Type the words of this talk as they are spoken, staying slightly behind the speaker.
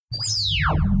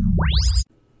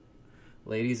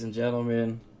Ladies and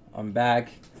gentlemen, I'm back.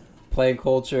 Playing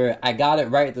culture. I got it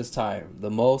right this time. The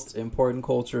most important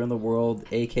culture in the world,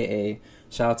 aka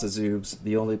shout out to Zoobs,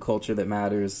 the only culture that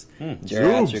matters.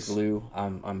 Geriatric Lou.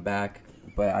 I'm back,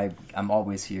 but I'm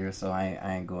always here, so I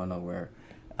ain't going nowhere.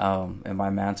 And my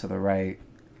man to the right.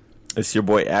 It's your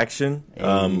boy Action.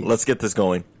 Let's get this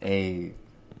going.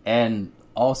 And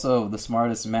also the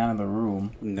smartest man in the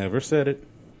room. Never said it.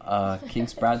 King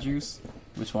Sprat Juice.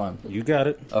 Which one? You got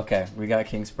it. Okay, we got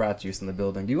King Sprat Juice in the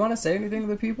building. Do you want to say anything to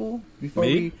the people before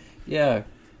Me? Yeah.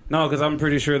 No, because I'm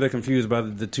pretty sure they're confused by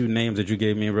the two names that you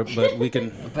gave me, but we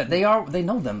can... But they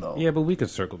know them, though. Yeah, but we can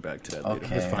circle back to that later.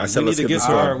 Okay. That's fine. I said We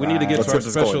need to get to our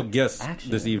special guest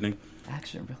this evening.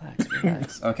 Action,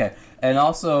 relax. Okay. And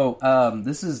also,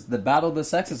 this is the Battle of the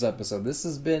Sexes episode. This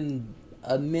has been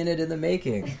a minute in the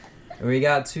making. And we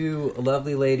got two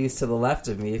lovely ladies to the left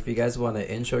of me. If you guys want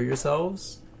to intro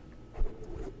yourselves.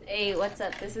 Hey, what's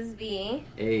up? This is V.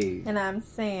 Hey. And I'm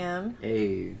Sam.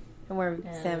 Hey. And we're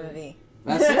Sam and V.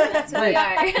 That's it? That's what we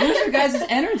are. Where's your guys'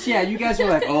 energy at? You guys were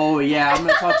like, oh yeah, I'm going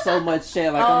to talk so much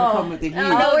shit. Like, I'm going to come with the heat.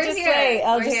 No, we're just here. wait.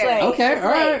 I'll We're just here. wait. Okay, Let's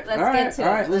all right. wait. Let's get to it.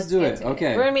 All right, let's do get it. to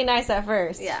Okay. We're gonna be nice at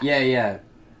first. Yeah. Yeah.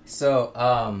 So,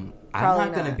 I'm Probably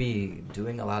not going to not. be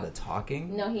doing a lot of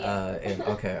talking. No, he ain't.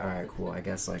 Okay, all right, cool. I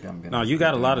guess like I'm going to... No, you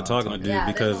got a lot of talking to do Yeah, there's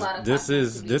a because lot of this talking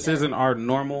is to be this done. isn't our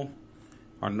normal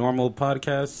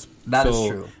podcast. That is so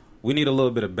true. We need a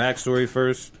little bit of backstory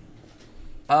first.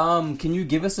 Can you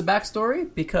give us a backstory?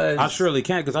 Because I surely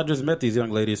can't because I just met these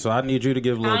young ladies, so I need you to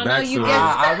give a little I don't know, backstory. you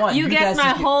I want You guys guessed to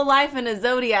my gi- whole life in a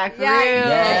zodiac.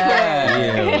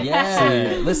 Yeah.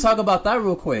 Yeah. Let's talk about that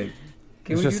real quick.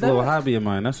 Can It's we just do a little that? hobby of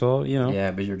mine. That's all. You know.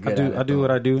 Yeah, but you're good. I do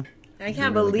what I do. I can't You're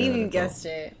really believe good you at it, guessed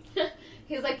it.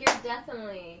 He's like, you're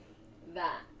definitely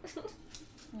that.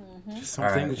 Just some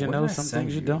All right, things you what know, did I some send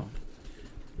things you don't.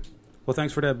 Well,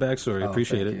 thanks for that backstory. Oh,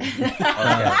 Appreciate it. thank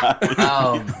you.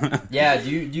 Okay. Yeah. Do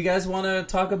you guys want to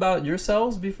talk about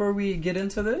yourselves before we get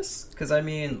into this? Because I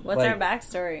mean, What's our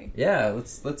backstory? Yeah,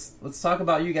 let's talk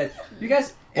about you guys. You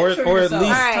guys, Or intro at yourselves.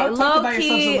 least- All right, talk about low-key-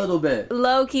 yourselves a little bit.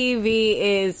 Low key V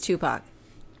is Tupac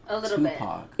A little bit.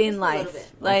 Tupac. in Just a life. little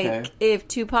bit. Like Okay. if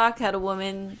Tupac had a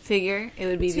woman figure, it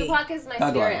would be V. Tupac is my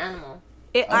Thug spirit life. animal.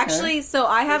 It actually. So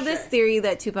I have For this sure. theory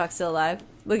that Tupac's still alive.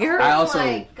 Look at her. I also- Oh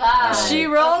my god. She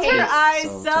rolls Okay. her eyes So-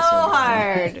 so to some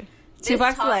hard. This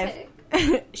Tupac's topic.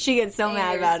 life. She gets so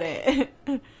mad about it.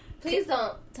 Please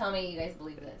don't tell me you guys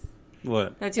believe this.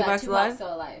 What? That That Tupac's alive?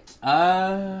 still alive.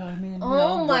 I mean,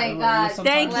 Oh my God.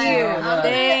 Thank sometimes- you. I'm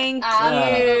Thank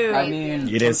gonna- you. I mean,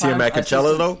 You didn't see him at sometimes I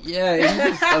Coachella see- though? Yeah, he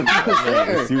was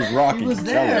there. He was rocking. He was Coachella.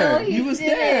 there. No, he he was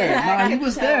didn't. there. I Nah, he could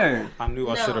was tell. there. I knew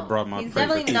I should have brought my He's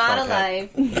favorite definitely Tupac not hat. alive.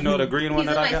 You know the green one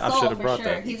He's that in I my got? I soul should have for brought sure.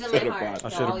 that. He's in my heart. I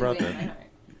should have brought that.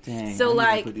 Dang. So, I need to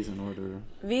like- put these in order.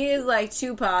 V is like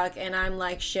Tupac, and I'm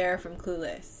like Cher from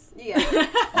Clueless. Yeah,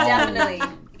 definitely.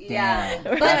 Yeah, Damn.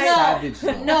 but That's no, savage,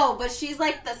 though. no, but she's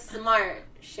like the smart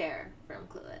Cher from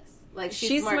Clueless. Like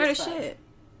She's smart as fuck. shit.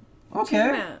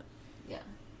 Okay. Yeah,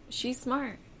 She's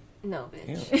smart. no,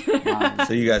 bitch. Wow.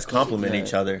 So you guys compliment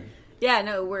each other. Yeah,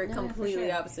 no, we're No, completely for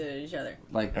sure. opposite of each other.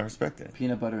 Like I respect it.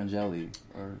 peanut butter and jelly,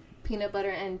 or Peanut butter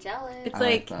and jelly. It's I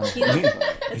like that. peanut.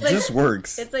 It like- just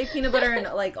works. It's like peanut butter and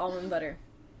like almond butter.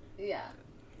 Yeah.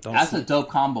 Don't That's a sleep, dope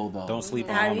combo, though. don't sleep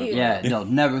on How do almond you- butter. Yeah, no,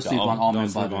 never sleep on Don't almond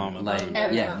sleep on butter. almond Like, butter.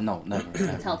 Never. yeah, no, never. It's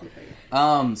never. healthy for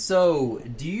you. So,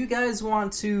 do you guys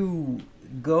want to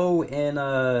go in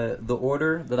the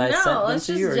order that I sent No, them let's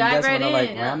to just you, or you dive guys right want to like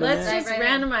in. random Let's it? just Dive right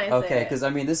in. randomize it. Okay, because I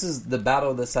mean, this is the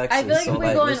battle of the sexes. I feel like so, if we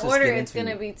go in let's just order, get it's into-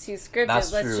 gonna be too scripted.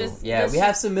 That's let's true. just Yeah, let's we have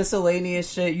just- some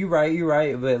miscellaneous shit. You're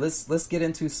right. But let's get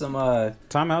into some.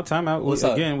 Time out. What's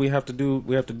up? Again, we have to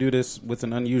do this with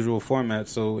an unusual format.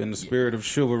 So, in the spirit of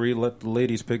chivalry, let the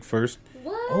ladies pick first.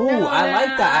 What? Oh, I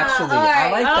like that actually. All I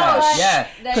right. like Oh, that. sh- Yeah,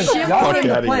 that because shit. y'all Fuck came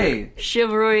to outta play.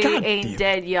 Chivalry God ain't damn.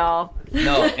 dead, y'all.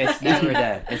 No, it's never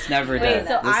dead. It's never Wait, dead.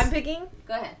 so This- I'm picking.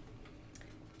 Go ahead.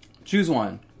 choose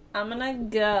one. I'm gonna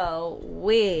go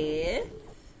with.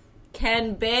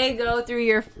 Can Bay go through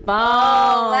your phone?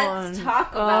 Oh, let's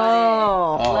talk about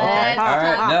Oh, okay. Let's All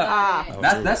right. talk No,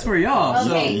 about it. that's for y'all.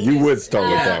 Okay. You would start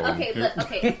with that one.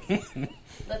 Okay.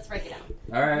 Let's break it down.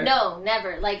 So, all right. No,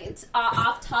 never. Like, it's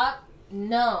off top.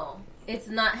 No. It's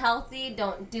not healthy.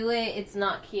 Don't do it. It's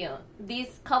not cute.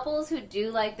 These couples who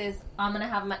do like this, I'm going to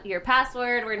have your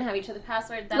password. We're going to have each other's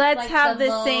password. That's Let's like have the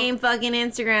most- same fucking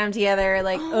Instagram together.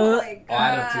 Like, Oh my Oh,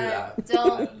 I don't do God. that.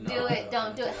 Don't do No. it.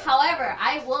 Don't do it. However,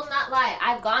 I will not lie.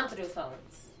 I've gone through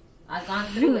phones. I've gone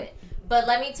through it. But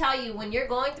let me tell you, when you're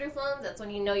going through phones, that's when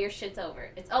you know your shit's over.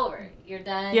 It's over. You're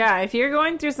done. Yeah, if you're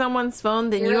going through someone's phone,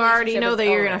 then Your you already relationship know is that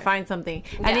you're over. going to find something.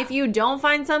 And Yeah. if you don't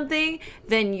find something,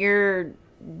 then you're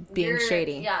being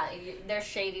shady. Yeah, there's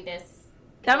shadiness.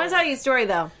 I'm going to tell you a story,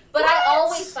 though. But I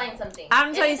always find something. I'm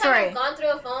gonna tell you a Anytime story. I've gone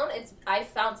through a phone, I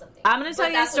found something. I'm going to tell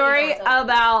But you a that's when story know it's over.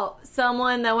 about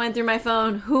someone that went through my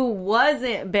phone who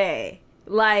wasn't bae.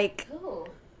 Like, Ooh.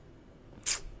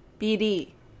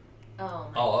 BD. Oh.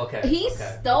 Oh, okay. He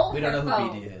okay. stole. We don't know her who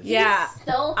phone. BD is. Yeah. He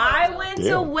stole. Her I phone. went to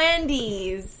Damn.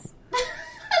 Wendy's.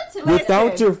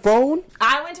 Without your phone?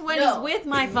 I went to Wendy's No. with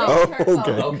my With phone. Oh, her phone.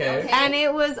 okay. Okay. And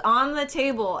it was on the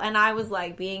table, and I was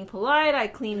like being polite. I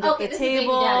cleaned up Okay, the this is baby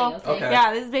table. daddy, okay? Okay.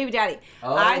 Yeah, this is baby daddy.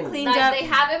 Oh. I cleaned Like, up they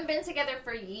haven't been together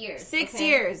for years. 6 okay?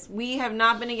 years. We have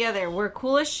not been together. We're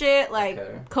cool as shit. Like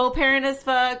Okay. co-parent as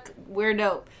fuck. We're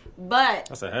dope. But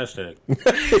That's a hashtag. Yeah,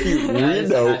 it's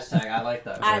a Weirdo. hashtag. I like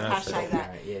that. I Yeah, hashtag that.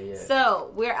 Alright, yeah.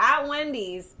 So we're at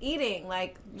Wendy's eating,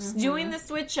 like just doing the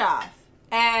switch off,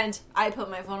 and I put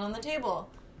my phone on the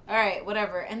table. All right,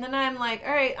 whatever. And then I'm like,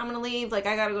 all right, I'm gonna leave. Like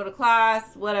I gotta go to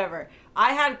class, whatever.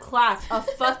 I had class, a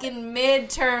fucking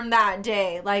midterm that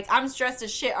day. Like I'm stressed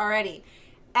as shit already,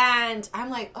 and I'm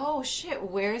like, oh shit,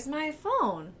 where's my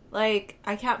phone? Like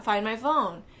I can't find my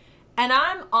phone. And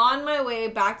I'm on my way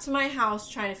back to my house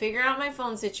trying to figure out my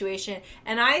phone situation.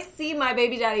 And I see my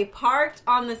baby daddy parked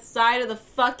on the side of the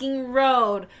fucking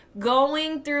road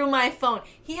going through my phone.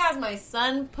 He has my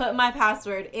son put my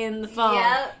password in the phone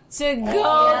Yep. to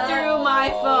go Yep. through my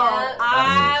phone. Yep.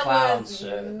 I That's was some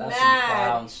clown shit. That's mad. some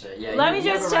clown shit. Yeah, Let you me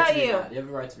have just a right tell to be you. mad. You have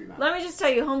a right to be mad. Let me just tell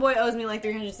you, homeboy owes me like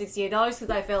 $368 because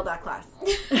I failed that class.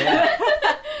 Yeah.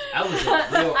 That was a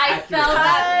real I accurate felt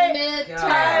comment. that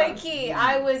God. midterm. Key,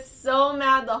 I was so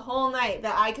mad the whole night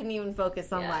that I couldn't even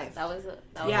focus on Yeah, life. that was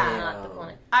Yeah. not the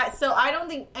point. So I don't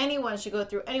think anyone should go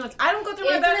through anyone's. I don't go through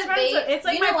my It's best an friends. debate. It's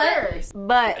like You my know what? first.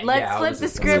 But let's Yeah, I flip was the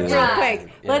just script gonna real say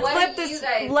quick. that. Let's What flip do you this.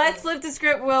 guys Let's think? flip the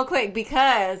script real quick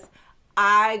because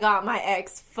I got my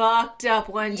ex fucked up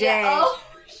one day, Yeah. Oh,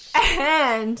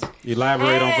 and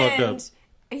Elaborate on fucked up.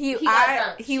 and He got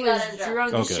drunk. he She was got drunk.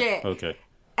 drunk as Okay. shit, Okay.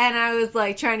 and I was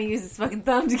like trying to use his fucking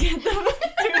thumb to get them.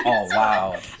 Oh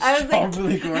wow. I was like, I'm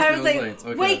really going I was through like, those lanes.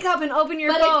 Okay. wake up and open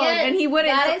your But phone, again, and he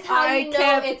wouldn't. that so is how I you know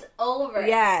kept- it's over.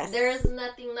 Yes. There's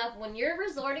nothing left. When you're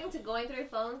resorting to going through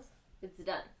phones, it's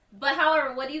done. But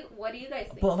however, what do you guys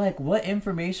think? But like, what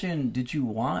information did you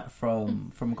want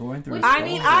from going through? his I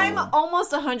mean, phone? I'm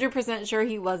almost 100% sure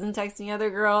he wasn't texting other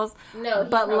girls. No, he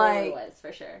but, probably like- was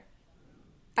for sure.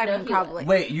 I No, mean, he probably.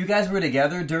 Wait, you guys were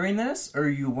together during this, or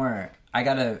you weren't? I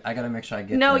gotta make sure I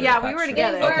get. No, the yeah, we facts were straight.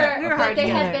 together. They were, Okay, we were but hard they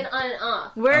had together. been on and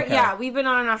off. We're Okay. yeah, we've been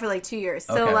on and off for like 2 years.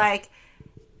 So Okay. like,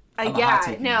 I'm a hot yeah,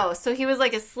 take. no. So he was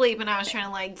like asleep, and I was trying to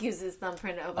like use his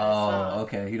thumbprint to open his phone. Oh,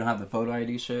 okay. You don't have the photo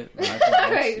ID shit, Right, Just put it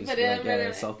like, in, yeah, put it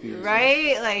in. selfie. or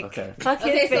Right? Like, Okay. fuck his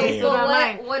Okay, face, so but not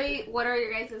mine. what are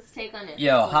your guys' take on it?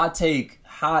 Yo, hot take.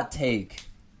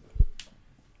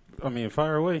 I mean,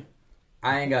 fire away.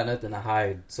 I ain't got nothing to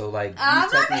hide, so like, you I'm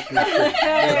not- technically,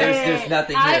 yeah, there's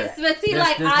nothing here. But see, There's-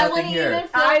 like, there's I nothing wouldn't here. even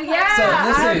feel Yeah, So I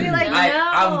would listen, be like,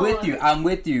 I'm no. with you. I'm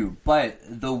with you. But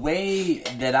the way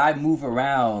that I move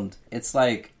around, it's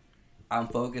like I'm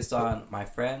focused on my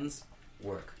friends,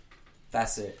 work.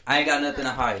 That's it. I ain't got nothing to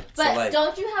hide. But so like,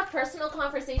 don't you have personal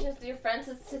conversations with your friends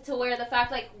to where the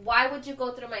fact, like, why would you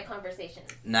go through my conversations?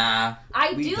 nah.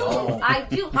 I We do. don't. I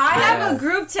do. I have Yeah. a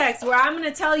group text where I'm gonna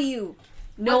tell you,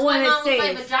 no What's one going is on with my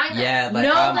safe. vagina? Yeah, like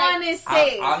No I'm, one is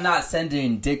safe. I'm not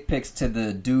sending dick pics to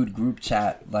the dude group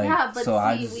chat. Like, Yeah, but so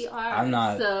we are. I'm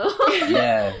not. So.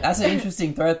 Yeah, that's an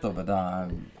interesting threat though. But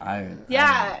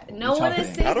Yeah, no one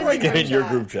is safe. How do in I the get in your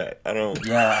chat. group chat? I don't.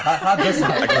 Yeah, how does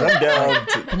that? Because I'm down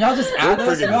to. Can y'all just add We'll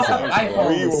us? We figure all this have out.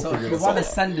 We iPhones, will so if figure you this want to out.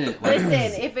 send it, like, Listen,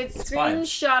 if it's fine.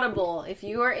 screenshotable, if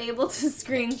you are able to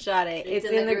screenshot it, it's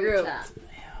in the group. chat.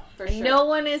 For sure. No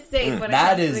one is safe when it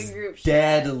that comes to is the group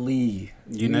chat. deadly.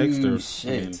 You next, or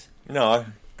shit. No,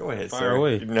 go ahead. Fire sir.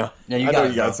 away. No, Yeah, you I got know it.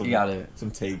 you Bro. got some. You got it. Some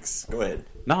takes. Go ahead.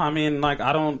 No, I mean, like,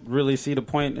 I don't really see the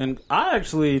point. And I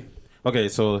actually, okay,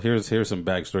 so here's some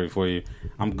backstory for you.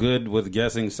 I'm good with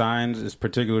guessing signs, it's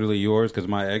particularly yours, because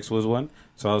my ex was one.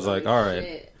 So I was like, all right,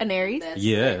 Shit. An Aries? That's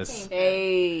Yes. 13.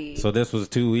 Hey. so this was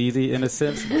too easy in a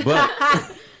sense.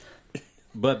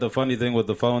 But the funny thing with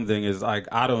the phone thing is, like,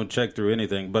 I don't check through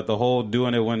anything. But the whole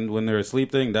doing it when they're asleep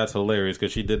thing, that's hilarious,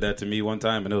 because she did that to me one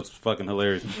time, and it was fucking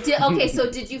hilarious. Okay, so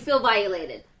did you feel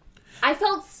violated? I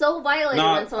felt so violated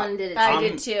No, when someone did it. I I'm,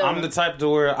 did too. I'm the type to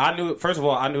where I knew. First of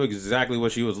all, I knew exactly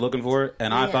what she was looking for,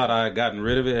 and I Yeah. thought I had gotten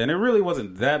rid of it, and it really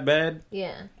wasn't that bad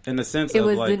Yeah. in the sense It of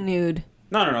was like the nude.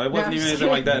 no, it wasn't I'm even just anything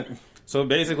like that. So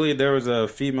basically, there was a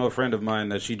female friend of mine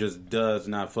that she just does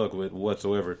not fuck with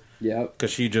whatsoever. Yep.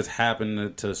 Because she just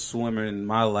happened to swim in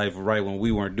my life right when we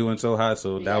weren't doing so hot.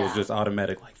 So that was just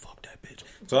automatic, like, fuck that bitch.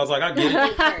 So I was like, I get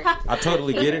it. I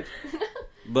totally get it.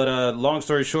 But long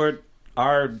story short,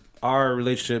 our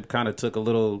relationship kind of took a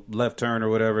little left turn or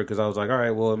whatever. Because I was like, all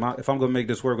right, well, if I'm going to make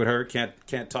this work with her,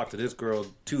 can't talk to this girl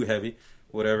too heavy,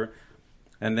 whatever.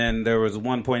 And then there was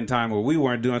one point in time where we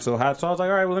weren't doing so hot. So I was like,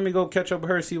 all right, well, let me go catch up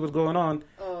with her, see what's going on.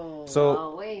 Oh,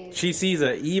 so she sees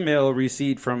an email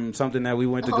receipt from something that we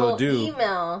went to go do.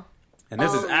 Email. And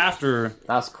this is after.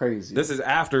 That's crazy. This is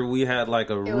after we had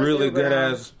like a really Uber, good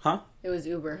ass. Huh? It was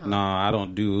Uber, huh? No, I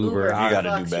don't do Uber. Uber You gotta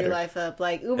fucks do better. your life up.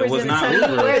 Like, Uber's was gonna not tell you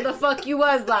Uber. where the fuck you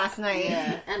was last night.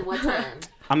 Yeah. And what time?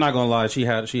 I'm not gonna lie. She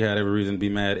had every reason to be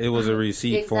mad. It was a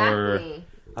receipt for. Exactly.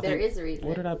 I There think- is a reason.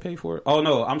 What did I pay for it? Oh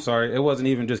no, I'm sorry. It wasn't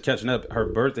even just catching up. Her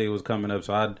birthday was coming up,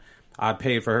 so I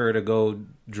paid for her to go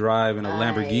drive in a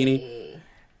Lamborghini,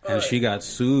 and she got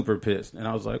super pissed. And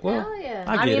I was like, "Well, Hell yeah.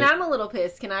 I I get mean, it. I'm a little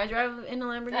pissed. Can I drive in a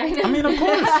Lamborghini? I mean,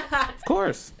 of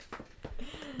course.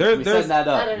 We set that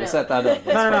I up. don't We know. set that up.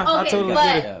 No, I Okay, totally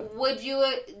but get it.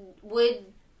 would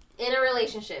in a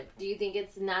relationship, do you think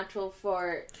it's natural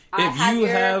for I If have you your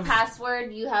have-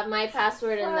 password, you have my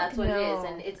password, and that's what it no. is,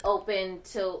 and it's open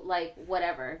to like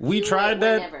whatever. We Do tried it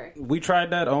that. whenever. We tried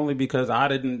that only because I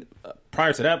didn't.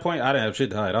 Prior to that point, I didn't have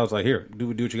shit to hide. I was like, "Here, do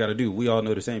what you got to do." We all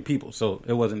know the same people, so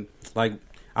it wasn't like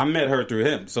I met her through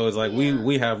him. So it's like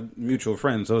we have mutual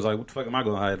friends. So it's like, what the fuck am I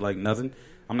gonna hide? Like nothing.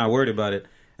 I'm not worried about it.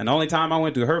 And the only time I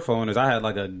went through her phone is I had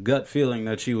like a gut feeling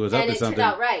that she was up And to it turned something.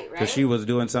 out right? Because she was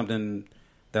doing something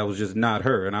that was just not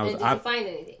her. And I was, And did you find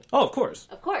anything? oh, of course,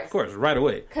 Of course, right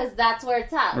away. because that's where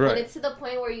it's at. Right. When it's to the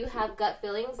point where you have gut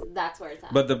feelings, that's where it's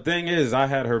at. But the thing is, I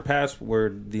had her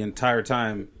password the entire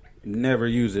time, never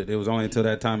used it. It was only until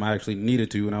that time I actually needed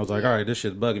to, and I was like, all right, this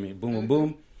shit's bugging me. Boom, boom,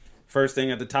 boom. First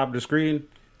thing at the top of the screen,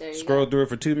 There you scrolled go. through it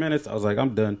for 2 minutes. I was like,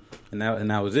 I'm done. And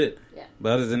that was it. Yeah.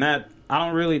 But other than that, I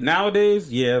don't really,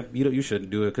 nowadays, you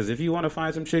shouldn't do it, because if you want to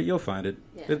find some shit, you'll find it.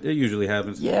 Yeah. It usually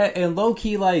happens. Yeah, and low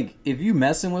key, like if you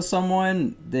messing with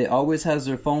someone that always has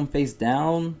their phone face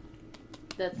down,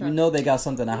 That's you not. know they got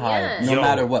something to hide, Yeah. no Yo.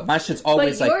 matter what. My shit's But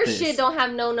always your like this. shit don't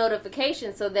have no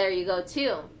notifications, so there you go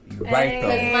too. You're right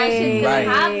Because though. my shit's gonna Right.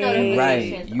 have Right,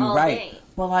 notifications you all right. day.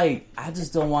 But like, I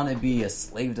just don't want to be a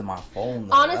slave to my phone.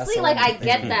 Though. Honestly, That's like all. I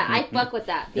get that. I fuck with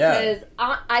that Yeah. because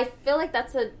I feel like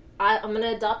I'm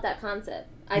gonna adopt that concept.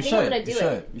 I You think I'm should, gonna do you it.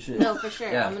 should, you should. No, for sure.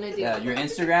 Yeah. I'm gonna do Yeah, it. your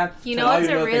Instagram. You turn know all what's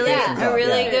your a really- notifications a off.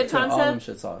 really Yeah, good turn all them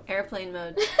concept? shits off. Airplane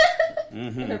mode.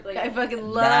 Mm-hmm. I fucking That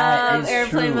love is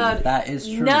airplane true. mode. That is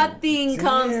true. Nothing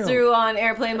comes Damn. through on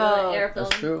airplane mode. Airplane.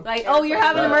 That's true. Like, oh, you're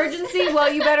having an Facts. emergency? Well,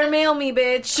 you better mail me,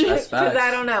 bitch. That's Because facts.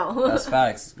 I don't know. That's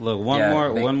facts. Look, Yeah,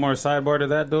 one more sidebar to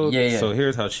that, though. Yeah. So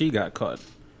here's how she got caught.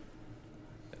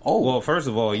 Oh, Well, first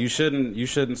of all, you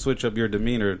shouldn't switch up your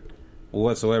demeanor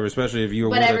whatsoever, especially if you were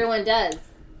But with a- everyone does.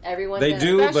 Everyone They does.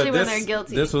 do, Especially but when this they're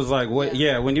guilty. this was like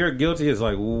when you're guilty, it's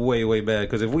like way bad.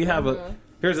 Because if we have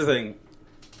here's the thing,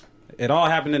 it all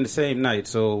happened in the same night.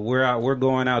 So we're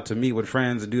going out to meet with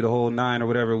friends and do the whole 9 or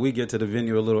whatever. We get to the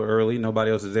venue a little early. Nobody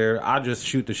else is there. I just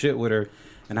shoot the shit with her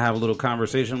and have a little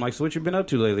conversation. I'm like, so what you been up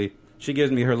to lately? She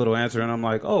gives me her little answer, and I'm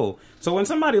like, oh. So when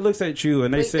somebody looks at you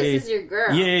and they Wait, say, this is your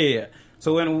girl. yeah.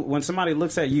 So when somebody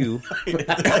looks at you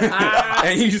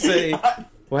and you say,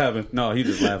 what happened? No, he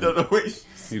just laughing.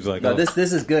 He was like, no, oh. this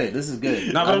is good. This is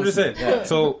good. No, but I'm just saying. Yeah.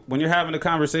 So when you're having a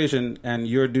conversation and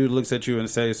your dude looks at you and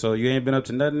says, "So you ain't been up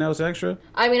to nothing else extra?"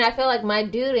 I mean, I feel like my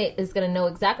dude is gonna know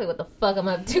exactly what the fuck I'm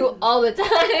up to all the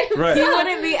time. Right. You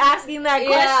wouldn't be asking that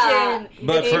Yeah. question.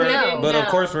 But if for you didn't but of know.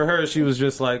 course for her, she was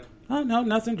just like, "Oh no,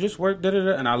 nothing, just work."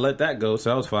 And I let that go,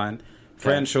 so that was fine.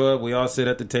 Friends show up, we all sit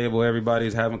at the table,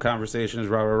 everybody's having conversations,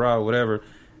 whatever.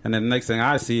 And then the next thing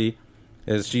I see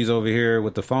is she's over here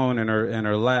with the phone in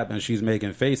her lap, and she's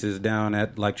making faces down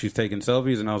at like she's taking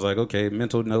selfies. And I was like, okay,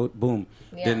 mental note, boom,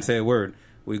 Yeah. didn't say a word.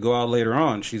 We go out later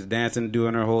on, she's dancing,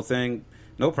 doing her whole thing,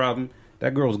 no problem.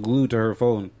 That girl's glued to her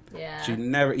phone. Yeah. She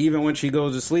never, even when she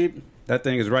goes to sleep, that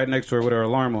thing is right next to her with her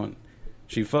alarm on.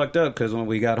 She fucked up because when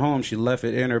we got home, she left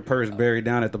it in her purse, buried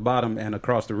down at the bottom and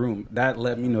across the room. That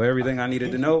let me know everything I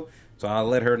needed to know. So I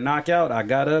let her knock out. I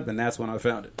got up, and that's when I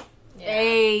found it. Yeah.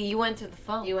 Hey, you went to the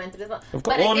phone. You went to the phone. Of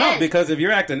course. Well, no, because if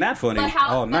you're acting that funny But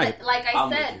how? all night, But like I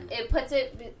I'm said, with you. it puts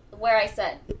it where I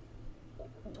said.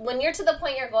 When you're to the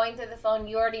point you're going through the phone,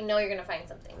 you already know you're gonna find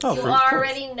something. Oh, You of course.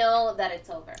 already know that it's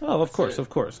over. oh, of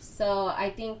course. So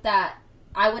I think that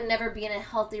I would never be in a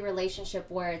healthy relationship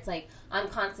where it's like I'm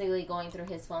constantly going through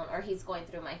his phone or he's going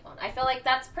through my phone. I feel like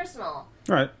that's personal.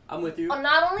 Right. I'm with you.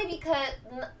 Not only because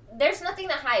there's nothing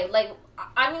to hide. Like,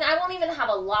 I mean, I won't even have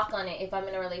a lock on it if I'm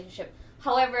in a relationship.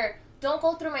 However, don't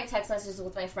go through my text messages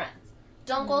with my friends.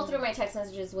 Don't go through my text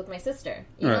messages with my sister.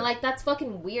 You know, like, that's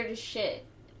fucking weird as shit.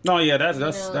 No, yeah,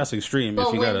 that's extreme. But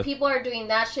if you when people are doing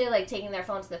that shit, like taking their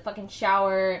phone to the fucking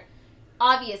shower,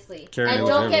 obviously. Carrying And it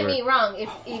don't get everywhere. me wrong.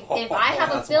 If I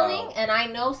have a feeling and I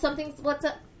know something's what's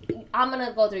up, I'm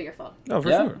gonna go through your phone. No, for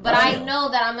Yeah. sure. But I know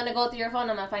that I'm gonna go through your phone.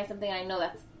 I'm gonna find something. I know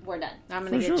that's we're done. I'm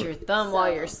gonna For get sure. your thumb So-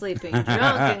 while you're sleeping drunk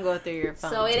and go through your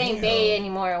phone. So it ain't bae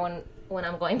anymore when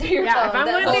I'm going through your Yeah, phone. if I'm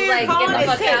That going was through your like, phone, get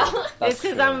the it's fuck out. it's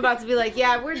because I'm about to be like,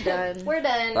 yeah, we're done. We're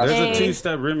done. That's There's Hey. a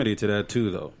 2-step remedy to that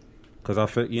too, though. Because I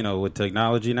feel, with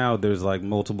technology now, there's like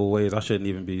multiple ways. I shouldn't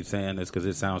even be saying this because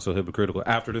it sounds so hypocritical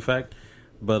after the fact.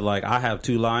 But like, I have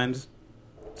 2 lines,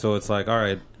 so it's like, all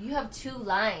right, You have 2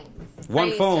 lines. one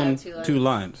used to phone, have 2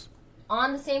 lines.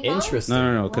 On the same phone? Interesting.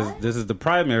 No, because What? this is the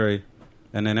primary,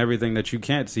 and then everything that you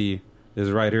can't see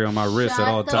is right here on my wrist at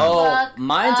all the times. Oh, fuck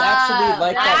mine's up. actually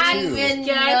like that I too. didn't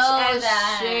Sketch know as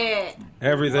that. shit.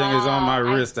 Everything is on my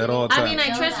Wow, wrist at all I times. mean, I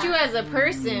know trust that. you as a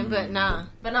person, but nah.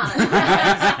 But not, but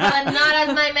not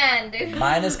as my man, dude.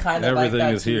 Mine is kind of Everything like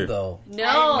that is too, here. though.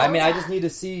 No. I mean, I just need to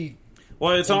see.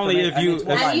 well, it's only if you. I mean,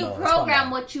 And you No, it's program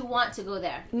fine. what you want to go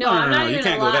there. No, No, I'm no, not no, you even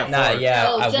can't go lie. that Nah, far. yeah,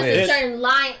 Oh, I just wish. a certain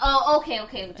line. Oh, okay.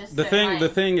 Just The a certain thing, line. the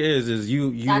thing is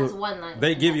you. That's one line.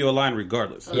 They give you a line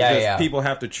regardless. It's Yeah, just yeah. People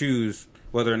have to choose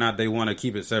whether or not they want to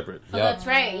keep it separate. Oh, Yep. that's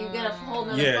right. You get a whole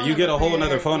nother Yeah, phone you get a number whole for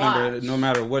nother your phone number watch. no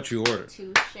matter what you order.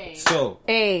 Touche. So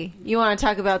Hey, you want to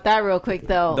talk about that real quick,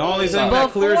 though? the only thing Before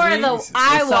that clears me. the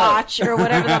iWatch or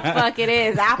whatever the fuck it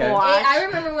is, Apple Okay. Watch. Hey, I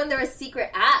remember when there were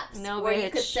secret apps No, where you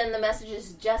bitch. could send the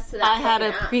messages just to that I had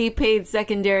a fucking app. prepaid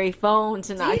secondary phone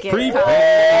to not get Prepaid. caught.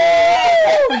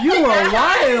 Oh, you are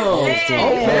wild. Old school.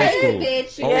 Hey, Old school.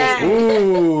 bitch. Old Yeah. school.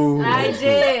 Ooh. I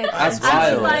did. That's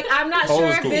I was wild. like, I'm not Old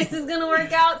sure school. if this is gonna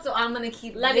work out, so I'm gonna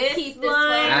keep Let me this keep this line.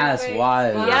 one. That's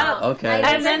wild. Yeah. Okay.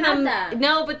 I And then never had that.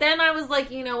 no, but then I was like,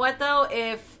 you know what though?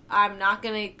 If I'm not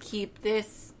gonna keep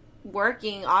this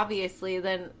working, obviously,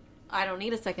 then I don't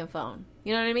need a second phone.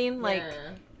 You know what I mean? Like Yeah.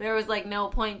 there was like no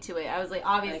point to it. I was like,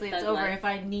 obviously Like it's thug over life. if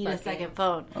I need a Fucking- second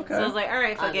phone. Okay. So I was like, all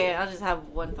right, fuck Obvious. it, I'll just have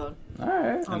one phone. All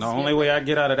right. And the only way I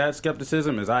get out of that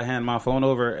skepticism is I hand my phone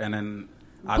over and then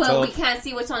I But tell we can't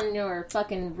see what's on your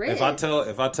fucking wrist.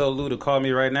 if I tell Lou to call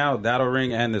me right now, that'll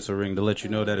ring and this will ring to let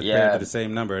you know that it's Yeah. paired to the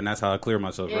same number, and that's how I clear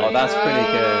myself. Oh, Right? that's pretty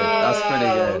good. That's pretty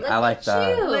good. Look I like at that.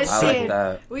 you. I like Listen.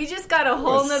 that. We just got a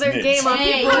whole What a nother snitch. game on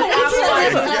Hey, people you with put Apple your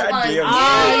Watch. lips on. Yo,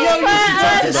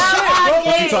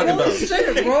 What you talking about?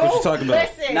 Shit, bro. What you talking about?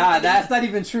 Listen, Nah, that's not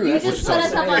even true. You That's just what put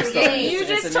us up on game. you It's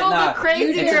just a- told nah, the crazy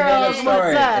it's a made-up girls story.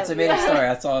 what's up. It's a made-up story.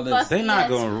 That's all it is. They not Yes.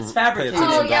 gonna It's pay fabricated.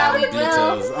 attention Oh, to yeah, all the we will.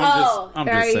 details. Oh. I'm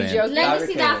Are just you saying. joking? Let me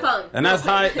see that phone. And that's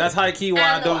high key why I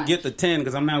And the don't watch. get the 10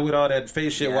 because I'm not with all that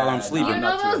face shit while I'm Yeah, sleeping. You I'm know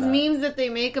not doing those that. memes that they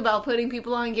make about putting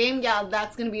people on game? Yeah,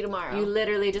 that's gonna be tomorrow. You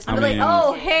literally just I They're like, mean-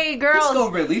 oh, hey, Let's go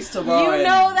girls, release tomorrow. you and-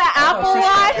 know that Apple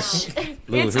shit. Watch?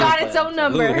 Lou, It's here's- got its own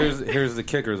number. Lou, here's the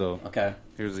kicker though. Okay.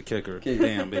 Here's the kicker. Okay.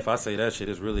 Damn, if I say that shit,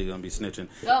 it's really gonna be snitching.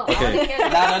 go. Okay.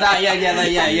 No.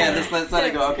 Yeah. Let's let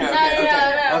it go. Okay.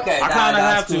 No. Okay. I kind of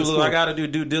have to, Lou. Lou. I got to do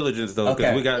due diligence though, because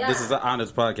Okay. we got Yeah. this is an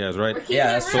honest podcast, right? We're keeping Yeah,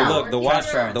 it that's So real. true. look, We're the keeping watch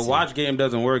it real. the watch game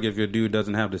doesn't work if your dude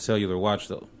doesn't have the cellular watch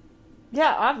though,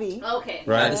 Yeah, Avi. Okay.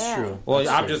 right? That is true. Well, That's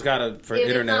I've true. just got to for If it's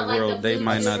internet not like world, the they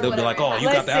might Bluetooth not. or They'll be like, whatever. oh, you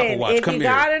got the Apple Watch. if Come you here.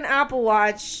 got an Apple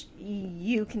Watch,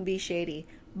 you can be shady.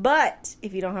 But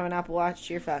if you don't have an Apple Watch,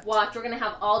 you're fucked. Watch, we're gonna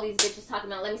have all these bitches talking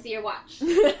about. Let me see your watch.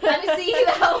 Let me see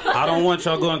that watch. I don't want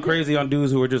y'all going crazy on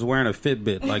dudes who are just wearing a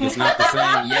Fitbit. Like it's not the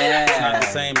same. Yeah. It's not the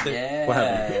same thing. Yeah. What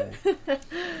happened?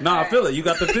 No, I feel it. You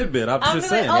got the Fitbit. I'm I'm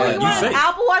just like, saying. oh, Yeah, you want an safe.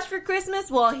 Apple Watch for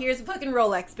Christmas? Well, here's a fucking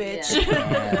Rolex, bitch.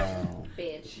 Wow.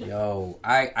 Bitch. Yo,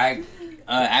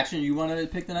 Action, you want to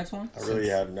pick the next one? I really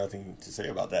have nothing to say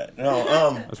about that. No,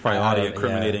 That's probably I all the don't-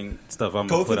 incriminating stuff I'm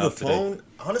go gonna through put the out today. phone.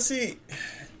 Honestly,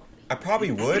 I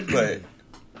probably would, but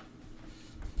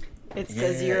It's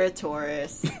because Yeah. you're a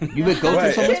Taurus. You would go through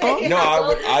Right. someone's phone? no,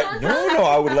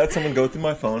 I would let someone go through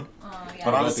my phone. Oh, yeah.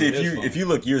 But honestly, through his phone. if you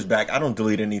look years back, I don't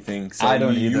delete anything. So I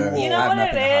don't you either. will- You know I have what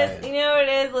nothing to it is? hide. You know what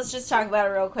it is? Let's just talk about it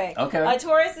real quick. Okay. A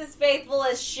Taurus is faithful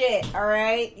as shit,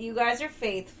 alright? You guys are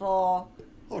faithful.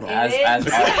 Hold on. As It our is.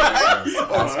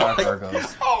 Virgos. As our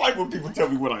Virgos. I don't like when people tell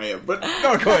me what I am, but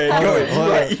no, go ahead. You're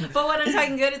right. But when I'm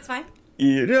talking good, it's fine.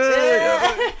 Yeah. No,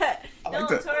 like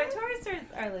that. Taurus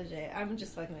are legit. I'm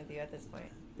just fucking with you at this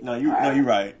point. No, you're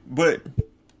right. But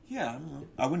yeah, I don't know.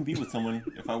 I wouldn't be with someone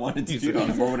if I wanted to do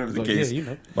it for whatever the Like, case. yeah, you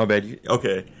know. My bad.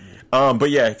 Okay. But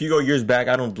yeah, if you go years back,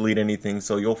 I don't delete anything,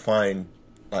 so you'll find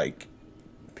like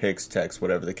pics, texts,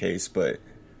 whatever the case. But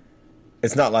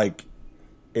it's not like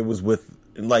it was with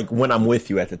like when I'm with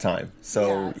you at the time. So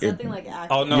Yeah, it's nothing like action.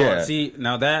 Oh no! Yeah. See,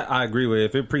 now that I agree with.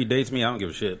 If it predates me, I don't give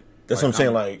a shit. That's what I'm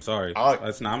saying. Like, sorry, I'll-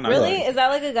 that's not. I'm not Really? Like, Is that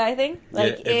like a guy thing?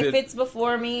 Like, Yeah, if if it- it's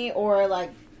before me or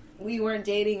like we weren't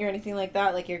dating or anything like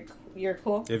that, like you're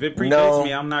cool. if it predates no,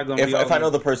 me, I'm not gonna. be if I know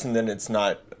the person, then it's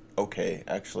not okay.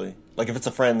 Actually, like if it's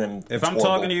a friend, then If it's I'm horrible.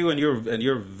 talking to you and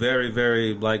you're very,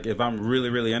 very like, if I'm really,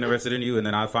 really interested in you, and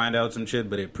then I find out some shit,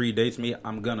 but it predates me,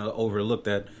 I'm gonna overlook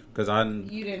that because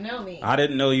You didn't know me. I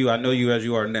didn't know you. I know you as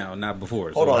you are now, not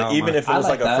before. Hold So on, how am even I- if it I was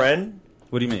like like a that. friend,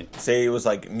 what do you mean? say it was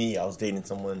like me, I was dating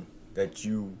someone that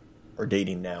you are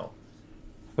dating now.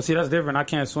 Well, see, that's different. I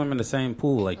can't swim in the same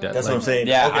pool like that. That's Like, what I'm saying.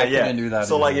 Yeah, okay, I couldn't do that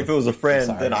So like, either. if it was a friend,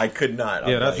 Sorry. then I could not.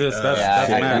 Yeah, I'm that's like, just that's Yeah,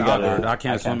 that's I mad can't do awkward. that. I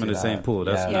can't I swim can't in the do same that. pool.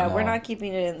 That's Yeah. Yeah, No. we're not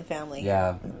keeping it in the family.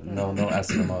 Yeah, no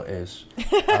Eskimo-ish.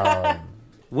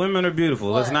 Women are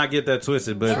beautiful. Let's What? not get that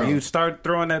twisted. But if you start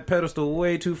throwing that pedestal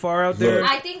way too far out there,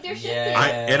 I think there should be.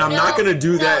 Yeah. I'm not gonna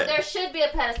do that. No, there should be a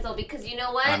pedestal because you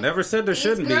know what? I never said there These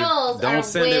shouldn't be. girls Don't are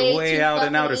send it too way out in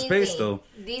fucking outer easy. space, though.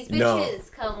 These No. bitches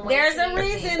come way There's too a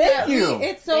easy. reason that you.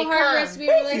 it's so They hard for come. us to be in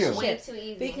Way relationships too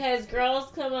easy. because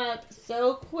girls come up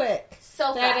so quick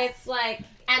So that fast. it's like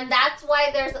And that's why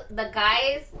there's the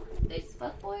guys, these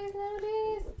fuckboys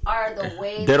nowadays, are the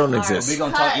way They don't are. exist. We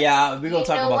gonna Because talk. Yeah, we gonna you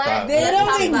talk know about what? that. they Let's don't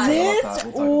talk about it. exist.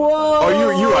 We'll talk about Whoa!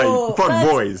 Oh, you right. Fuck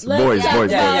Let's- boys, let's- boys, yeah,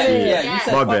 boys, yeah, boys. Yeah, Yeah. you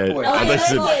said My fuck bad. boys. I Okay, thought you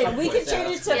said- listen, we can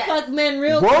change it to Yeah. fuck men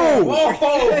real Whoa!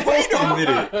 Whoa, wait a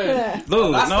minute.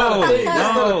 Lou, That's not no, a thing.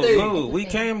 That's not a no, thing. Lou.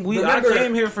 Remember- I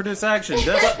came here for this action.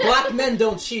 That's, Black men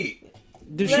don't cheat.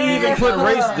 did she even put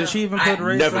race? Did she even put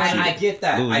race? never in it? I get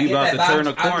that. Lou, I you get about that, to but turn I'm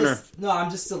a corner. I'm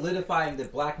just solidifying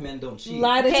that black men don't cheat.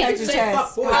 Lie Okay, detector say test.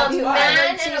 fuck boys. Have A you Why? ever man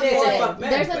and a cheated? Say fuck woman. men,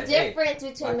 There's but a hey, difference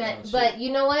between black men. men don't But cheat.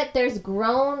 you know what? There's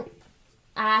grown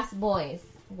ass boys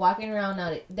walking around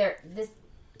now. They're this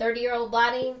 30-year-old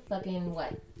body, fucking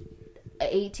what?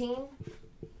 18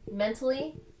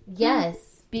 mentally? Yes.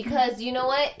 Because you know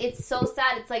what? It's so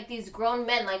sad. It's like these grown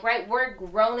men, like, right? We're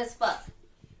grown as fuck.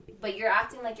 But you're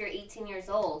acting like you're 18 years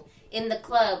old in the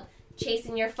club,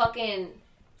 chasing your fucking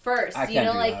first. I You can't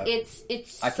know, do like that.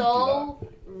 it's I can't so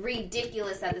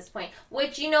ridiculous at this point.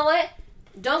 Which, you know what?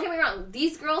 Don't get me wrong.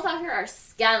 These girls out here are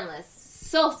scandalous,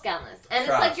 so scandalous, and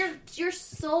Trash. it's like you're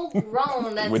so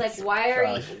grown that it's With like why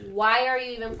trash. are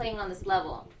you even playing on this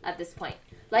level at this point?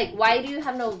 Like, why do you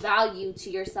have no value to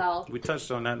yourself We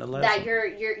touched on that in the last. that one.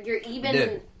 you're even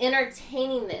Did.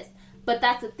 entertaining this? But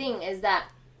that's the thing, is that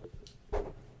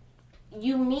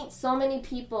you meet so many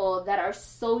people that are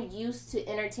so used to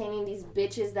entertaining these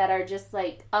bitches that are just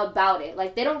like about it.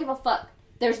 Like, they don't give a fuck.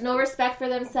 There's no respect for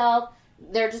themselves.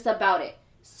 They're just about it.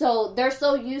 So they're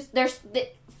so used.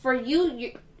 For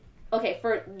you, okay.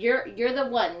 For you're the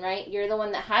one, right? You're the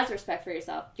one that has respect for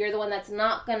yourself. You're the one that's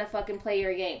not gonna fucking play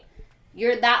your game.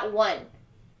 You're that one.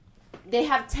 They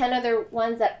have 10 other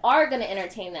ones that are gonna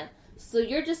entertain them. So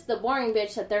you're just the boring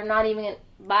bitch that they're not even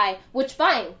by. Which,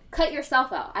 fine, cut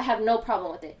yourself out. I have no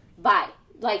problem with it. Bye.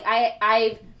 Like,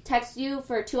 I text you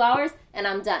for 2 hours and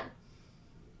I'm done.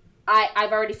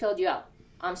 I've already filled you out.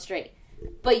 I'm straight.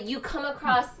 But you come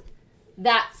across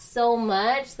that so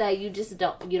much that you just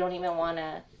don't even want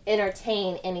to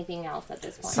entertain anything else at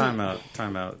this point.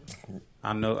 Time out.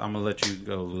 I know I'm gonna let you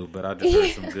go, Lou, but I just heard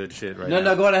some good shit right now.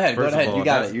 No, go ahead. First Go of ahead. all, You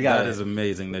got that's- it. You got That it. is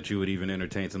amazing that you would even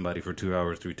entertain somebody for 2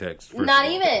 hours through text. first Not of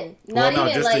all. even. Well, Not no,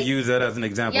 even. just Like, to use that as an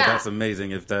example, Yeah. that's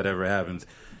amazing if that ever happens.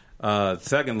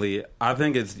 Secondly, I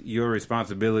think it's your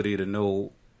responsibility to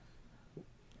know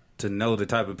the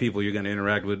type of people you're going to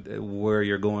interact with, where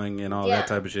you're going, and all Yeah. that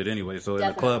type of shit. Anyway, so in the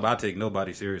Definitely. club, I take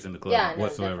nobody serious in the club yeah, no,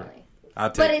 whatsoever. definitely. I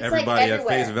But take it's everybody like at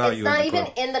everywhere. face value It's not in the even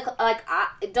club. in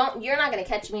the you're not gonna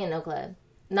catch me in no club.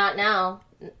 Not now.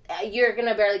 You're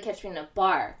gonna barely catch me in a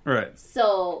bar. Right.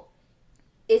 So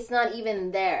it's not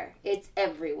even there. It's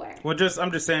everywhere. Well,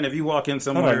 I'm just saying, if you walk in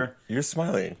Hold on. somewhere, You're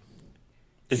smiling.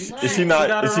 Is She she got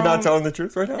not? her Is she not own- telling the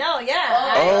truth right now? No,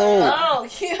 yeah. Oh.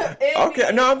 Yeah.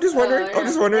 Okay. No, I'm just wondering. Oh, I'm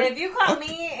just And wondering. if you caught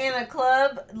me in a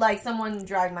club, like someone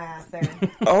dragged my ass there.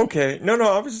 Okay. No.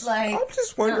 I was. Like, I'm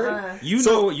just wondering.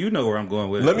 you know where I'm going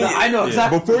with Let me. it. I know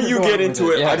exactly. Before you where get you're into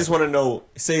going it, with it, I yeah. just want to know.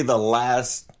 Say the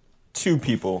last two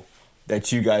people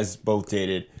that you guys both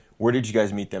dated. Where did you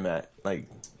guys meet them at? Like.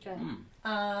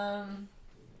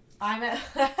 I'm at.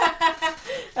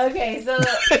 Okay, so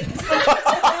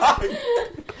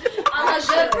I'm a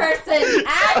good person.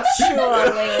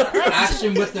 actually,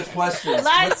 Action with the questions.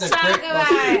 let's with the talk quick about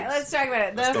questions. it. Let's talk about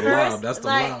it. That's the first, love. That's the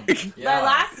like, love. the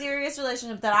last serious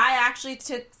relationship that I actually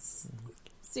took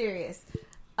serious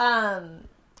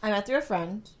I met through a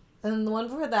friend, and the one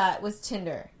before that was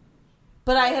Tinder.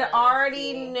 But I had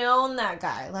already known that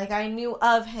guy. Like, I knew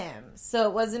of him. So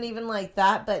it wasn't even like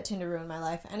that, but Tinder ruined my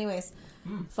life. Anyways,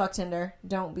 fuck Tinder.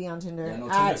 Don't be on Tinder. Yeah, no,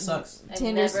 Tinder sucks.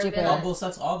 Tinder's never stupid. been on- Bumble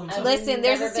sucks. All of them suck. Listen,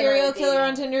 there's a never been serial on a killer dating.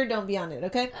 on Tinder. Don't be on it,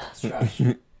 okay? It's trash.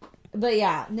 But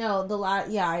yeah, no,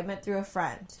 I met through a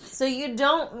friend. So you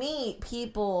don't meet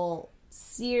people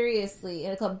seriously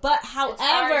in a club. But It's hard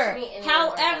to meet anyone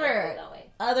however, that way.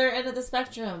 other end of the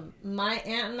spectrum, my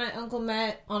aunt and my uncle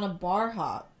met on a bar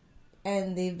hop.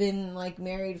 And they've been, like,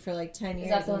 married for, like, 10 years.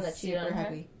 that the one and that cheated super on her?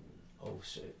 happy. Oh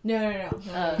shit. No.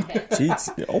 Oh, okay. Cheats.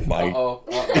 Oh my. Oh.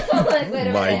 Like, wait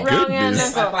a My minute. Wrong goodness.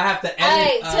 answer. If I have to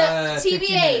Hey, edit, 50 TBH.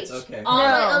 minutes, okay. All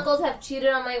my No. uncles have cheated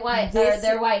on my wife or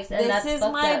their wives, and This that's is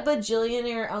fucked my up.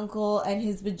 bajillionaire uncle and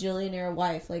his bajillionaire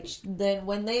wife. Like, then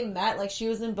when they met, like, she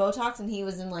was in Botox and he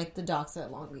was in, like, the docks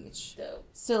at Long Beach. Dope.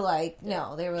 So, like,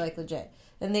 no, they were, like, legit.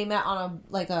 And they met on a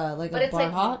But bar it's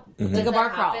like- hop. Mhm. Like a Does bar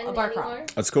that crawl. happen A bar crawl. anymore?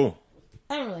 That's cool.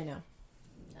 I don't really know.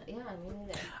 Yeah, me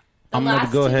neither. I'm The gonna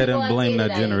last go two ahead people and I blame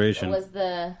dated, that generation. Was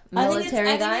the I military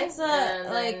think guy? it's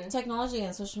and like, then technology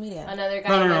and social media. another guy.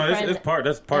 No, my it's friend. part.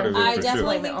 That's part of it I for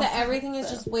definitely sure. think that everything is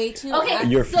just way too Okay,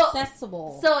 You're-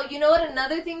 accessible. So you know what?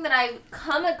 Another thing that I've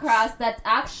come across that's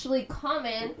actually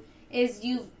common is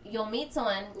you'll meet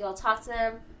someone, you'll talk to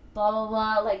them, blah blah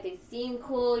blah. Like they seem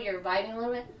cool, you're vibing a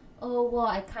little bit. Oh well,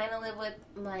 I kind of live with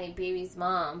my baby's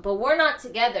mom, but we're not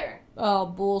together.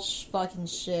 Oh, fucking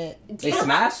shit. They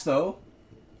smash though.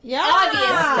 Yeah. Obvious.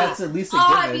 That's at least a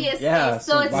given. Obviously. Yeah.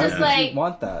 So it's why just would you like-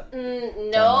 want that.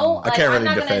 No, I can't I'm really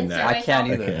not defend gonna that. I can't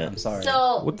myself. either. Okay. I'm sorry.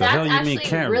 So What the that's hell you mean actually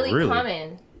can't really really?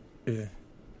 common.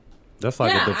 That's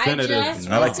like Yeah, a definitive. I just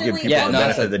I like to give recently- people Yeah, the no, benefit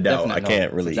it's a of the doubt. definite I no. can't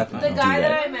It's a really definite The no. guy do that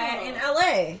that. I met in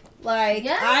LA. Like,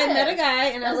 Yes. I met a guy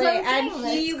in That's LA, what I'm and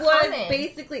saying, he it's was common.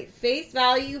 basically face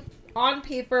value on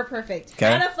paper perfect. Okay.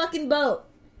 Had a fucking boat.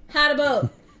 Had a boat.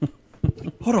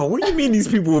 Hold on. What do you mean these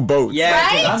people with boats? Yeah,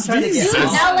 'cause Right? I'm trying to get Jesus.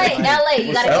 out. LA,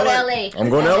 you gotta go to LA. I'm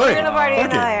going to LA. We're gonna party in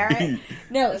Fuck LA, it. alright?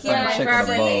 No, he Find had a a chick on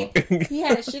a girlfriend. He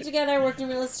had his shit together, worked in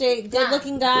real estate, good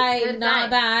looking guy, Good not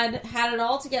guy. bad, had it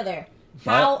all together.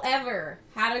 But- However,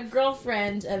 had a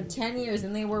girlfriend of 10 years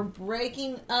and they were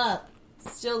breaking up,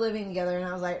 still living together, and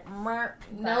I was like,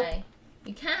 nope. Bye.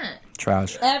 You can't.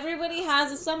 Trash. Everybody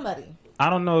has a somebody. I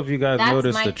don't know if you guys That's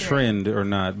noticed my the theory. trend or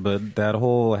not, but that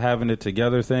whole having it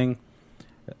together thing,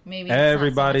 Maybe it's not so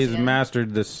everybody's much together.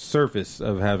 mastered the surface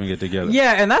of having it together.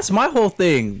 Yeah, and that's my whole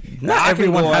thing. Not I can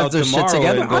everyone go has out their shit tomorrow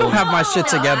together. and I don't go- have my shit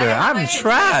No, together. I have I'm my shit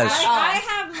trash. I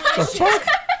have my shit.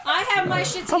 I have my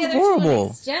shit I'm together to horrible. an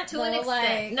extent. To an though, extent.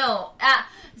 like, No.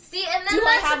 See, and then do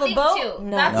I that's have the a thing boat? too.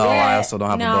 No. That's No, where I also don't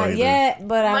have a Not boat either. yet,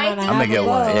 but I'm My gonna thing- I'm gonna get have a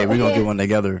one. boat. Hey, we're gonna get one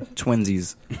together.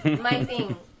 Twinsies. my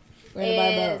thing We're gonna buy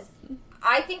a boat. is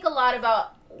I think a lot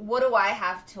about what do I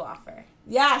have to offer.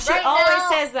 Yeah, she Right always now,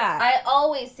 says that. I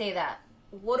always say that.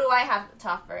 What do I have to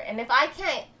offer? And if I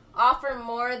can't offer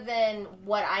more than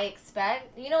what I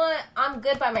expect, you know what? I'm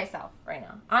good by myself right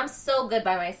now. I'm so good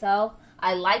by myself.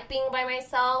 I like being by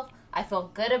myself. I feel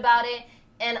good about it.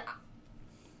 And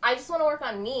I just want to work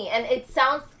on me. And it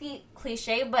sounds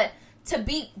cliche, but to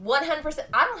be 100%,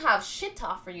 I don't have shit to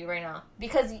offer you right now.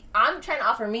 Because I'm trying to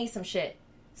offer me some shit.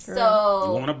 You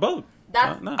So want a boat?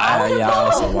 that's... No. I want a Yeah, I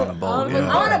boat. also want a boat. I Yeah,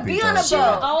 wanna that'd be on a dope. She would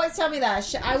boat. always tell me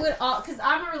that. I would, because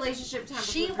I'm a relationship type of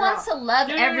She girl. wants to love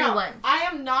No, no, no, no. everyone. I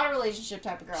am not a relationship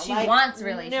type of girl. She wants a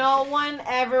relationship. No one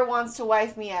ever wants to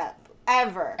wife me up.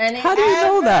 Ever. And How do you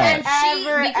know that? And she,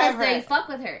 Ever, because ever. they fuck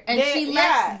with her, and They- she lets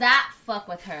yeah. that fuck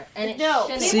with her, and it No,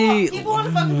 shouldn't. See, people want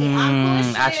to fuck with me. I'm full of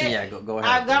shit. Actually, yeah. Go ahead.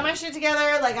 I've got my shit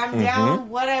together. Like, I'm down.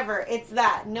 Whatever. It's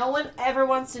that. No one ever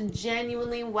wants to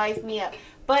genuinely wife me up.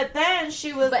 But then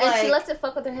she was but like... and she lets it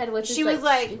fuck with her head, which she is was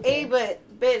like, stupid. hey, but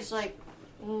bitch, like,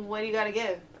 what do you gotta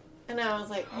give? And I was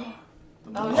like, oh,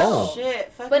 Oh.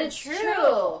 shit, fucking But it's true.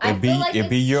 I It be feel like it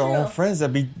be it's your true. own friends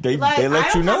that be they Like, they I let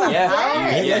you don't know. have a Yeah.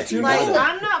 plan. They let you Like, know.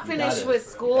 I'm not finished it. with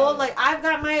school. Like, I've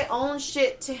got my own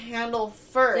shit to handle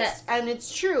first. Yes. And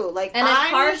it's true. Like, And as I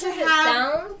harsh need as to it have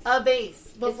sounds, a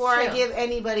base before I true. give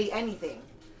anybody anything.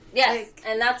 yes, like-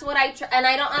 and that's what I try. And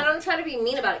I don't try to be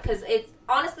mean about it because it's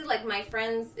honestly like my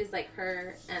friends is like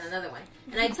her and another one,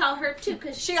 and I tell her too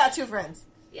because She got two friends.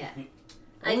 yeah.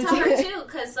 I tell her too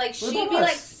because like We're she'd both be us.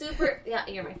 like super. Yeah,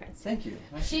 you're my friend. Thank you.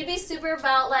 She'd be super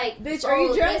about like, Bitch, are you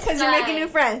oh, drunk? this Because you're guy- making new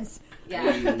friends. Yeah,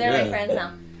 they're my Yeah. friends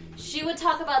now. She would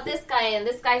talk about this guy and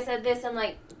this guy said this. I'm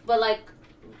like, but like,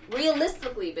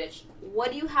 realistically, bitch,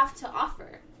 what do you have to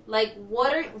offer? Like,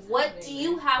 what do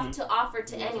you have to offer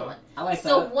to anyone? I like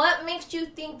So that. what makes you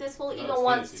think this fool even it's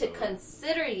wants to fancy, though.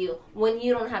 consider you when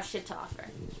you don't have shit to offer?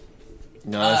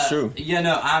 No, that's true. Yeah,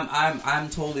 no, I'm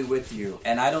totally with you,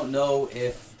 and I don't know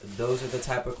if those are the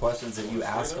type of questions that you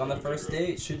ask on the first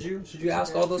date. Should you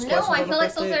ask all those No, questions? I on the feel like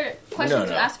first those date? are questions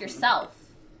No. you ask yourself.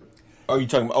 Oh, you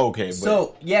talking about? Okay, but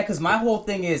So yeah, because my whole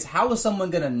thing is, how is someone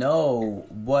gonna know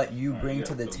what you bring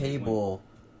to the table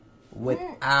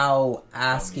without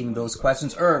asking those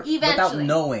questions or without Eventually.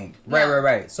 knowing? Yeah.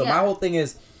 Right. So my Yeah. whole thing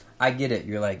is, I get it.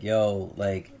 You're like, yo,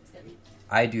 like,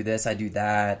 I do this, I do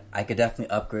that. I could definitely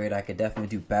upgrade. I could definitely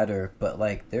do better. But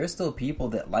like, there's still people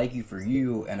that like you for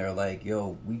you and are like,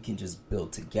 yo, we can just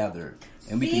build together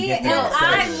and we can get there. No,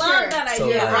 I together. love that So,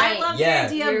 idea. like, I love yeah. the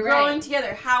idea of You're growing right.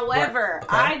 together. However,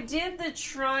 Okay. I did the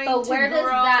trying But to where does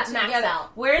grow that together. max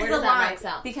out? Where's Where the does that line? max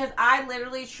out? Because I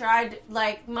literally tried,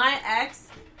 like, my ex,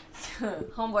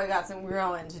 homeboy got some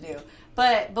growing to do.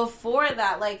 But before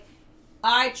that, like,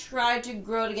 I tried to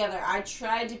grow together. I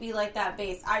tried to be like that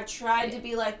base. I tried to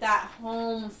be like that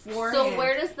home for So him.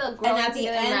 where does the growing at the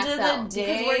together end max of the out?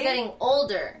 day- Because we're getting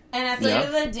older. And at the Yeah. end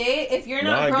of the day, if you're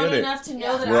No, not I grown get it. enough to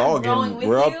know that we're all I'm growing getting, with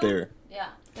we're you, up there. Yeah.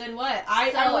 then what?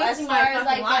 I'm So as wasting far my as fucking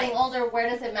like life. getting older, where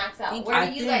does it max out? Where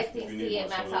do you guys We see need it more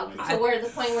max solar out? energy. So where the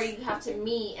point where you have to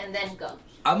meet and then go?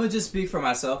 I'm gonna just speak for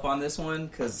myself on this one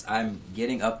because I'm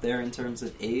getting up there in terms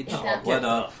of age. Exactly. What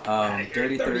up,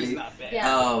 Dirty 30?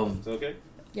 Yeah. It's okay.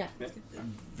 Yeah.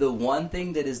 The one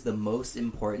thing that is the most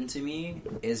important to me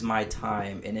is my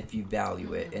time, and if you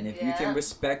value it, and if you Yeah. can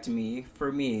respect me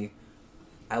for me,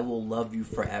 I will love you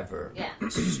forever. Yeah.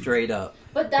 Straight up.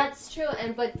 But that's true,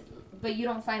 and but you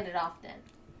don't find it often.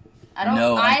 I don't.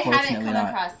 No, I haven't unfortunately come not.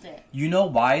 across it. You know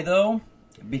why though?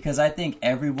 Because I think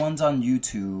everyone's on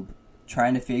YouTube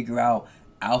trying to figure out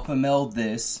alpha male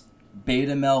this,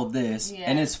 beta male this, Yeah.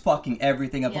 and it's fucking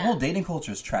everything up. The Yeah. whole dating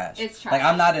culture is trash. It's trash. Like,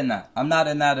 I'm not in that. I'm not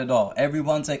in that at all.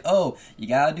 Everyone's like, oh, you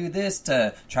gotta do this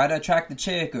to try to attract the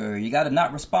chick, or you gotta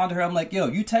not respond to her. I'm like, yo,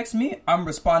 you text me, I'm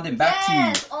responding back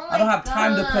Yes! to you. Oh I don't my have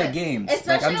time to play God. games.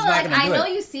 Especially I'm just not gonna I do know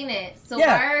it. you've seen it. So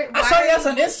Yeah, I saw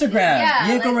you on Instagram. Yeah,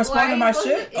 you ain't gonna like, respond why to are my you shit?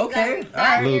 supposed to- Okay, exactly.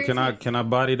 alright. Lou, can I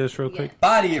body this real quick?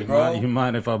 Body it, bro. You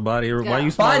mind if I body it? Why Yeah.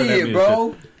 you smiling Body at me it, and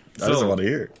bro. shit? I just want to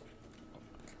hear it.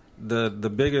 The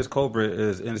biggest culprit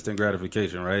is instant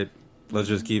gratification, right? Let's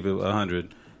just keep it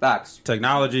 100. Facts.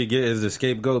 Technology is the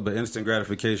scapegoat, but instant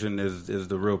gratification is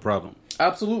the real problem.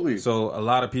 Absolutely. So a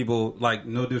lot of people, like,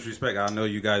 no disrespect, I know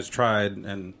you guys tried,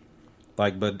 and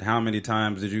like, but how many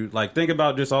times did you, like, think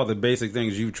about just all the basic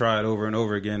things you tried over and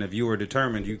over again. If you were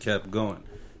determined, you kept going.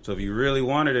 So if you really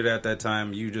wanted it at that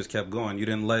time, you just kept going. You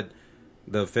didn't let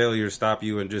the failure stop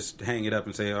you and just hang it up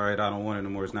and say, all right, I don't want it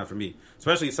anymore, it's not for me.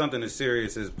 Especially something as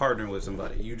serious as partnering with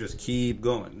somebody. You just keep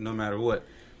going, no matter what.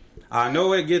 I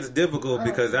know it gets difficult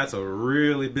because that's a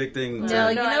really big thing. No,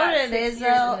 you No, know I what got it 6 is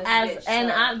years though. in this As bitch, and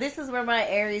so- this is where my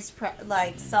Aries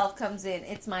self comes in.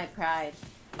 It's my pride.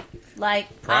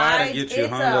 Like Pride gets you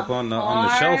it's hung a up on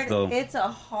the shelf, though. It's a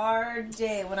hard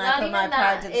day when I Not put even my pride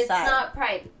that. to the It's side. not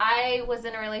pride. I was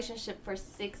in a relationship for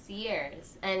 6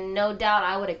 years, and no doubt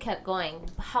I would have kept going.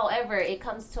 However, it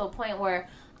comes to a point where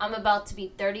I'm about to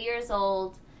be 30 years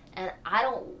old, and I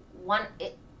don't want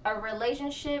it. A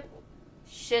relationship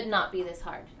should not be this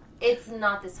hard. It's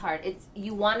not this hard. It's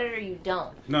you want it or you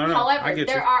don't. No, However, I get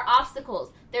there you. are obstacles.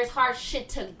 There's hard shit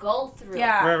to go through.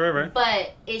 Yeah. Right.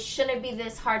 But it shouldn't be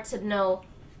this hard to know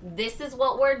this is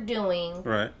what we're doing.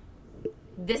 Right.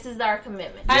 This is our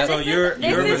commitment. And So this you're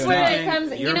is where it mistaking-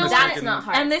 comes. You you're know mistaking- what? That's not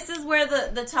hard. And this is where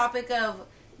the topic of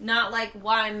not like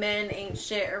why men ain't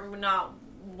shit or not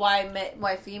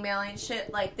why female ain't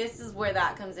shit. Like this is where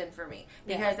that comes in for me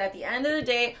because at the end of the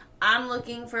day, I'm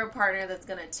looking for a partner that's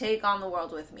gonna take on the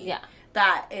world with me. Yeah.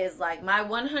 That is like my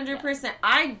 100%.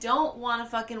 I don't want to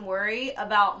fucking worry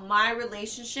about my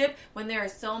relationship when there are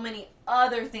so many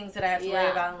other things that I have to worry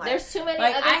about in life. There's too many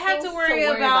Like other I have things to worry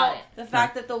about it. the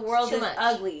fact that the world too is much.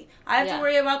 ugly. I have Yeah. to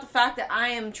worry about the fact that I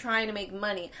am trying to make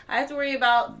money. I have to worry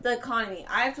about the economy.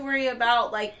 I have to worry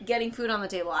about like getting food on the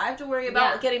table. I have to worry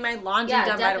about Yeah. getting my laundry Yeah,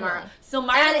 done by definitely. tomorrow. So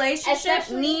my And relationship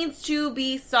especially- needs to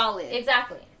be solid.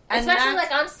 Exactly. And Especially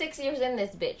that's- like I'm 6 years in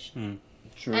this bitch.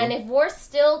 True. And if we're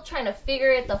still trying to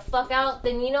figure it the fuck out,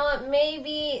 then you know what?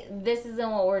 Maybe this isn't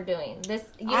what we're doing. This,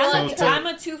 you know I'm, what? a, I'm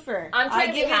a twofer. I'm trying I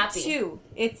to be give happy. it 2.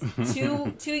 It's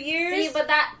 2 years. See, but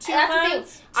that's the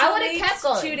months, thing. 2 I would have weeks, kept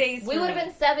going. 2 days We for would have me.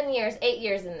 been 7 years, 8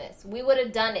 years in this. We would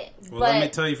have done it. Well, but let me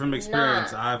tell you from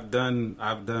experience. nah. I've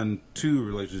done 2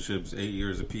 relationships, 8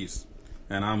 years apiece,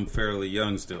 and I'm fairly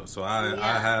young still. So I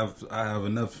have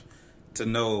enough to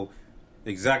know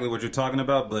exactly what you're talking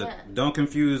about, but Yeah. don't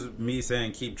confuse me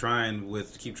saying keep trying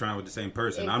with the same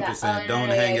person. I'm just saying Exactly. don't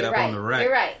no, hang yeah, it up you're on the right. rack.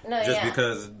 You're right. No, Just yeah.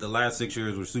 because the last 6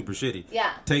 years were super shitty.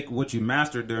 Yeah. Take what you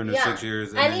mastered during the 6 years,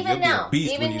 and, and then even you'll now, be a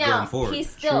beast even when you're now, going forward. he's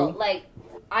still like,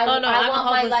 I Oh no, I I'm want a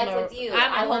my hopeless life with you. I'm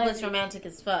I a wanna hopeless be- romantic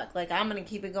as fuck. Like I'm gonna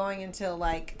keep it going until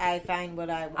like I find what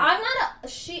I want. I'm not a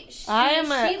she. I am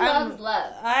a- She I'm- loves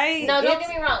love. No, Don't get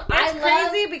me wrong. It's I love.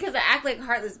 crazy because I act like a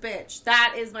heartless bitch.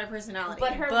 That is my personality.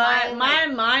 But her mind, my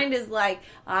like- mind is like,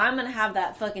 I'm gonna have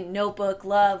that fucking Notebook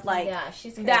love, like Yeah,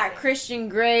 she's crazy. that Christian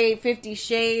Grey 50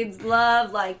 Shades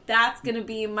love. Like that's gonna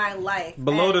be my life.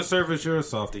 Below And- the surface, you're a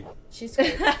softie. She's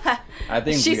crazy. I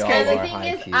think She's we all crazy. And the are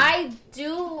thing high is,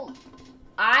 key.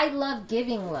 I love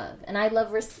giving love and I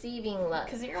love receiving love.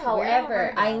 'Cause you're a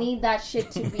However, weirdo. I need that shit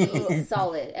to be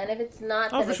solid. And if it's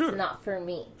not, Oh, then for it's sure. not for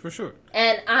me. For sure.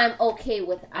 And I'm okay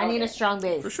with. I need a strong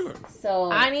base. For sure.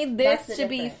 So I need that's this the to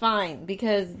be difference. fine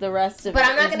because the rest of But it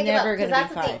I'm not is gonna give up, never 'cause gonna that's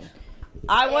be the fine. thing.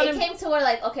 I want It to. came to where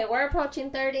like, okay, we're approaching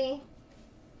 30.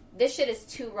 This shit is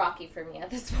too rocky for me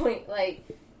at this point. Like,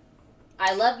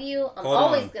 I love you. I'm Hold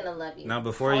always on. gonna love you. Now,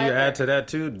 before you However, add to that,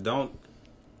 too, don't.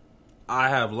 I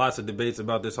have lots of debates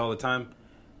about this all the time.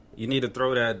 You need to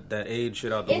throw that age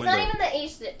shit out the it's window. not even the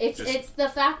age. It's Just- it's the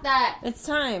fact that It's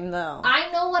time though. I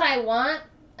know what I want,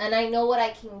 and I know what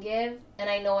I can give, and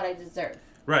I know what I deserve.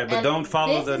 Right, but And don't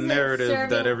follow this the isn't narrative that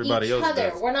serving everybody each else other.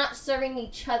 does. We're not serving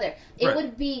each other. It Right.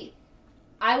 would be.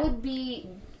 I would be.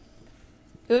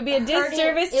 It would be a hurting-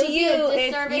 disservice it would to be you a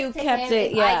if disservice you to kept him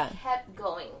it. if Yeah. I kept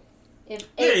going. If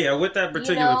Yeah, with that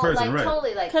particular person, like, right.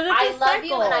 Totally, like 'Cause it's I a love you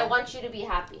cycle. and I want you to be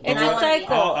happy. It's and a I wanna be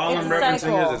cycle. happy. All It's I'm a referencing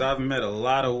cycle. is I've met a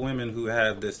lot of women who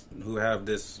have this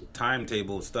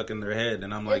timetable stuck in their head,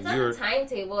 and I'm like, It's not you're. a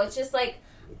timetable. It's just like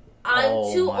I'm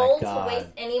Oh too my old God. to waste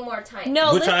any more time.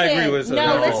 No, Which listen. I agree with, so no,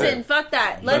 no, listen. listen. Fuck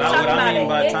that. But Let's I- talk what I about mean it.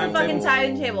 by It's a timetable- fucking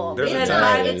timetable. There's a Because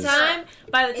time.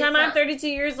 by the It's time I'm not. 32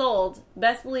 years old,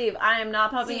 best believe I am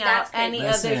not popping See, out that's crazy. any of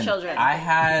their Listen, children. I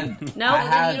had No, I then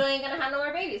had, You ain't gonna have no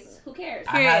more babies. Who cares?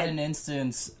 I had an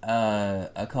instance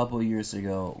a couple years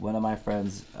ago. One of my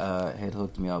friends had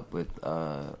hooked me up with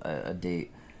a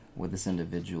date with this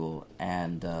individual,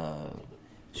 and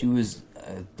she was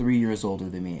 3 years older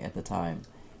than me at the time,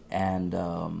 and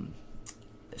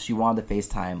she wanted to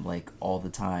FaceTime like all the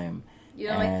time. You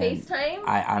don't like And FaceTime?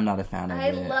 I'm not a fan of I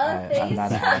it. love I'm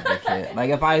not an FaceTime. advocate. Like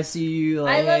if I see you,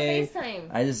 I like, love hey, FaceTime.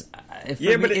 I just for Yeah,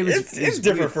 me, but it was it's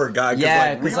different weird. for a guy.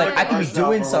 Yeah, we because like I could be ourselves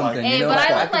doing are something. Hey, you know, but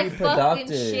I I look could like be fucking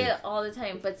productive. shit all the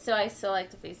time. But I still like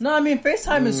to FaceTime. No, I mean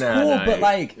FaceTime is Nah, cool, nah, but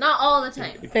like Not all the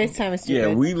time. FaceTime is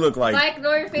Yeah, we look like If I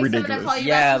ignore your FaceTime and I ridiculous. call you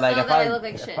yeah, back, like just know if that I look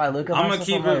like shit. I look at I'm gonna myself,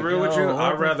 keep I'm it real like, with you. yo, what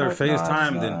I'd the rather fuck,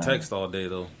 FaceTime nah, than nah. text all day,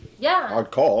 though. Yeah. I'd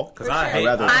call. Because I sure. hate.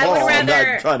 rather I call. would I'm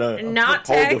rather not trying to not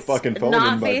hold the text, fucking phone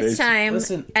not in my face. FaceTime,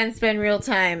 Listen. and spend real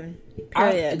time.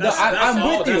 I, Period. no, I'm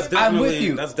all- with you. that's I'm with definitely-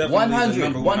 you. that's definitely the 100,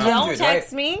 number one 100, Don't right?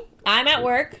 text me. I'm at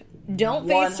work. Don't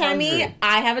FaceTime me. 100.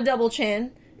 I have a double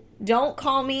chin. Don't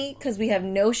call me because we have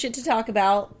no shit to talk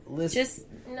about. Listen. Just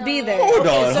No. be there. Hold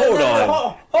on, hold no,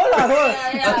 on. hold on.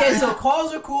 yeah. Okay, so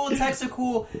calls are cool, texts are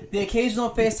cool. The occasional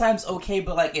FaceTime's okay,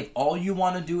 but like if all you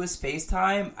want to do is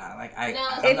FaceTime,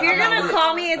 If you're gonna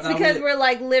call me, it's because we're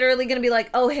like literally gonna be like,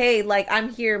 oh hey, like I'm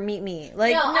here, meet me.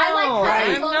 Like No, I like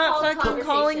having I'm phone not call fucking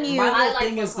calling conversations. you. My I whole like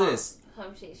thing phone is call this.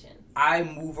 Conversation. I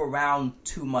move around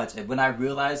too much. And when I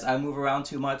realize I move around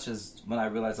too much is when I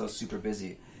realized I was super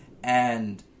busy.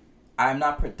 And I'm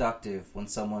not productive when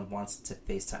someone wants to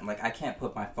FaceTime. Like, I can't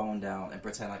put my phone down and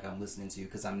pretend like I'm listening to you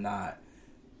because I'm not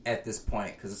at this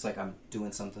point. Because it's like I'm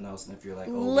doing something else. And if you're like,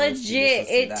 oh, let's do this, Legit, let's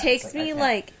do it that, takes it's I me can't.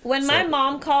 like when my So-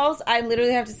 mom calls, I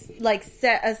literally have to like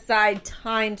set aside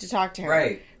time to talk to her.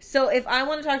 Right. So if I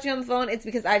want to talk to you on the phone, it's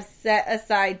because I've set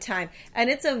aside time, and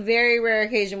it's a very rare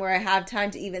occasion where I have time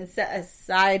to even set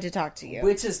aside to talk to you.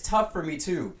 Which is tough for me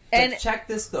too. And- And check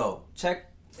this though. Check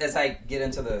as I get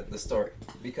into the story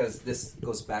because this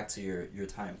goes back to your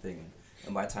time thing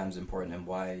and why time's important and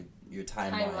why your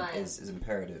timeline Timeline. is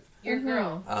imperative. Your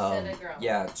girl. You said a girl.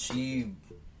 Yeah,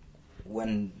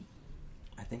 when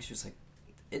I think she was like,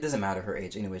 it doesn't matter her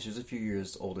age anyway. She was a few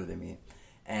years older than me,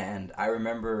 and I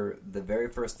remember the very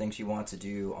first thing she wanted to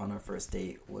do on our first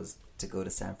date was to go to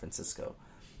San Francisco,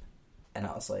 and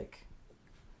I was like,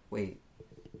 wait.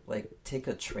 Like, take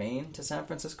a train to San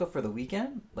Francisco for the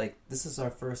weekend? Like, this is our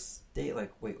first date.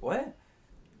 Like, wait, what?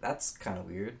 That's kind of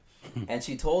weird. And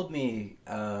she told me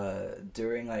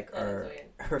during, like, That is weird.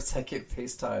 her second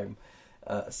FaceTime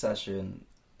session,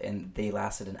 and they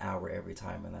lasted an hour every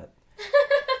time, and that...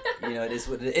 You know, it is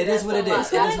what it is. What it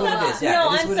is. It is what it is. Yeah,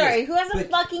 No, it is I'm what it sorry. is. Who has a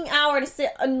But fucking hour to sit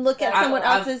and look at someone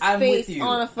else's I'm face with you.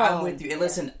 on a phone? I'm with you. And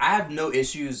listen, I have no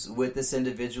issues with this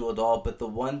individual at all, but the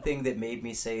one thing that made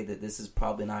me say that this is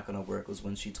probably not going to work was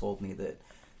when she told me that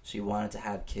she wanted to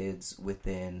have kids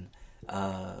within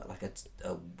like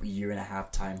a year and a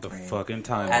half time The frame. fucking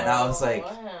time. And I was like,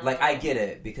 Wow. like I get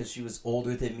it because she was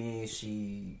older than me.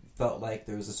 She felt like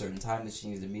there was a certain time that she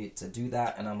needed me to do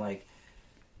that, and I'm like,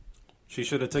 She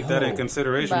should have took that in No.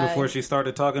 consideration Right. before she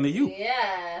started talking to you.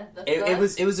 Yeah. it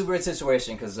was a weird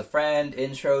situation because a friend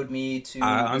introed me to.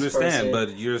 I this understand, person.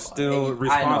 but you're still I know.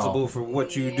 responsible for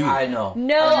what you do. I know.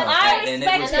 No, know. I And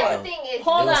respect was And that's wild. the thing is,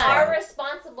 Hold you on. are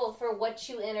responsible for what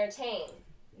you entertain.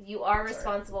 You are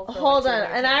responsible for Hold what on, you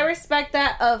and I entertain. respect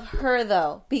that of her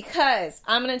though, because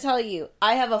I'm gonna tell you,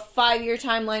 I have a 5-year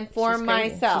timeline for She's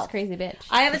crazy. myself. She's crazy bitch.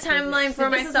 I have a timeline for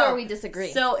This myself. is where we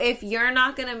disagree. So if you're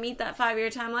not gonna meet that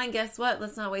 5-year timeline, guess what?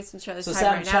 Let's not waste each other's So time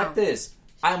Sam, right check now. this.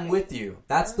 I'm with you.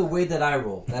 That's the way that I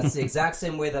roll. That's the exact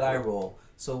same way that I roll.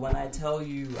 So when I tell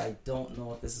you I don't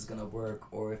know if this is gonna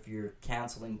work or if you're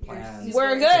canceling plans,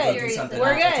 We're to good. go do Serious something We're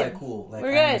else, it's good. like cool. Like, We're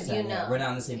I good. understand You that. know. We're not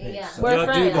on the same page. Yeah. So- We're Y'all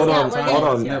friends. do Hold go on, through times hold that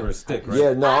on. never stick, right?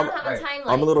 Yeah, no, I I'm, don't have a Right.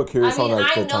 timeline. I'm a little curious I mean, on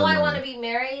like I the know I want to timeline. be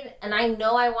married, and I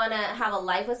know I want to have a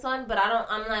life with someone, but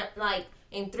I'm not like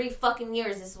in 3 fucking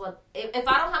years. This is what if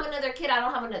I don't have another kid, I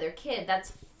don't have another kid.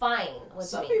 That's fine with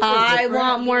Some me. people are I different.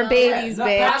 want more You know, babies, yeah,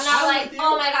 bitch. no, But I'm not I'm like, with you.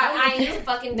 oh my god, I'm I with need you. to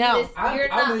fucking No. do this. I'm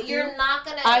You're with you. not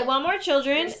gonna. I want more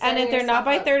children, You're and setting if they're not yourself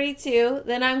by up. 32,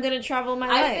 then I'm gonna travel my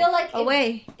life I feel like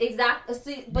away. Exactly.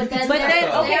 See, but You then, can But do then,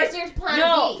 that, though. okay, there's your plan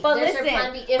no, B. but There's your listen,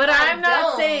 plan B. If but I I'm not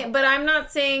don't-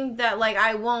 saying, that like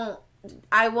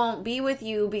I won't be with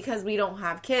you because we don't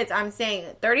have kids. I'm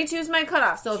saying 32 is my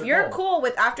cutoff. So if Sure. you're cool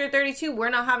with after 32, we're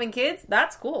not having kids,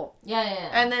 that's cool. Yeah.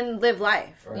 And then live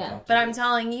life. Or Yeah. not. But I'm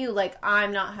telling you, like,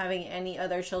 I'm not having any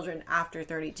other children after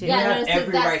 32. Yeah, You have no, see,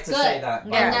 every that's right to good. say that,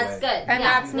 by And the that's way. good. And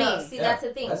yeah. that's No, me. see, Yeah, that's the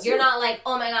thing. that's You're you. not like,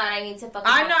 oh my god, I need to fucking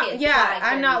I'm have not, kids. yeah, by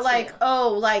I'm not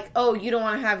 32. like, oh, you don't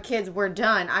want to have kids, we're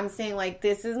done. I'm saying, like,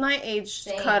 this is my age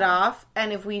Same. cutoff,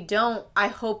 and if we don't, I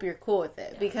hope you're cool with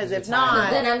it. Because if It's time.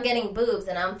 not, Then I'm getting boobs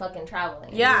and I'm fucking traveling.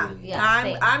 yeah, Yeah,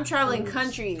 same. I'm traveling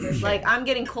countries. Like, I'm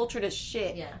getting cultured as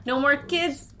shit. Yeah. No more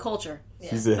kids, culture.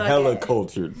 She's a Fuck hella it.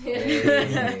 cultured.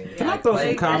 Can I throw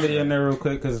some comedy in there real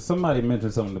quick? Because somebody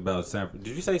mentioned something about Did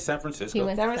you say San Francisco? He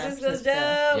went to San Francisco's dope.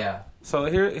 Yeah. So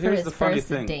For here's his the funny first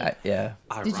thing. date. Yeah.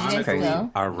 Did you guys go?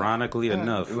 Ironically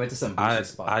enough, We went to some I bougie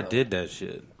spot, I though. did that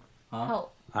shit. How?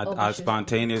 I, Oh, I but she-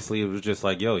 spontaneously it was just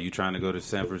like, yo, you trying to go to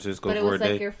San Francisco But it for a was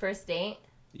day? like your first date.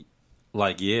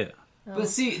 Like, yeah. But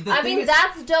see, the I thing mean, is,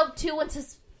 that's dope too. When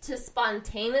to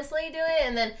spontaneously do it,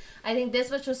 and then I think this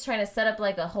bitch was trying to set up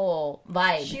like a whole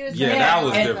vibe. She was Yeah, there. that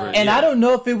was and, different. and yeah. I don't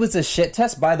know if it was a shit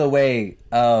test. By the way,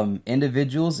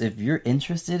 individuals, if you're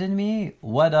interested in me,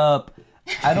 what up?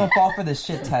 I don't fall for the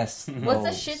shit test. What's the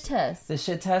modes. shit test? The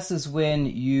shit test is when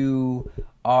you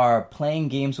are playing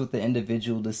games with the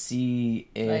individual to see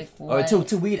if, Like or what?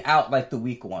 to weed out like the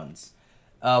weak ones.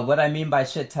 What I mean by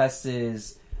shit test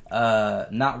is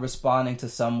not responding to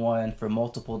someone for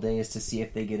multiple days to see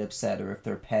if they get upset or if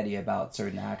they're petty about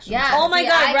certain actions. Yeah. Oh my See,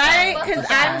 God, I right? can't fuck 'Cause with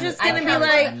I'm that. just I gonna be can't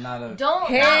like, fuck- Not a, don't.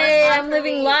 Hey, not respond I'm for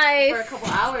living me life. for a couple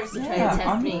hours to try Yeah, to test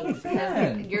I'm me. not a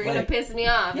fan. Because You're gonna Like- piss me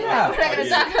off. Yeah. We're not gonna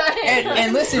talk about it.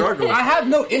 and listen, Struggle. I have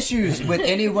no issues with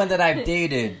anyone that I've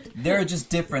dated. There are just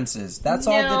differences. That's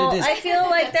all that it is. I feel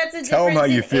like that's a difference. Tell 'em how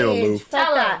you in feel, age. Lou. Fuck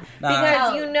Tell 'em. that. Nah. Because Tell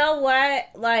 'em. you know what?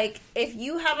 Like, if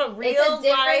you have a It's real a difference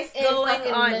life in going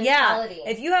fucking on, mentality,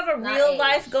 if you have a not real age.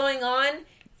 life going on,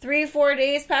 3-4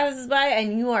 days passes by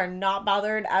and you are not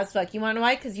bothered as fuck. You want to know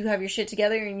why? Because you have your shit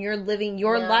together and you're living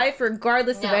your No. life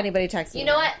regardless of No. anybody texting You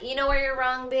know what? You know where you're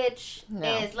wrong, bitch? No.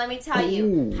 Is, let me tell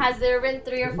you. Has there been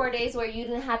 3 or 4 days where you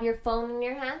didn't have your phone in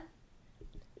your hand?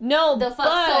 No, The fuck?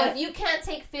 but So if you can't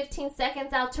take 15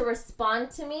 seconds out to respond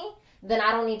to me, then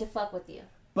I don't need to fuck with you.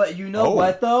 But you know Oh.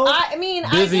 what though? I mean,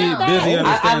 Busy, I get that. busy I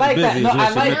understands like busy. that. is No, what I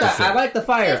she like meant to that. say. I like the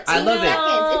fire. I 15 love it.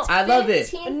 seconds. It's I love it.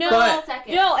 15 No, But-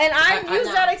 seconds. no, and I've I used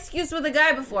know. that excuse with a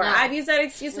guy before. No. I've used that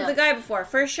excuse with No. a guy before,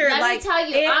 for sure. Let like, me tell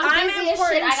you, if I'm busy as shit.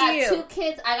 important I to got you. 2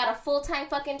 kids. I got a full-time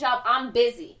fucking job. I'm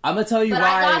busy. I'm gonna tell you But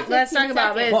I why. got 15 Let's talk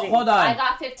about seconds. busy. Hold on. I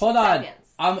got 15 Hold on. seconds.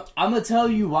 I'm gonna tell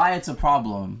you why it's a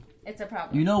problem. It's a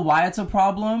problem. You know why it's a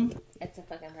problem? It's a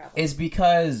fucking problem. Is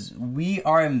because we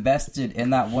are invested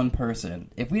in that one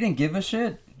person. If we didn't give a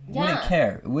shit, we wouldn't Yeah.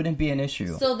 care. It wouldn't be an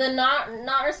issue. So the not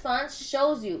response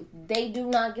shows you they do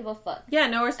not give a fuck. Yeah,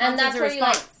 no response And that's is a where you like,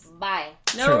 response. Bye.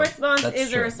 No True. response That's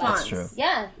is true. a response. That's true.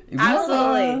 Yeah.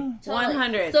 Absolutely. Totally.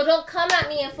 100. So don't come at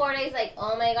me in 4 days like,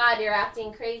 oh my god, you're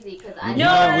acting crazy. Because I No, we no,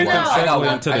 can no. I got segue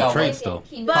one. into I the got traits, one. though. But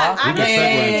We I'm can not segue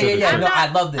saying. into the yeah. I'm No, not,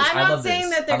 I love this. I'm I not love saying this.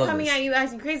 that I they're love coming this. at you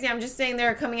acting crazy. I'm just saying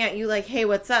they're coming at you like, hey,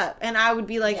 what's up? And I would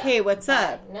be like, Yeah. hey, what's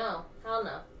up? No. Hell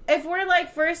no. If we're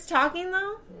like first talking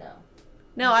though, No.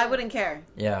 no, I wouldn't care.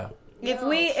 Yeah. If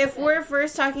No, we're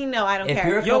first talking, no, I don't If care.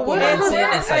 you're a Yo, couple what months if in,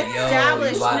 we're it's like, yo,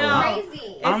 established? you wild No. out.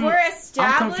 Crazy. If I'm- we're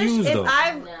established, confused, though.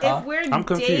 Huh? if we're I'm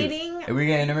confused. dating, Are we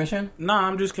getting intermission? Nah,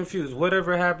 I'm just confused.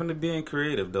 Whatever happened to being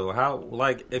creative, though? How,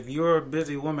 like, if you're a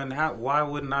busy woman, why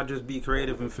wouldn't I just be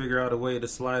creative and figure out a way to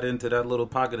slide into that little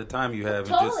pocket of time you have?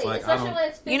 And Totally. just, like, I Especially don't... when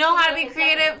it's you know how to be 15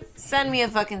 creative? seconds. Send me a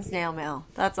fucking snail mail.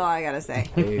 That's all I gotta say.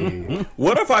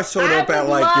 What if I showed I up at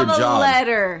would like your love a job?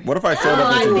 letter. What if I showed Oh,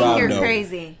 up I at your think job? you're though?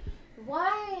 crazy.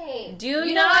 Why? Do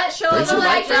you not know what? show You up know at what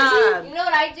my I do? job. You know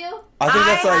what I do? I think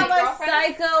that's I like am a Girlfriend?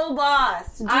 psycho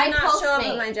boss. Do I not show up Postmate.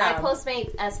 at my I job.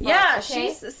 Postmate as fuck. Yeah, okay?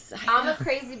 she's a psycho. I'm a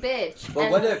crazy bitch. But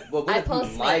and what if you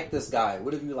Postmate. like this guy?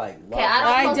 What if you like love Okay, I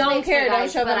I Postmates don't for care. Don't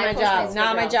guys, show up but at I my Postmates job. for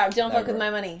Not my girls. job. Don't fuck Never. with my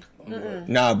money.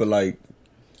 nah, but like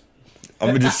I'm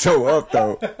gonna just show up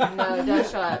though. No, don't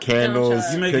show up.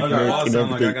 Candles, You make picnic, your boss and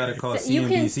sound like I everything. gotta call CNBC You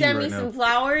can send me right some now.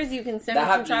 flowers. You can send That me some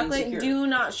happens chocolate. insecure. Do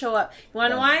not show up. You wanna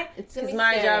know Yeah. why? It's gonna Because be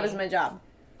my scary. job is my job.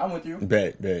 I'm with you.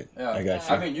 Bet. Yeah. I got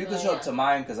you. I mean, you can show up to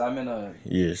mine because I'm in a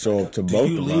Yeah, show up to Do both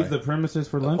you of leave mine. the premises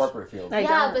for the lunch? corporate field. I Yeah,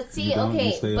 don't. but see, You don't, you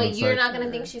okay, stay but on you're site. not gonna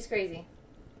think she's crazy.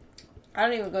 I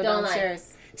don't even go Don't lie.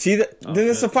 downstairs. See, then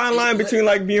it's a fine line between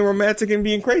like being romantic and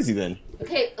being crazy. Then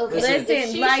Okay. Listen, If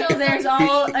Listen, she like shows there's up-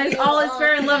 all is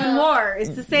fair in love and war. It's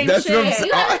the same that's shit. what I'm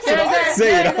saying. That's what I'm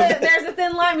saying. There's a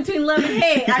thin line between love and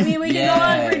hate. I mean, we can go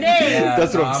on for days. Yeah.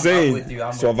 That's what No, I'm I'm saying. with you,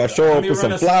 I'm So if with I you. show Let up me with run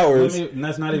some a- flowers, and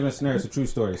that's not even a snare. It's a true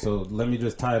story. So let me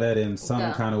just tie that in some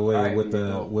Yeah. kind of way Alright, with the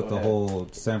go with the ahead. whole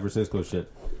San Francisco shit.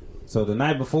 So the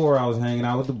night before, I was hanging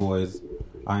out with the boys.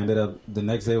 I ended up the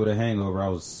next day with a hangover. I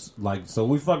was like, so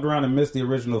we fucked around and missed the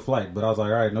original flight, but I was like,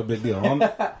 all right, no big deal.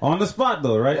 On the spot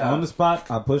though, right? Yeah. On the spot,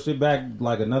 I pushed it back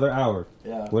like another hour.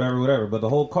 Yeah. Whatever. But the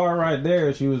whole car ride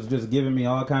there, she was just giving me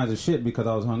all kinds of shit because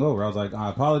I was hungover. I was like, I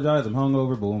apologize, I'm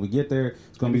hungover, but when we get there,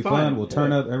 it's gonna be fun. We'll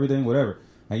turn up everything, whatever.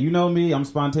 And you know me, I'm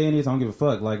spontaneous. I don't give a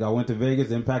fuck. Like I went to Vegas,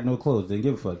 didn't pack no clothes, didn't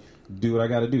give a fuck. Do what I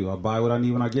got to do. I'll buy what I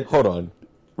need when I get there. hold on,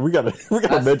 we gotta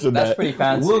mention That's that. pretty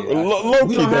fancy. Look, Low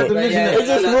We key don't have to though. mention Yeah, that. It's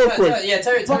just real quick. Yeah,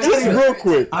 tell Just me. real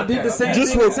quick. I did the same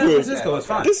Just thing real in San quick. Francisco. It's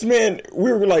fine. This man,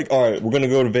 we were like, all right, we're gonna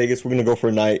go to Vegas. We're gonna go for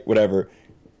a night, whatever.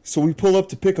 So we pull up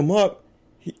to pick him up.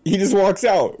 He just walks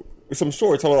out with some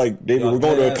shorts. I'm like, David, we're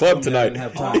going to a club tonight. Didn't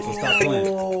have time, so stop playing.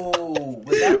 Oh,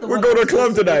 was that the We're one going to a that club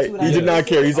was supposed tonight. to do He did not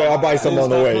care. He's like, I'll buy some on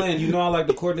the Stop way. playing. You know I like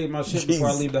to coordinate my shit before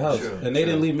I leave the house. True, And they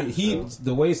didn't true, leave me.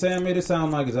 The way Sam made it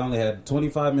sound like is I only had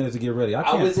 25 minutes to get ready. I I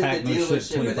can't was in pack the no shit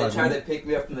dealership and they 25 tried to minutes. pick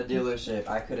me up from the dealership.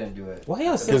 I couldn't do it. Why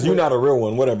y'all say Because you're not a real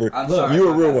one. Whatever. I'm Look, sorry. You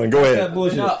a real one. Go that ahead.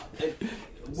 bullshit? No,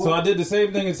 So I did the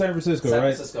same thing in San Francisco, San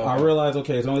right? Francisco, I okay. realized,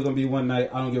 okay, it's only going to be one night.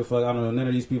 I don't give a fuck. I don't know none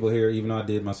of these people here, even though I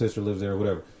did. My sister lives there or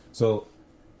whatever. So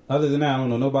other than that, I don't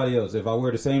know nobody else. If I wear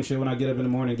the same shit when I get up in the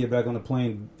morning and get back on the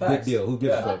plane, Facts. good deal. Who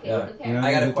gives a Yeah. fuck? Okay, okay. You know what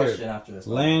I got a Who cares? question after this.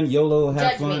 Land, YOLO,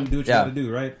 have Judge fun, me. do what you Yeah. got to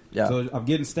do, right? Yeah. So I'm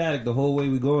getting static the whole way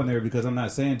we go in there because I'm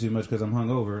not saying too much because I'm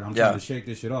hungover. I'm Yeah. trying to shake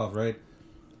this shit off, right?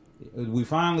 We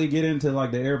finally get into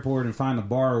like the airport and find a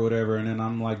bar or whatever, and then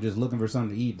I'm like just looking for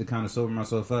something to eat to kind of sober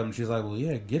myself up. And she's like, "Well,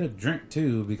 yeah, get a drink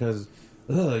too because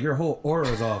your whole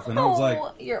aura's off." And I was like,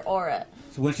 Oh, your aura.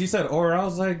 when she said aura, I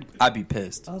was like, I'd be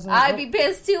pissed. I'd be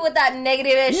pissed too with that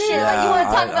negative ass shit. Like you want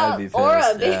to talk I'd be about aura,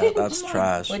 pissed. bitch. Yeah, that's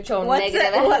trash. With your What's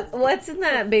negative it, ass. what's in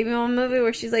that Baby Mama movie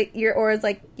where she's like, your aura's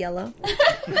like yellow?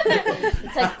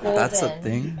 It's like golden. That's a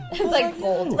thing. It's like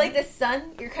gold. Like the sun,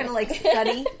 you're kind of like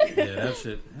sunny. "Yeah, that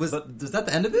shit." Was that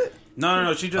the end of it?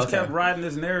 No. She just Okay. kept riding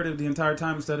this narrative the entire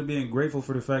time instead of being grateful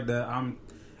for the fact that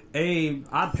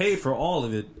I paid for all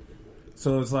of it.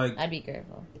 So it's like I'd be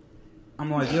grateful. I'm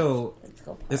like, yo, Let's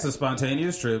go. it's a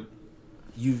spontaneous trip.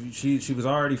 She was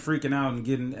already freaking out and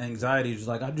getting anxiety. She's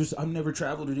like, I've never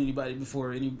traveled with anybody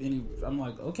before. Any I'm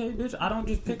like, okay, bitch, I don't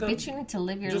just pick up Bitch, you need to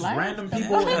live your just life. random The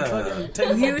people fuck? and fucking take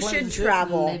them You on planes should and shit.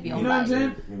 travel. Live your You know what I'm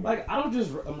life. saying? Like, I don't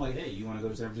just. I'm like, hey, you want to go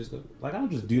to San Francisco? Like, I don't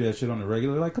just do that shit on the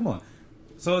regular. Like, come on.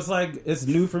 So it's like it's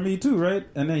new for me too, right?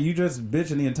 And then you just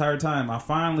bitching the entire time. I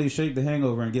finally shake the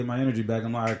hangover and get my energy back.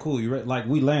 I'm like, all right, cool. You like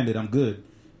we landed. I'm good.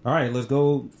 All right, let's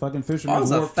go fucking Oh, Fisherman's it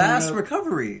was a Wharf, fast turn up.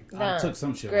 recovery. I Nah, took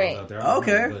some shit great. while I was out there. I don't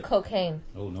Okay. know, but- Cocaine.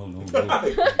 Oh no.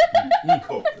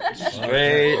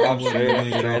 Straight up,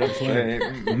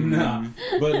 straight. Nah,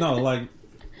 but no, like,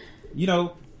 you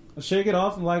know, shake it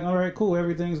off and like, all right, cool,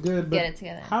 everything's good. But Get it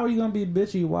together. how are you gonna be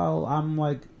bitchy while I'm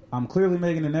like I'm clearly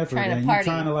making an effort, Trying to and you're party.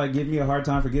 trying to like give me a hard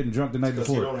time for getting drunk the night Because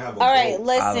you before. don't have a All right, goal.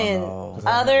 listen. know.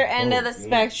 Other end of the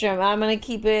spectrum. I'm gonna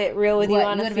keep it real with you What?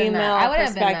 on You a would've been female mad. I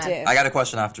would've been mad. perspective. I got a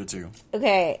question after too.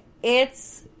 Okay,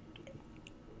 it's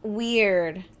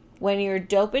weird when you're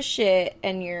dope as shit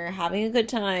and you're having a good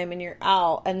time and you're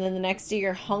out, and then the next day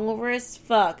you're hungover as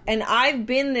fuck. And I've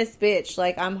been this bitch.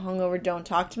 Like, I'm hungover, don't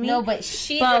talk to me. No, but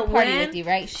she But didn't party when- with you,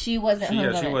 right? She wasn't She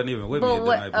hungover. wasn't even with me But the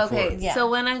what? night before. Okay, Yeah. so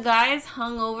when a guy's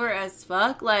hungover as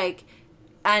fuck, like,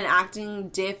 and acting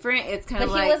different, it's kind But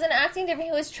of he like wasn't acting different.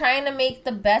 He was trying to make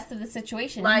the best of the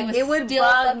situation. He like was it would still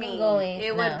bug fucking me. going.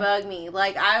 It No. would bug me.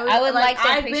 Like I I would like to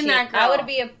I've appreciate. been that girl. I would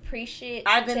be appreciate.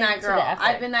 I've been that to girl. the effort.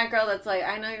 I've been that girl that's like,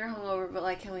 I know you're hungover, but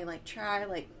like, can we like try?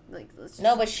 Like let's just.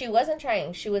 No, but she wasn't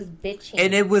trying. She was bitching.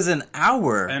 And it was an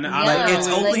hour. An hour. Like it's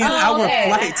Yeah. only Like, an hour okay.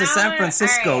 flight to An San hour?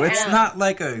 Francisco. Alright, It's yeah. not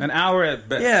like An a hour at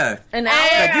best. yeah. an hour.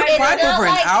 Like, you It's cried not over an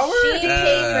like hour? she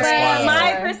That's came wild. from-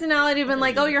 My personality have been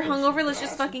like, oh, you're hungover. Let's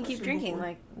just fucking keep drinking.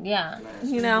 Like, yeah.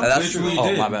 you know. That's Which true. we Oh,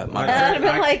 did. my bad. My I And I'd bad. have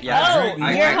been like, yeah, oh, drink- you're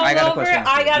I got a hungover. question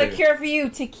I after got a you. cure for you.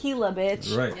 Tequila,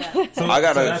 bitch. Right. So, I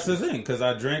gotta- so that's the thing, because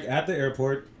I drank at the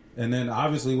airport, and then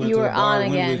obviously went You to were a bar on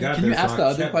when we again. got Can there. you ask so the I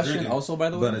other kept question drinking. also, by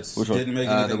the way? But it Which one? didn't make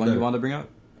The anything one you better. wanted to bring up?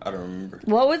 I don't remember.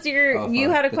 What was your? Oh, you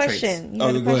fuck. had a The question. You Oh,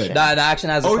 had a go ahead. question. That action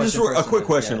has a Oh, question just a first, quick yeah.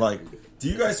 question. Like, do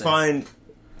you guys find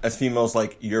as females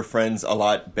like your friends a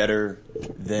lot better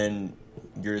than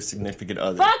your significant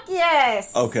other? Fuck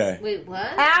yes. Okay. Wait, what?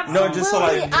 Absolutely. No, just so,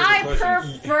 like- I Here's the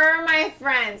question. prefer my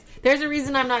friends. There's a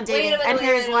reason I'm not dating, and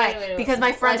here's why. Because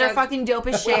my friends are fucking dope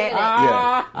as shit.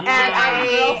 Yeah. And I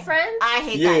hate. Girlfriends I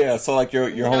hate Yeah, guys. yeah. So like your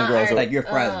homegirls are Like your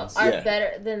friends. are Yeah.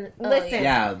 better than. Oh, Listen.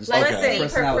 Yeah, just Like, Okay. they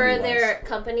prefer personality-wise. their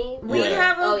company. We Yeah.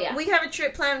 have a Oh, yeah. we have a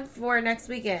trip planned for next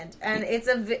weekend, and it's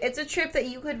a trip that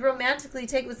you could romantically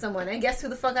take with someone. And guess who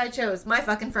the fuck I chose? My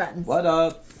fucking friends. What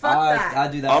up? Fuck that. I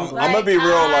do that. I'm all the gonna time. be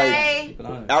real. Like, Keep it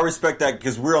on. I respect that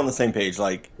because we're on the same page.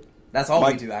 Like, That's all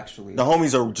Mike- we do, actually. the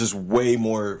homies are just way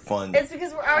more fun. It's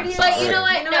because we're already. But you know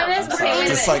what? You know what it is? No, We're I'm in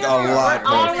Just sorry. like a lot We're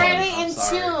more already fun. in I'm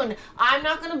sorry. tune. I'm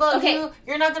not gonna bug Okay. you.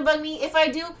 You're not gonna bug me. If I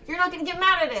do, you're not gonna get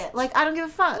mad at it. Like I don't give a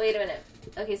fuck. Wait a minute.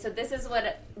 Okay, so this is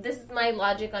my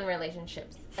logic on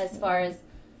relationships. As far as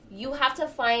you have to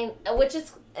find, which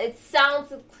is it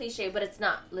sounds cliche, but it's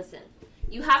not. Listen,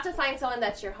 you have to find someone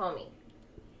that's your homie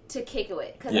to kick it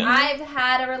with. Because Yeah. I've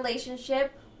had a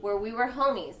relationship where we were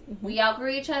homies. We outgrew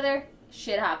each other.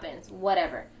 Shit happens.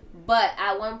 Whatever. But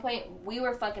at one point, we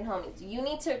were fucking homies. You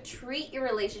need to treat your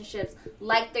relationships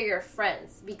like they're your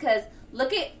friends. Because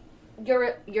look at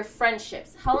your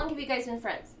friendships. How long have you guys been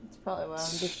friends? That's probably why I'm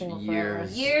just single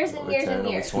Years. Years and years and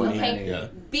years. 20, Okay? yeah.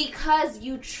 Because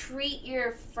you treat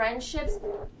your friendships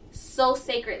so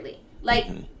sacredly. Like,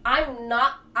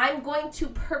 I'm going to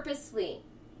purposely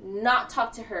not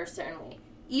talk to her a certain way.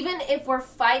 Even if we're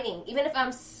fighting, even if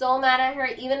I'm so mad at her,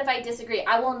 even if I disagree,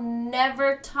 I will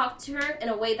never talk to her in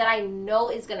a way that I know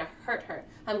is going to hurt her.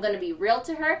 I'm going to be real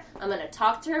to her. I'm going to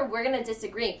talk to her. We're going to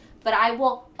disagree. But I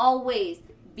will always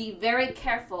be very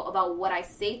careful about what I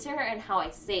say to her and how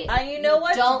I say it. And you know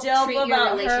what's Don't dope treat your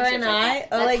about her relationships and like I? that.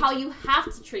 That's Like, how you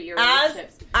have to treat your as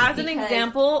relationships. an Because-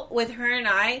 example, with her and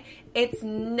I, it's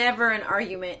never an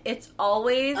argument. It's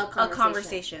always A a conversation.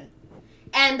 conversation.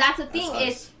 And that's the thing That's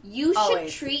is you should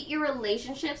Always. treat your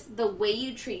relationships the way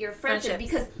you treat your friendship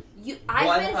Friendships. because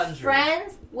I've been 100.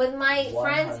 friends with my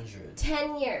friends 100.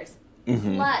 10 years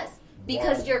Mhm. plus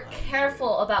because you're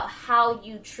careful about how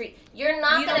you treat. You're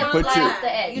not You going don't to wanna fly do off that.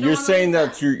 the edge. You You're don't saying wanna-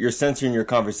 that you're censoring your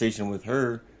conversation with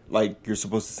her, like you're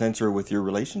supposed to censor her with your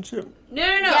relationship. No.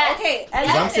 Yes. Okay. Yes.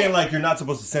 Because I'm saying like you're not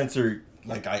supposed to censor.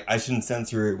 Like I shouldn't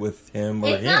censor it with him or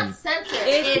It's him. not censored.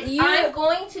 If It's you- I'm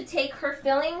going to take her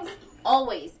feelings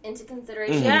always into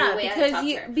consideration. Mhm. in the way I talk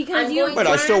to her. I'm going But to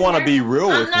I still learn want to her- be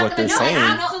real I'm with not what gonna they're do it. saying.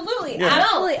 I'm not- Absolutely, Yeah.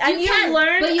 absolutely. No, And you you've can,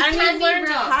 learned, but you and can you've be learned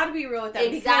real. how to be real with them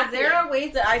because Exactly. there are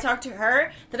ways that I talk to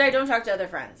her that I don't talk to other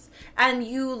friends, and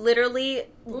you literally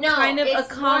No, kind of it's more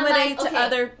accommodate like, to okay.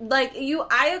 other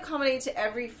I accommodate to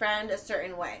every friend a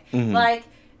certain way. Mhm. Like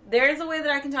there's a way that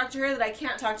I can talk to her that I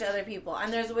can't talk to other people,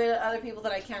 and there's a way to other people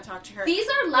that I can't talk to her. These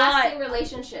are lasting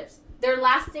relationships. They're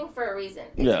lasting for a reason.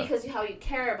 It's Yeah. because how you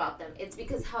care about them. It's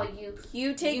because how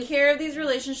You take You- care of these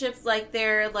relationships like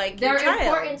they're your they're child.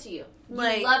 important to you. You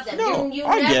Like, love them. No, you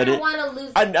I get never it. want to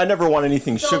lose I them. never want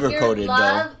anything So your sugar-coated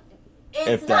love, though. It's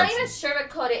if not that's- even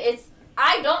sugar-coated. It's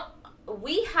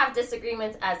we have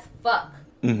disagreements as fuck.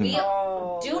 Mhm. We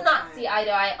Oh, do not see eye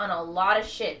to eye on a lot of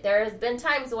shit. There has been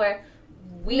times where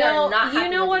we no, are not you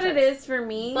happy know with what each it other. is for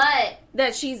me? But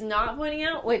That she's not pointing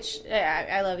out, which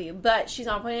I love you, but she's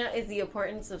not pointing out is the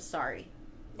importance of sorry.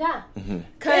 Yeah.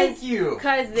 Thank you.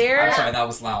 Because there, I'm sorry, that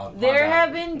was loud. My there bad.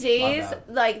 have been days, bad.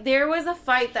 like, there was a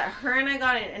fight that her and I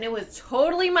got in, and it was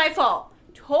totally my fault.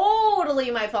 Totally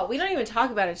my fault. We don't even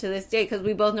talk about it to this day because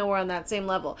we both know we're on that same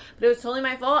level. But it was totally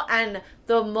my fault. And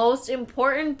the most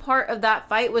important part of that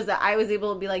fight was that I was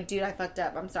able to be like, dude, I fucked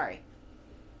up. I'm sorry.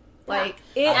 Like,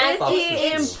 it I is fucks with you.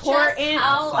 the It's importance just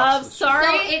how- of sorry.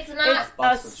 So it's not.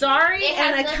 It's a sorry It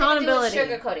has and nothing accountability. to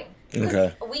do with sugarcoating. 'Cause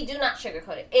Okay. we do not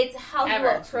sugarcoat it. It's how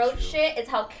Ever. you approach shit. It's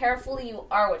how careful you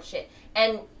are with shit.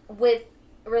 And with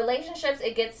relationships,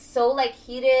 it gets so like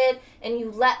heated, and you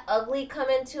let ugly come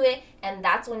into it, and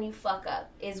that's when you fuck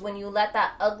up. Is when you let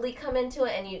that ugly come into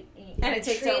it, and you And it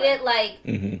takes treat over. it like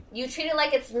Mm-hmm. you treat it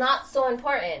like it's not so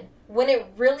important when it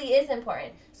really is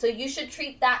important. So you should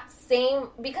treat that same,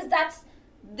 because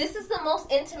this is the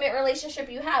most intimate relationship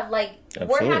you have. Like,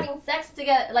 Absolutely. we're having sex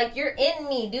together. Like, you're in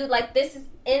me, dude. Like, this is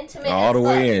intimate All as the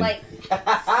way fuck. in. Like,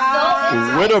 so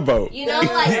intimate. With a boat. You know,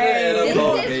 like,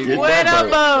 this is Get With that a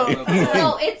boat. boat.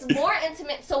 so it's more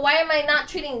intimate. So why am I not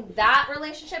treating that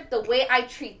relationship the way I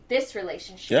treat this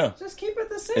relationship? Yeah. Just keep it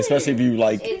the same. Especially if you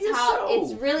like It's how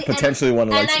it's really potentially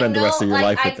want to like and I spend the know, rest of your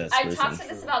like, life with I've, this I've person. talked to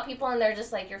this about people, and they're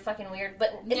just like, "You're fucking weird,"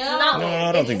 but it's No. not No, weird.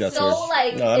 I don't It's think that's so weird.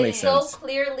 like No, that it's makes so sense.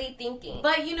 clearly thinking.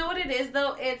 But you know what it is,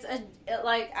 though? It's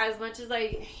like, as much as I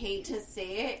hate to say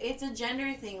it, it's a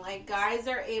gender thing. Like, guys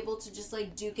are able to just,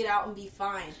 like, duke it out and be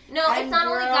fine. No, And it's not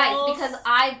only guys, girls- because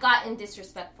I've gotten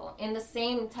disrespectful in the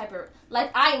same type of,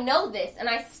 like, I know this and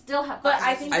I still have But gotten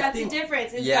I think that's think- the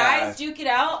difference. Is yeah. guys duke it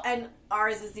out, and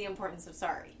ours is the importance of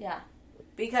sorry. yeah.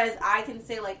 Because I can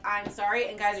say, like, I'm sorry,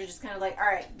 and guys are just kind of like, all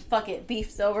right, fuck it,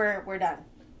 beef's over, we're done.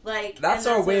 Like, That's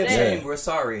and our way what of it saying is. we're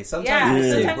sorry. Sometimes Yeah, we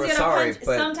say sometimes we're you gotta sorry, punch.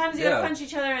 but Sometimes you gotta punch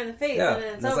each other in the face, Yeah, and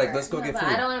then it's it's over. like, let's go No, get but food.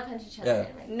 I don't want to punch each other.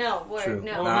 Yeah. in. No, word, True.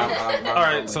 no. All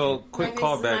right, so quick My face is my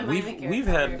callback. mind maker. We've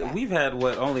I'll be right back. had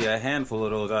what only a handful of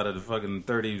those out of the fucking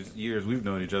 30 years we've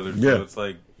known each other. So Yeah. it's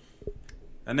like,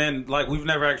 and then like we've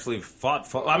never actually fought.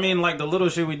 I mean, like the little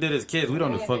shit we did as kids, we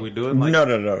don't know the fuck we do it. Like,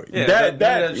 No. Yeah, that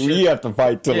that shit- we have to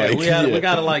fight to yeah, like we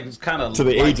gotta like kind of To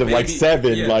the age of, like,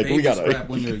 7, like, we gotta- scrap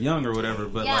when you're young or whatever.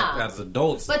 But Yeah. like as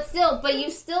adults, But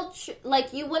you still,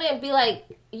 like, you wouldn't be like,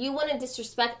 you wouldn't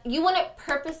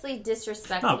purposely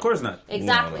disrespect. no, of me. course not.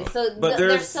 Exactly. No. So But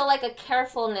there's there's- still like a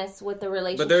carefulness with the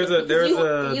relationship. there's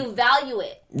because a- you value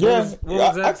it. Yeah, What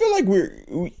was I that? feel like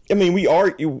we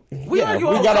argue. We argue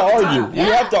all we the gotta fucking argue. time. We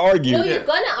have to argue, No, you're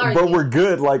gonna argue. but we're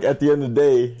good. Like at the end of the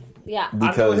day, Yeah. I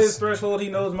know his because threshold, he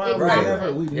knows mine. Exactly.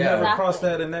 Whatever. We've Yeah. never Exactly. crossed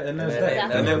that, and that's Yeah, that.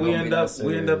 exactly. And then we Never end gonna up be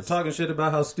we end up serious. talking shit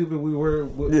about how stupid we were.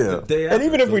 yeah, The day and after,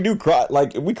 even if so- we do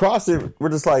like if we cross it, we're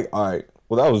just like, all right,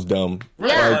 well that was dumb.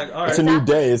 Yeah. Like, all right. It's a new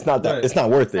day. It's not that. Right. It's not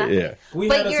worth Exactly. it. Yeah. We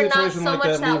had But a you're not situation so like much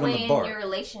that that leaving way the in bar. your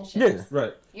relationships. Yeah.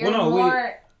 Right. You're well, no,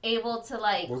 more able to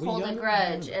like Were we hold a younger?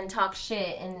 grudge and talk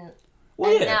shit and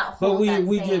well, and yeah, not but hold that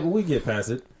we same- get past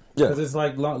it. Yeah. Because it's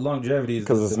like longevity is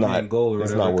 'Cause it's the not- main goal or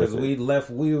it's whatever. not worth Because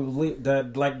it. we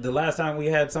that like the last time we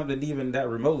had something even that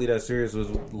remotely that serious was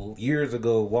years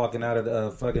ago. Walking out of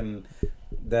the fucking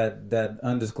that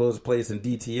undisclosed place in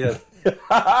DTF.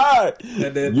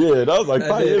 And then, Yeah, that was like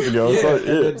 5 years ago. Yeah, So,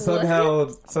 and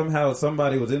then somehow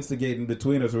somebody was instigating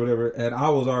between us or whatever, and I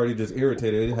was already just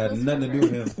irritated. It had nothing to do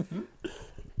with him.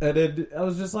 And then I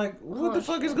was just like, "What the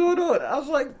fuck is going on?" I was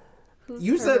like,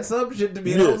 "You said some shit to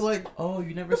me," and I Yeah. was like, Oh,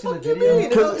 you never seen the fuck you video? mean?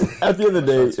 Because at the end of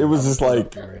the day, it was just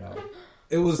like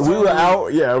 "It was." we were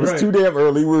out. Yeah, it was Right. too damn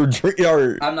early. We were drinking.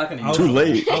 I'm not gonna. I was- Too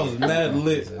late. I was mad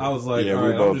lit. I was like, Yeah, all we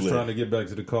right, I'm both just lit. trying to get back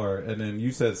to the car. And then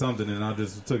you said something, and I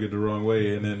just took it the wrong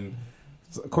way. And then,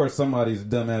 of course, somebody's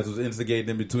dumbass was instigating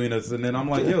in between us. And then I'm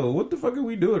like, yo, what the fuck are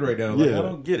we doing right now? Like, Yeah. I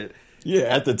don't get it. Yeah,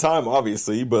 at the time,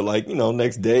 obviously, but like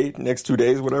next day, next 2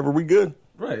 days, whatever, we good.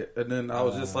 Right. And then I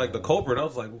was just like the culprit. I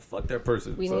was like, well, fuck that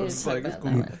person. We so need it's to talk like, it's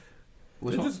about cool. that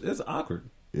one. It's awkward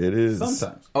It is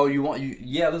sometimes. Oh, you want you?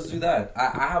 Yeah, let's do that.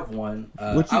 I have one.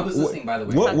 What I you- was listening, by the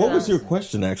way. What was your listening.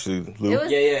 question, actually, Lou? It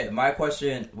was Yeah. My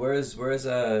question. Where's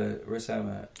Sam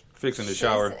at? Fixing the she's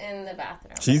shower. in the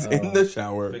bathroom. She's in the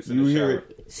shower. Fixing You the hear shower.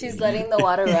 it? She's letting the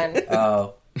water run.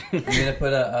 Oh, you're gonna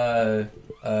put a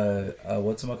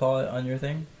whatchamacallit on your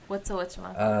thing? What's a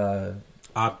whatchamacallit?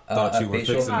 I thought you were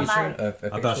facial fixing the feature?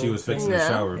 shower. I thought she was fixing No. the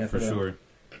shower Yeah, for for sure.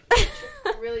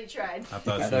 Really tried. I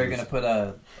thought I she thought you were was. gonna put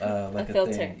like A a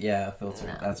filter. thing. Yeah, a filter.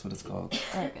 No. That's what it's called.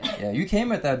 Okay. Yeah, you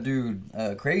came at that dude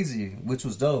crazy, which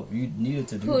was dope. You needed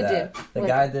to do Who that. did? The What?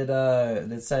 guy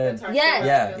that said.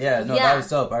 Yes. Yeah. No, Yeah. that was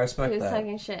dope. I He respect was that.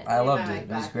 talking shit. I loved Yeah, it. It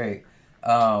was back. great.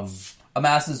 I'm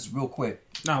ask this real quick.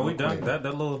 No, we Real done. quick. That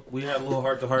little we had a little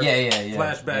heart to heart. Yeah.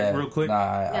 Flashback yeah. real quick.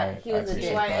 Nah, Yeah, he was a appreciate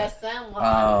dick. that. YSM while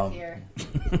I was Um, here.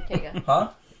 Here you go. Huh?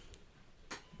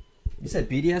 You said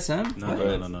BDSM?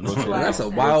 No. That's a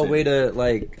wild way to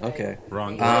like. Okay,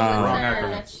 Wrong Next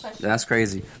acronym. question. that's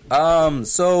crazy.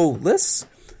 So let's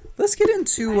get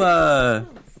into a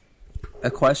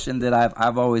question that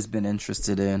I've always been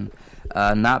interested in.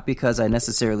 Not because I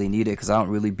necessarily need it, because I don't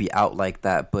really be out like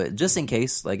that, but just in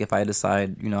case, like if I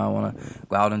decide, I want to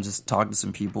go out and just talk to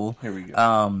some people. Here we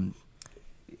go.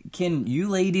 Can you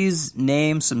ladies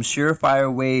name some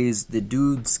surefire ways the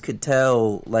dudes could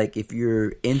tell, like, if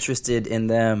you're interested in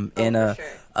them in a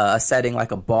setting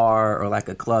like a bar or like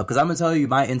a club? Because I'm gonna tell you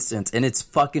my instance, and it's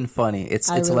fucking funny. It's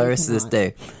really hilarious to this cannot.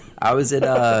 day. I was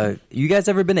at you guys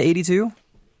ever been to 82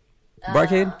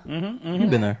 Barcade? You've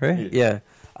been there, right? Yeah.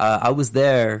 I was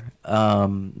there,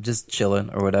 just chilling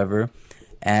or whatever,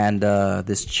 and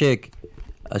this chick,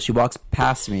 she walks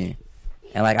past me.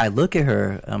 And like I look at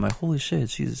her, and I'm like, holy shit,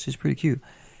 she's pretty cute.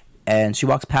 And she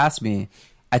walks past me.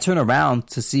 I turn around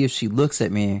to see if she looks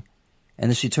at me, and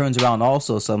then she turns around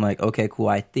also. So I'm like, okay, cool.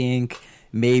 I think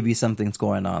maybe something's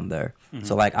going on there.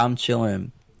 So like I'm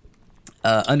chilling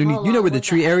underneath. How You know long where the was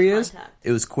tree that eye area is? contact?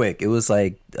 It was quick. It was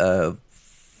like 4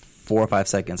 or 5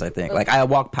 seconds, I think. Like I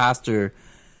walked past her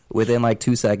within like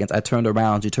 2 seconds. I turned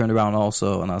around. She turned around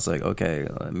also, and I was like, okay,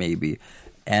 maybe.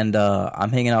 And I'm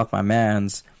hanging out with my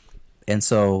mans. And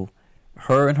so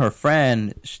her and her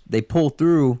friend, they pull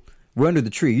through. We're under the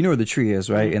tree. You know where the tree is,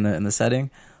 right? In the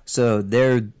setting. So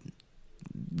they're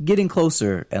getting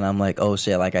closer, and I'm like, oh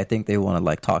shit, like I think they want to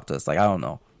like talk to us. Like I don't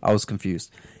know. I was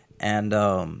confused. And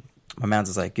my man's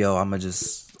just like, yo, I'm gonna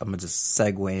just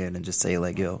segue in and just say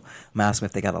like, yo, I'm gonna ask him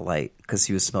if they got a light, because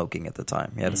he was smoking at the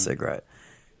time. He had a cigarette.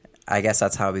 I guess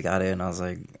that's how we got in. I was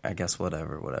like, I guess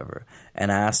whatever.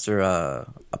 And I asked her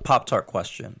a Pop-Tart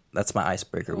question. That's my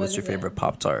icebreaker. What's your favorite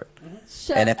Pop-Tart?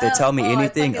 And if they tell me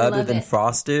anything other than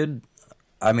frosted,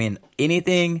 I mean,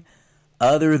 anything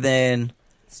other than,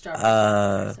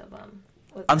 Strawberry. So bum.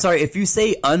 I'm sorry, if you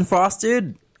say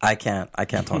unfrosted, I can't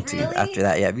talk to you Really? after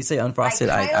that. Yeah, if you say unfrosted,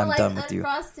 I'm like done with you.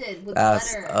 unfrosted with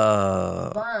That's, butter.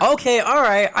 It's bun. okay, all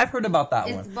right. I've heard about that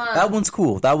It's one. bun. That one's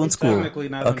cool. Technically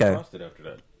not Okay. unfrosted after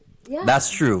that. Yeah. That's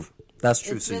true.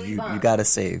 It's So really you bomb. gotta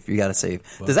save.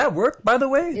 Does that work, by the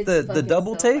way? It's The fucking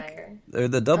double so take fire. or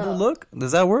the double Oh. look?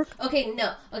 Does that work? Okay,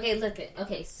 no. Okay, look it.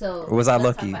 Okay, so Or was I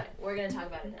let's lucky? talk about it. We're gonna talk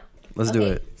about it now. Let's do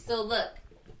it. So look.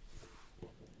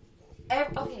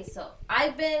 Okay, so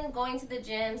I've been going to the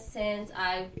gym since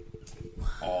I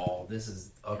Oh, this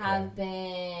is have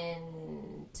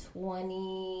been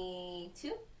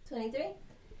 22, 23.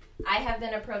 I have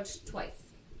been approached twice.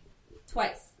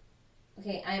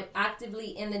 Okay, I'm actively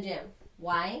in the gym.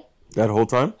 Why? That whole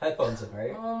time? Headphones in,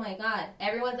 right? Oh my god.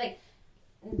 Everyone's like,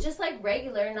 just like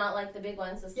regular, not like the big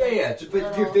ones. It's Yeah, like yeah. But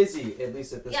little- you're busy at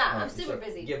least at this Yeah, point. I'm super Just,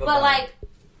 busy. give a But vibe. like,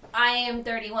 I am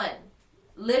 31.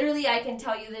 Literally, I can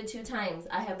tell you the 2 times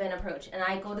I have been approached, and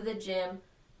I go to the gym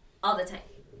all the time.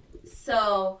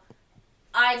 So,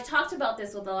 I've talked about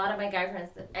this with a lot of my guy friends,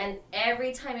 and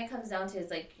every time it comes down to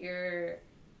it's like you're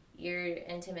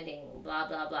intimidating, blah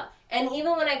blah blah. And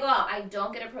even when I go out, I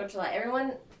don't get approached a lot.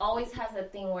 Everyone always has a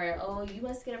thing where, oh, you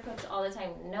must get approached all the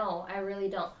time. No, I really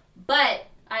don't. But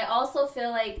I also feel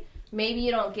like maybe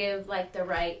you don't give like the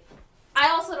right. I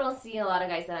also don't see a lot of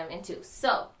guys that I'm into.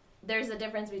 So there's a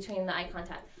difference between the eye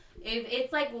contact. If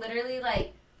it's like literally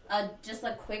like just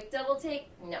a quick double take,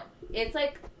 no. It's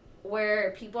like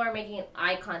where people are making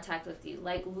eye contact with you,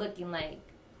 like looking like.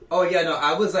 Oh yeah, no,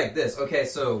 I was like this. Okay,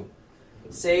 so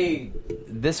say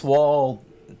this wall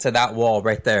to that wall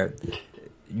right there.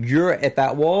 You're at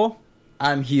that wall.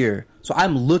 I'm here, so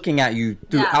I'm looking at you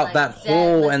throughout like that dead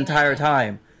whole looking entire at you.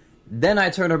 time. Then I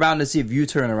turn around to see if you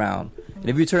turn around, and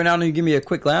if you turn around and you give me a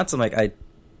quick glance, I'm like, I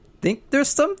think there's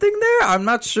something there. I'm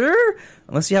not sure,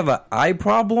 unless you have an eye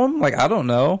problem. Like I don't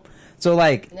know. So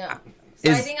like, No. So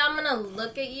I is think I'm gonna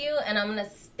look at you and I'm gonna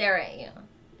stare at you.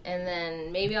 And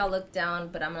then maybe I'll look down,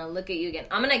 but I'm gonna look at you again.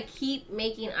 I'm gonna keep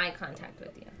making eye contact with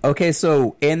you. okay.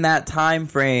 So in that time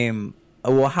frame,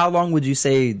 well, how long would you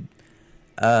say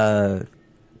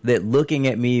that looking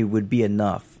at me would be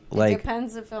enough? Like,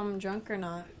 Depends if I'm drunk or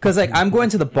not. because like I'm going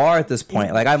to the bar at this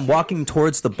point. Like I'm walking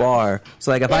towards the bar.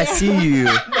 So like if I see you,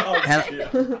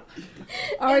 and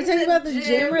Are we talking about the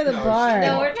gym or the bar?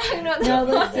 No, we're talking about No,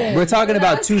 the listen. we're talking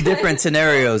about 2 different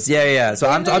scenarios. Yeah. So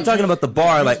I'm talking about the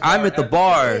bar. Like I'm at the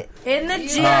bar. In the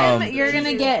gym, You're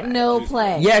gonna get no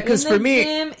play. Yeah, 'cause In the for me-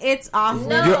 gym, it's off.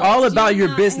 No. You're all about Do your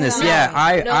not business. have- Yeah,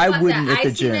 I fuck wouldn't that. at the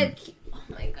I seen gym. oh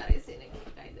my god, I seen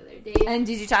a guy the other day. And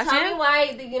did you talk to Tell me him?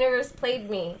 why the universe played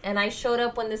me and I showed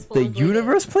up when this fool The was waiting.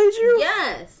 universe played you?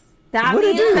 Yes. That What'd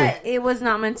it means do? that it was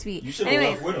not meant to be. You should have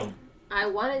Anyways, left with him. I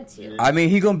wanted to. I mean,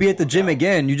 he gonna be at the gym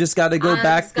again. You just gotta go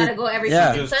back. Just gotta go every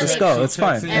yeah, fucking Sunday. let's go. It's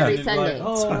fine. Every Yeah. Sunday.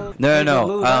 Oh,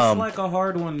 No. That's like a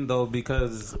hard one though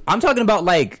because I'm talking about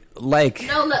like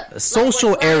No, look.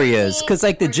 social like, we're areas, texting, because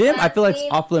like the we're gym, I feel like it's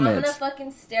texting, off I'm limits. gonna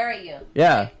fucking stare at you.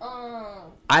 Yeah. Like,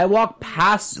 I walk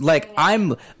past, like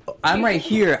I'm right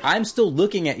here. I'm still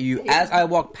looking at you as I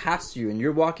walk past you, and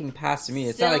you're walking past me.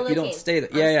 It's not Still like you don't looking. stay there.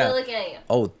 I'm Yeah, still looking at you.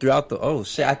 Oh, throughout the. Oh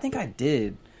shit! I think I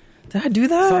did. Did I do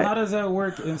that? So how does that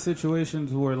work in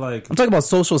situations where like I'm talking about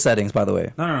social settings, by the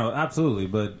way. No, absolutely.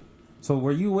 But so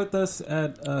were you with us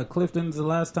at Clifton's the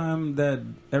last time that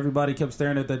everybody kept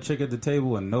staring at that chick at the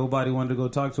table and nobody wanted to go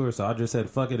talk to her? So I just said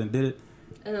fuck it and did it.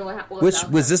 And then what Which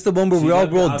was this the one where She we all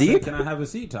let me- rolled I said, deep? Can I have a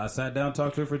seat? I sat down,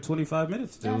 talked to her for 25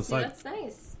 minutes. It Yeah, was see, like, that's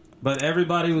nice. but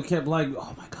everybody kept like,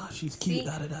 oh my god, she's cute. See,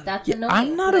 da, da, da. that's Yeah, annoying.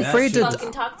 I'm not Like, afraid to-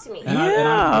 fucking talk to me.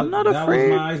 I'm not afraid. That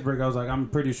was my icebreaker. I was like, I'm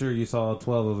pretty sure you saw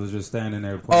 12 of us just standing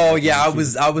there. Oh yeah, And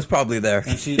she- I was probably there.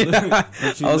 And she, literally,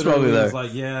 and she I was probably literally there. was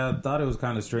like, yeah, I thought it was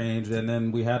kind of strange. And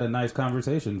then we had a nice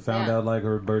conversation. Found Yeah. out like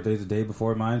her birthday's the day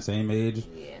before mine, same age,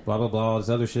 blah, blah, blah, all this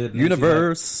other shit. And then she's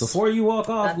Universe. like, before you walk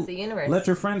off, That's the universe. let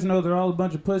your friends know they're all a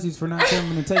bunch of pussies for not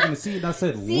coming and taking a seat. And I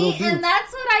said, See, will do. and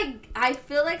that's what I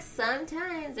feel like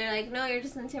sometimes they're like, no, you're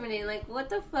just intimidating. Like, what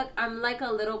the fuck? I'm like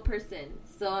a little person,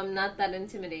 so I'm not that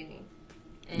intimidating.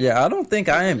 And Yeah, I don't think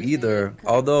I am people just either. come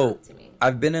Although talk to me.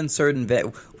 I've been in certain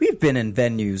we've been in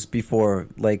venues before,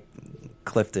 like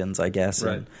Clifton's, I guess,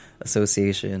 Right. and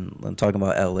association. I'm talking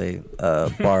about LA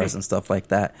bars and stuff like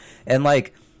that. And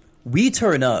like we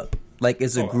turn up like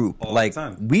as a Oh, group. all the Like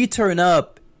time. we turn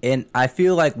up, and I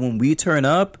feel like when we turn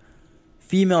up,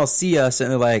 females see us and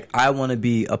they're like, I want to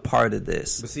be a part of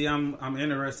this. But see, I'm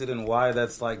interested in why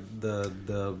that's like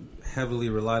the heavily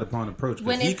relied upon approach. 'Cause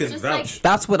When he it's can just vouch.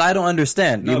 That's what I don't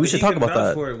understand. No, Yeah, we but should he talk can about vouch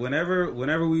that. For it.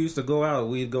 Whenever we used to go out,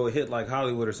 we'd go hit like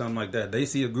Hollywood or something like that. They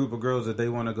see a group of girls that they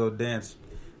want to go dance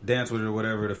with or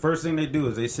whatever. The first thing they do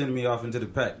is they send me off into the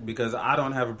pack because I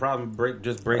don't have a problem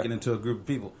breaking into a group of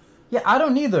people. Yeah, I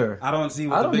don't either. I don't see I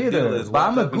what the don't big either. deal is. But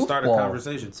I'm Walk a up and start a goofball.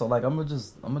 conversation. So like I'm gonna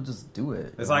just do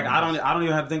it. It's like I don't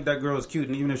even have to think that girl is cute,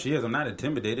 and even if she is, I'm not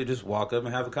intimidated. Just walk up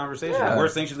and have a conversation. Yeah. The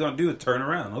worst thing she's gonna do is turn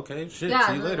around. Okay, shit. Yeah,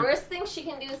 See you the later. worst thing she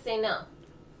can do is say no.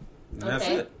 And that's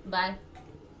Okay, it. bye.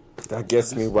 That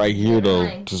gets me right here, though.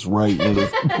 Fine. Just right in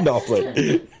the. No, but.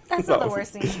 That's not the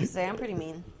worst thing you should say. I'm pretty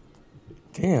mean.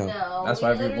 Damn. No, That's we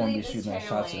why everyone literally be just shooting at turn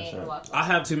shots away and shit. walk I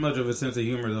have too much of a sense of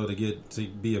humor though to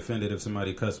be offended if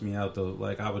somebody cussed me out though.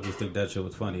 Like I would just think that shit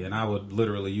was funny, and I would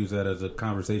literally use that as a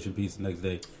conversation piece the next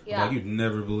day. Yeah. Like you'd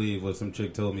never believe what some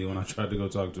chick told me when I tried to go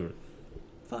talk to her.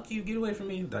 Fuck you, get away from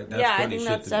me. Like that's Yeah, I funny think shit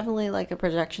that's to me. definitely like a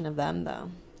projection of them, though.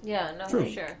 Yeah, no, True. for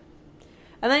sure.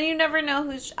 And then you never know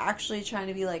who's actually trying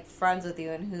to be like friends with you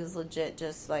and who's legit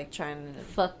just like trying to,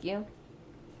 Fuck you.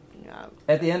 you know.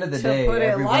 At the end of the To day, put it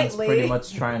everyone's lightly. pretty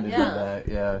much trying to do Yeah. that.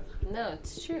 Yeah. No,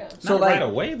 it's true. So Not like, right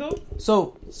away though.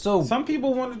 so Some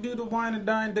people want to do the wine and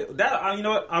dine. That you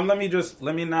know what?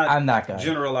 Let me not. I'm that guy.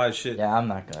 Generalize shit. Yeah, I'm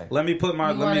that guy. Let me put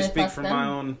my. You Let me wanna speak fuck from them? my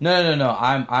own. No.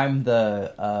 I'm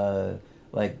the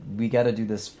like we got to do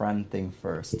this friend thing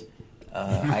first.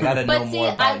 I got to know But see,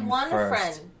 more about I you want first.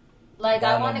 a friend. Like,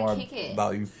 Gotta I know want more to kick it.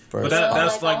 about you first. But that's So, I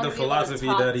like the wanna be able to philosophy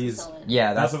talk that to he's. someone.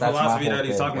 Yeah, That's that's the my philosophy whole that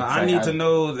he's thing. talking about. It's I like, need to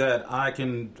know that I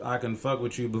can fuck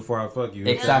with you before I fuck you.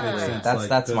 Exactly. If that makes sense. That's Like,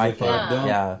 that's 'cause my if thing. I don't,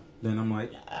 Yeah, then I'm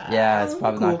like, yeah. It's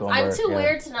probably not going to I'm work. too yeah.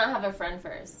 weird to not have a friend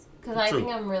first. Because I True.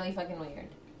 think I'm really fucking weird.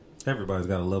 everybody's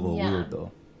got a level Yeah. of weird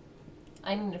though.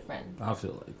 I need a friend. I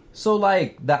feel like. So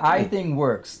like the eye thing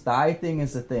works. The eye thing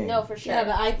is the thing. No, for sure. Yeah,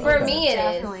 but I think For that's me, it is.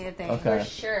 definitely a thing. Okay. For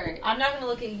sure. I'm not gonna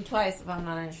look at you twice if I'm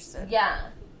not interested. Yeah.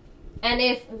 And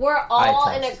if we're all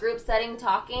Eye in a test. group setting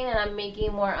talking and I'm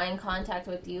making more eye contact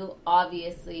with you,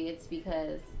 obviously it's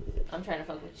because I'm trying to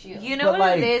fuck with you. You know But, what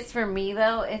like- it is for me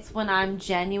though? It's when I'm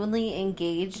genuinely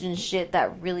engaged in shit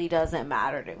that really doesn't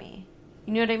matter to me.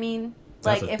 You know what I mean?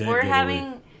 That's Like a if dead we're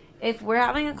giveaway.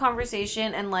 having a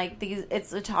conversation and like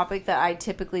it's a topic that I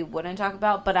typically wouldn't talk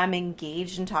about, but I'm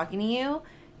engaged in talking to you,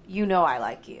 you know I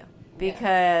like you.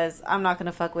 Because I'm not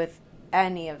gonna fuck with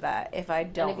any of that if I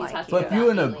don't if you like talk you. But if you're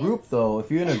in a Aliens. group, though,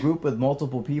 if you're in a group with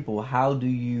multiple people, how do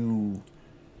you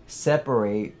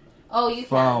separate Oh, you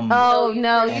from? can. Oh, you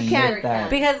no, for you sure can't. can.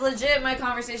 Because legit, my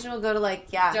conversation will go to like,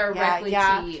 yeah, Directly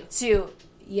yeah, to you. to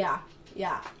yeah.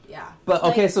 But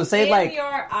okay, so say in like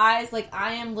your eyes, like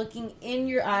I am looking in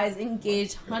your eyes,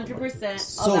 engaged 100%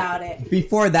 so about it.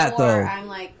 before that Or though. I'm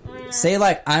like, Say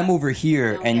like I'm over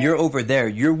here and Okay. you're over there.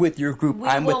 You're with your group. we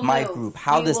I'm with will my move. group.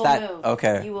 How We does will that? move.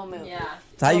 Okay. You will move. Yeah.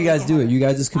 So how you guys do it? You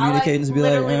guys just communicate and just be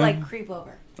like, literally eh. like creep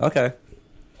over. Okay.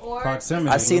 Proximity.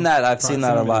 I've seen that. I've seen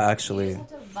that a lot Proximity. actually. You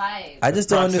just have to vibe. I just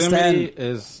don't Proximity understand.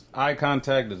 is eye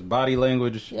contact, is body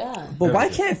language. Yeah. But why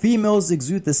Everything. can't females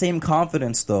exude the same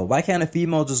confidence though? Why can't a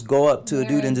female just go up to a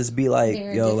dude and just be like,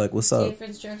 There are "Yo, like, what's up?"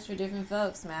 Different strokes for different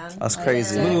folks, man. That's Like,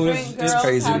 crazy. Lou, Different it's girls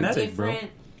crazy. have Genetic, bro.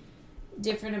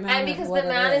 different amount And because of what the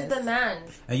man it is the man.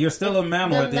 And you're still a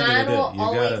mammal The at the end of man the day. will You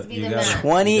always gotta, be you the gotta, man.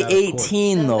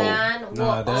 2018 The though. man will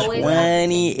Nah, that's always.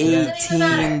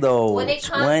 2018 though. When it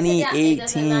comes to that, it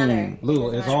doesn't matter. 2018. Lou,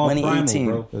 it's all 2018.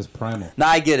 primal, bro. It's primal. Nah,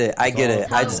 I get it. I get all it.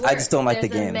 How I it just works. don't like the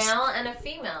There's games. a male and a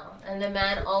female, and the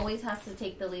man always has to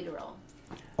take the lead role.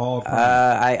 All primal.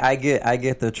 I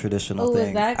get the traditional Oh, thing.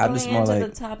 is that I'm going just more into like,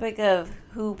 the topic of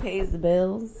who pays the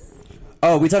bills?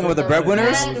 oh, we talking about the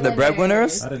breadwinners? Breadwinners. The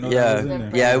breadwinners? I didn't know that was in Yeah,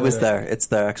 there. yeah, it was there. It's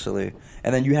there actually.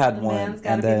 And then you had The one, man's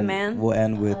gotta and be the then man? we'll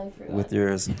end I forgot. with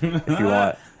yours if you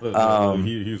want.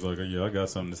 he was like, yeah, I got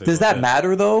something to say. Does about that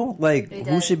matter though? Like, It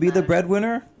who does should be the matter.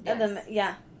 breadwinner?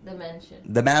 Yeah. The men should.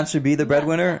 The man should be the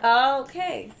breadwinner.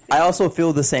 Okay. See? I also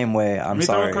feel the same way. Let I'm me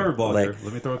sorry. throw a curveball Like, here.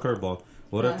 Let me throw a curveball.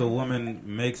 What if the woman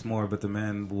makes more, but the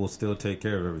man will still take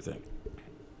care of everything?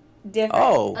 Different.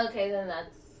 oh, Okay, then that's.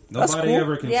 That's Nobody cool.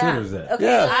 ever considers that. Okay.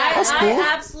 Yeah, I, that's cool.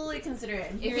 I absolutely consider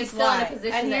it. And If here's he's still in a why.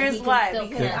 position And that here's he can why. still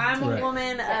Because connect. I'm a Right.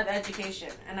 woman of education,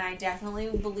 and I definitely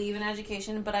believe in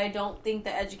education, but I don't think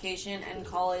that education and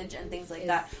college and things like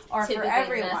that are for Typically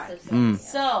everyone. massive Mm. stuff,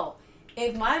 So,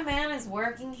 if my man is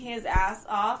working his ass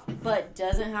off but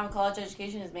doesn't have a college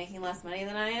education, is making less money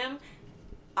than I am,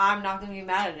 I'm not going to be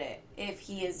mad at it if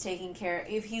he is taking care,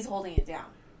 if he's holding it down.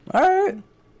 all right.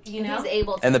 You yeah. know? He's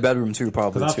able to. And the bedroom too,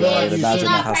 probably 'Cause I too. feel I like would If you imagine she's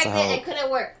that not has to pregnant, help. it couldn't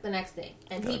work the next day,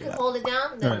 and he could hold it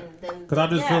down. Then, Right. then Because I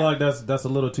just Yeah. feel like that's a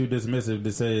little too dismissive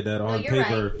to say that on you're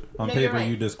paper right. on No, you're paper right.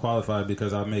 you disqualified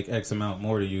because I make X amount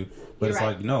more to you. But You're it's right.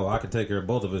 like no, I could take care of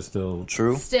both of us still.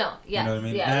 True. still, yes, You know what I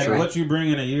mean? yeah, and you're what right. you bring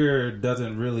in a year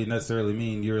doesn't really necessarily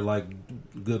mean you're like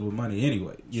good with money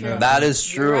anyway. You know True. what I That mean?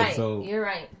 is You're true. right. So- You're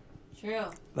right. True.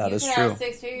 That you is could true. have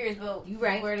 6 figures, but You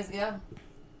right. where does it go?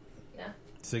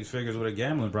 6 figures with a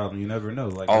gambling problem. You never know.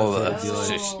 Like Oh, that's that's- what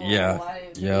just- it'd be yeah.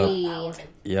 Yep.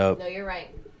 Yep. No, you're right.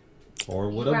 or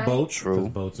with You're a right. boat. True. 'cause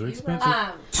boats are expensive.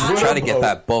 Just try to get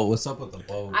that boat. What's up with the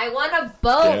boat? I want a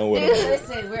boat, Yeah, what a dude. boat.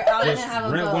 Listen, we're out Just to have a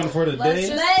rent boat. one for the Let's day.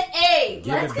 just-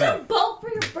 Give let's it get a back. boat for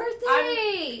your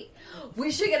birthday. We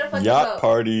should get a fucking Yacht boat.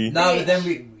 party. No, but then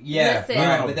we, Listen.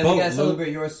 right, but then Boat, we gotta Lou.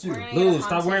 celebrate yours too. We're gonna Lou, get a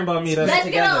stop Honda. worrying about me. Let's That's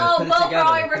get together, a put it boat for together,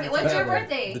 our put it birthday. What's your together.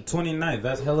 birthday? the 29th.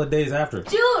 That's hella days after.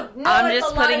 Dude, no, I'm it's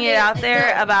just a lot putting of it days. out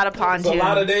there about a It's a lot of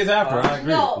pontoon. days after. I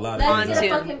agree. No, a lot let's of Pontoon. days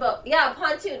get a after. fucking boat. Yeah,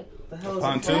 pontoon. The hell is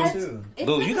Pontoon? a pontoon? It's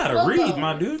Lou, like you a gotta slow read, boat.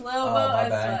 my dude. Slow Oh, boat my as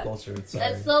bad. fuck. Culture. A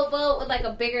Sorry. slow boat with like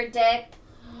a bigger deck.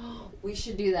 We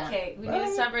should do that. Okay, we need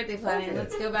to stop birthday planning.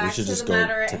 Let's go back We should to just the go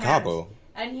matter at to hand. Cabo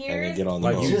And and here's then get on the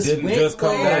Like boat. you Just didn't wait, just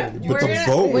come wait. back. But we're the gonna-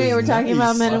 boat Wait, is we're talking about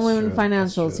nice. men and That's women true.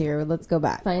 That's financials true. here. Let's go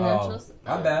back. Financials.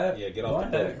 My bad. Yeah, get Go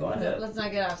off the ahead. Go ahead. Let's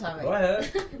not get off topic. Go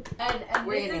ahead. And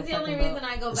We're this getting is the a only fucking reason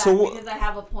I go back So wh- because I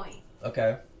have a point.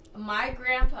 Okay. My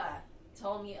grandpa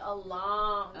told me a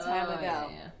long time Oh, ago. yeah.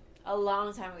 A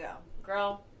long time ago.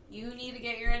 Girl, you need to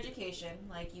get your education.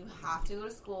 Like, you have to go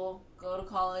to school, go to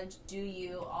college, do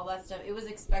you, all that stuff. It was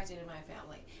expected in my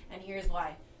family. And here's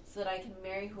why. So that I can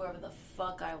marry whoever the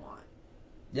fuck I want.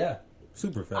 Yeah.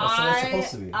 Super fast. That's what it's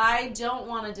supposed to be. I don't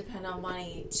want to depend on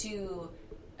money to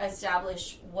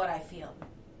establish what I feel.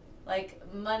 Like,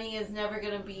 money is never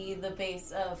going to be the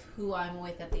base of who I'm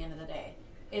with at the end of the day.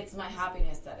 It's my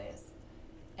happiness that is.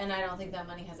 And I don't think that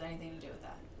money has anything to do with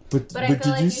that. But I feel did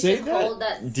like you you say should hold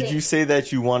that Did stick. you say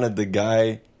that you wanted the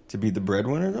guy to be the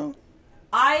breadwinner though?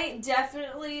 I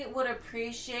definitely would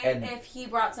appreciate And- if he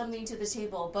brought something to the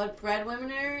table, but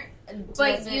breadwinner But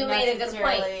doesn't you made a good point.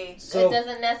 necessarily- So- it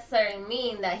doesn't necessarily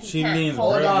mean that he She can't means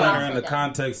hold it breadwinner in the down.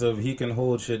 context of he can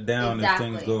hold shit down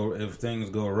Exactly. if things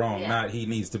go wrong. Yeah. Not he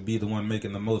needs to be the one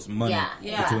making the most money Yeah.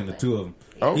 Yeah. between the two of them.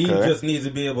 Okay. He just needs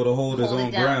to be able to hold his Hold it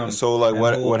own down. ground. So like and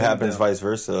what hold him happens down. vice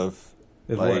versa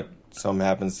If like what? something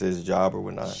happens to his job or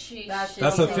whatnot? That's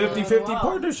That's a taking on the 50-50 world.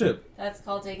 partnership. That's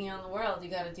called taking on the world. You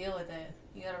got to deal with it.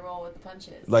 You got to roll with the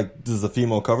punches. Like does the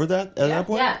female cover that at Yeah. that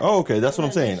point? Yeah. Oh, okay, that's what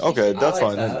I'm saying. Okay, that's I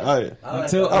like fine. that. Then.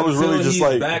 Until I was really just he's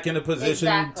like- back in a position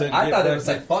Exactly. to I get thought it back was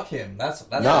to- like fuck him. That's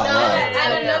No, No, no.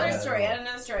 add another Yeah. story. Add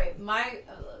another story.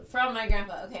 From my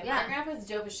grandpa. Okay, Yeah. my grandpa's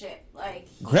dope as shit. Like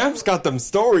Gramps got them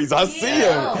stories. I see him.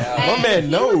 Yeah. My And man he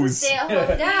knows. was a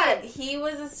stay-at-home dad. He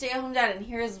was a stay-at-home dad, and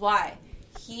here's why.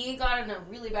 He got in a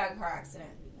really bad car accident.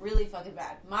 Really fucking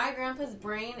bad. My grandpa's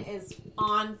brain is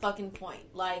on fucking point.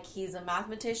 Like, he's a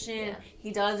mathematician. Yeah.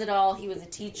 He does it all. He was a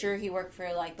teacher. He worked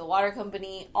for, like, the water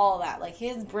company. All that. Like,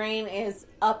 his brain is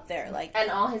up there. Like, And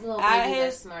all his little At babies are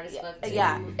his- smart as fuck. Too.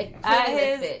 yeah. Including at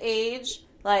this his bitch. age,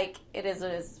 Like, it is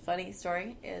what is. Funny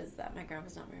story is that my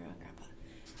grandpa's not married to my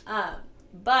grandpa.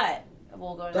 But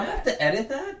we'll go into Do I have that. to edit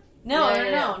that? No,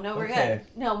 Yeah. no, we're Okay.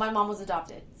 good. No, my mom was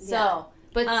adopted. So, Yeah.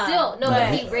 But still, no, but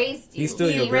but he raised you. He's still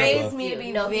your he raised grandpa. me to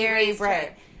be No, he very raised bright.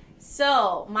 her.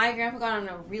 So, my grandpa got in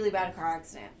a really bad car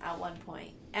accident at one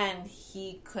point, and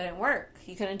he couldn't work.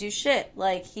 He couldn't do shit.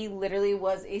 Like, he literally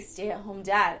was a stay-at-home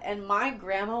dad. And my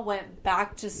grandma went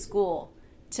back to school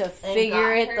to And figure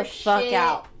got it her the fuck shit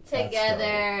out.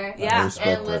 Together. Yeah. respect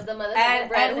And was that. the motherfucking And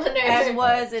breadwinner.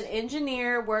 was an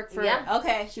engineer, worked for, Yeah.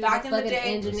 okay, She was back a in the fucking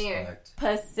day, engineer. Respect.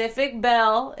 Pacific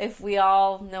Bell, if we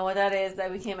all know what that is,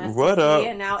 that became STC What up?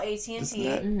 and now AT&T.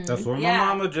 Isn't that- That's where Yeah. my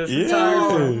mama just Yeah. retired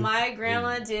So from. my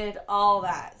grandma did all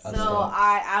that. That's So dope.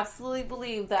 I absolutely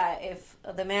believe that if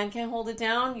the man can't hold it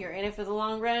down, you're in it for the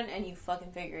long run and you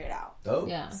fucking figure it out. Dope.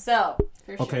 Yeah. So,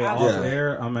 for Okay, sure. off Yeah.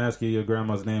 air, I'm asking you your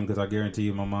grandma's name because I guarantee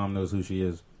you my mom knows who she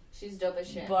is. She's dope as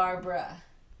shit. Barbara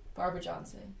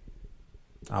Johnson.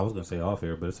 I was gonna say off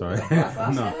air, but it's alright.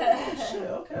 no, Shit,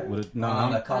 okay. Would it, no, On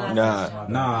I'm, the college Nah. side.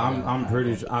 nah, I'm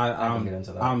pretty sure. can get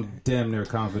into that. I'm damn near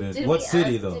confident. Did What we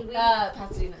city ask- though? Did we,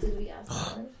 Pasadena. did we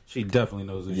ask her? She definitely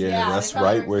knows who she Yeah, is. that's they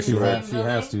right call where her she the went. She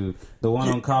has to. The one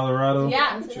on Colorado.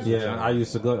 Yeah. Yeah, I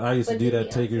used to go. I used to But do did that.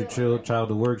 we Take your answer it? child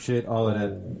to work shit. All of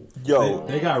that. Yo,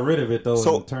 They got rid of it though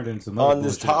So, and turned it into some other on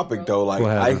this bullshit. topic though, like Go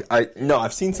ahead.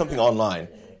 I've seen something online.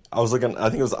 I was looking, I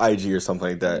think it was IG or something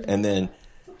like that, and then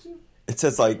it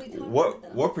says like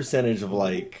what percentage of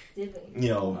like, you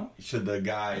know, should the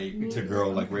guy to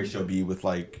girl like ratio be with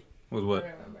like With what?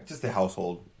 just the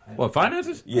household? What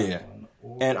finances? Yeah,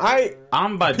 and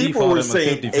I'm by people default were I'm a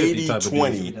saying 50-50 type of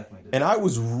 80-20, dude. and I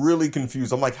was really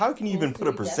confused. I'm like, how can you even put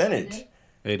a percentage?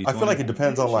 80-20. I feel like it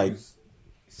depends on like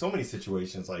so many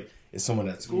situations. Like, is someone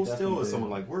at school still? Is someone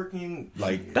like working?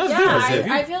 Like, That's Yeah, different. If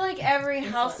you- I feel like every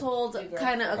household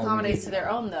kind of accommodates to their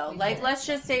own, though. Like, let's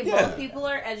just say Yeah. both people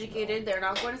are educated, they're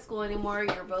not going to school anymore,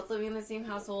 you're both living in the same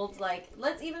household. Like,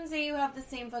 let's even say you have the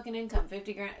same fucking income,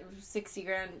 50 grand, 60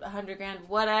 grand, 100 grand,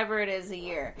 whatever it is a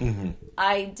year.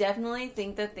 I definitely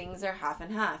think that things are half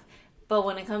and half. But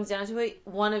when it comes down to it,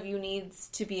 one of you needs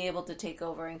to be able to take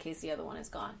over in case the other one is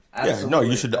gone. yeah, no,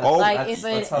 you should all. Like, That's- if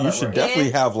that's it- how You that should works.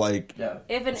 definitely have like Yeah.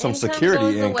 If an some income security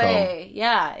goes income. away,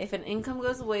 yeah, if an income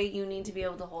goes away, you need to be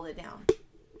able to hold it down.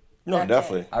 no, That's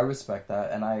definitely. I respect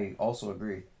that, and I also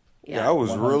agree. Yeah, I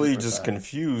was really 100%. just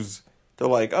confused. They're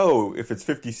like, oh, if it's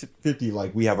 50-50,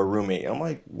 like we have a roommate. I'm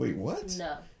like, wait, what?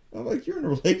 No. I'm like, you're in a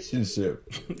relationship.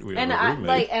 We And have a I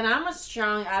roommate. and I'm a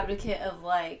strong advocate of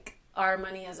like our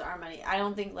money is our money. I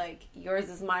don't think like yours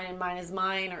is mine and mine is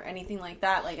mine or anything like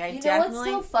that. Like I You know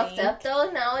definitely what's so fucked think- up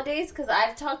though nowadays? Because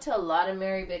I've talked to a lot of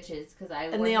married bitches. Because I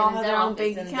work they in all a have dental their own office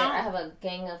bank and account? I have a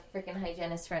gang of freaking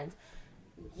hygienist friends.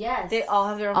 Yes, They all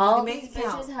have their own all fucking these bank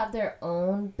account. bitches have their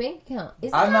own bank account.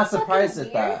 Isn't I'm that not surprised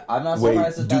fucking at that. I'm not Wait,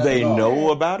 surprised at do that they at all.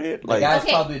 know about it? The Like, guys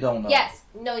Okay, probably don't know. Yes.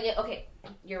 No. Yeah. Okay.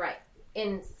 You're right.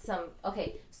 In some.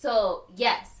 Okay. So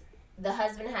yes, the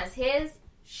husband has his,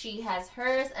 she has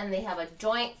hers, and they have a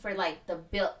joint for like the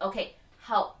bill. Okay.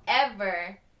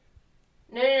 However,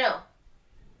 no.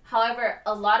 However,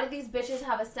 a lot of these bitches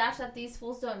have a stash that these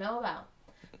fools don't know about.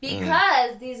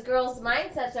 Because these girls'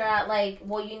 mindsets are at like,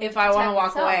 well, you need If to I wanna protect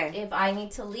walk yourself. away. If I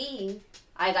need to leave,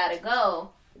 I gotta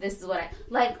go. This is what I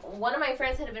like. One of my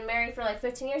friends had been married for like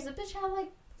 15 years. The bitch had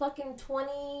like fucking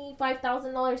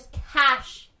 $25,000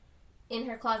 cash in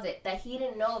her closet that he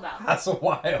didn't know about. That's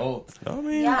wild. I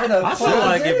mean, Yeah. In a I feel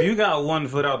like closet? if you got 1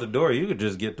 foot out the door, you could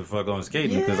just get the fuck on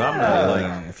skating because I'm not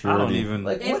like If you're I don't already- even.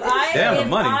 Like, If what is I Damn, the if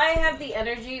money. I have the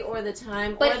energy or the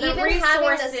time But or the even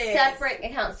resources, having the separate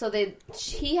accounts, so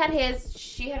he had his,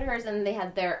 she had hers, and they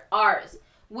had ours,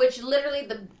 which literally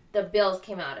the bills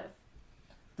came out of.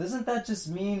 Doesn't that just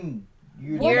mean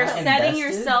you're not setting invested?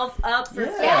 yourself up for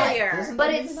Yeah. failure. Doesn't But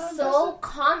that mean it's you're not so invested?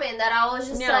 common that I was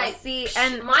just No, like, see,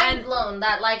 and- mind and- blown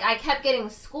that like I kept getting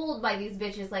schooled by these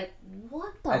bitches. Like,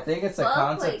 what the? I think it's a fuck?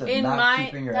 concept Like, of in not my-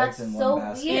 keeping your that's eggs in so one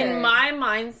basket. weird. In my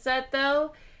mindset,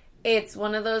 though, it's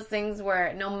one of those things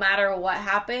where no matter what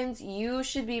happens, you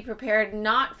should be prepared,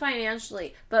 not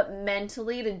financially, but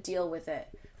mentally to deal with it.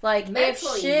 Like,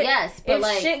 Mentally, if shit, yes, but if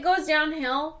like- shit goes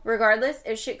downhill, regardless,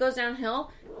 if shit goes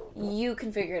downhill, you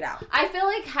can figure it out. I feel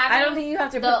like having I don't think you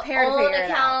have to the prepare to own figure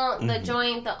it out. account, the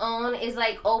joint, the own is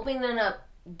like opening up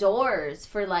doors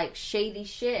for like shady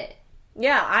shit.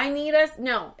 Yeah, I need us.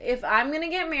 No, if I'm gonna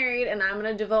get married and I'm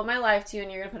gonna devote my life to you,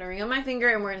 and you're gonna put a ring on my finger,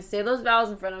 and we're gonna say those vows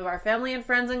in front of our family and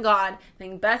friends and God,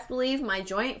 then best believe my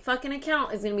joint fucking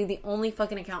account is gonna be the only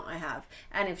fucking account I have.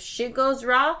 And if shit goes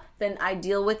raw, then I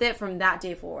deal with it from that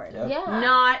day forward. Yep. Yeah.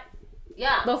 Not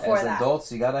Yeah. before As that.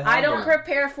 adults, you gotta handle I don't it.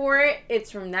 prepare for it.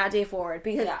 It's from that day forward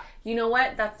because Yeah. you know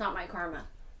what? That's not my karma.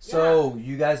 So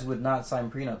you guys would not sign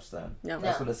prenups then? No.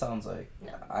 That's No. what it sounds like.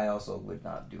 No. I also would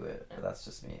not do it, but that's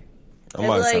just me. I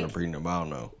might sign a like- prenup. I don't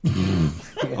know.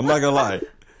 I'm not gonna lie.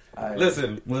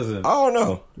 Listen. I don't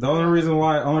know. The only reason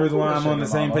why I'm on the Bullshit,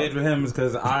 same mama. page with him is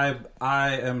because I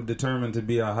am determined to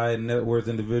be a high net worth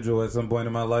individual at some point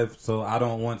in my life. So I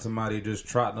don't want somebody just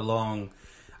trotting along.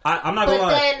 I'm not gonna But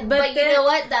lie. then, but you know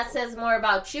what? That says more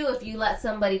about you if you let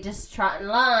somebody just trotting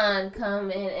along come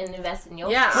in and invest in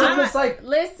your Yeah, shit. So I'm it's like-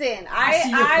 listen. I see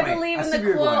your I point. believe I in see the where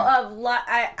you're quote going.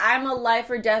 of I'm a life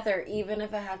or deather, even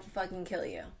if I have to fucking kill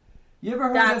you. You ever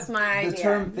heard That's of my the idea.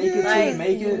 term "fake it till Like you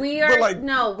make it"? we But, are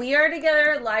like- we are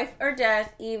together, life or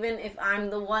death. Even if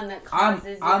I'm the one that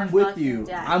causes I'm your with fucking you.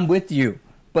 death. I'm with you.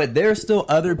 But there's still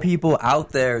other people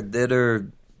out there that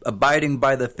are abiding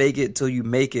by the "fake it till you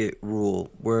make it"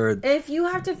 rule. Where, If you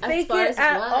have to fake far it as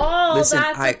at what? all, Listen,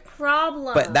 that's a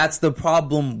problem. but that's the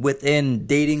problem within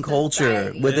dating culture,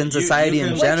 Society. within You society in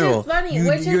can- general. Which is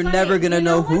funny. You're never gonna You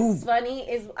know what's who. funny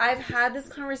is I've had this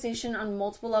conversation on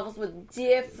multiple levels with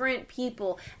different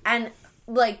people and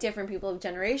like different people of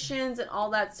generations and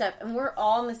all that stuff, and we're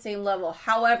all on the same level.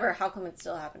 However, how come it's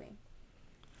still happening?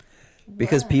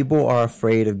 Because people are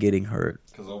afraid of getting hurt.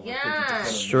 Yeah.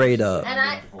 Straight up. And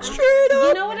I, Straight up.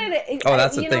 You know what it is? Oh,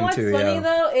 that's the you thing know what's too, funny yeah.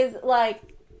 though is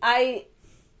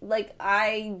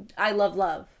I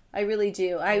love. I really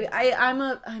do. I'm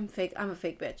a fake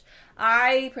bitch.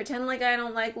 I pretend like I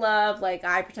don't like love. Like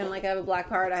I pretend like I have a black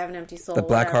heart. I have an empty soul. The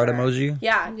black heart whatever. emoji?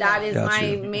 Yeah, that is Got my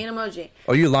you. main emoji.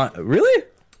 Oh, you lying? Really?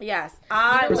 Yes,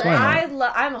 Where's mine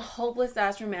at? I'm a hopeless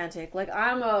ass romantic. Like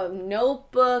I'm a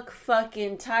Notebook,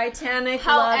 fucking Titanic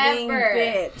loving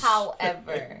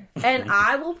however, bitch. And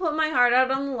I will put my heart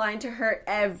out on the line to hurt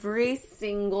every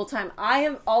single time. I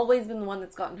have always been the one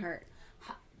that's gotten hurt.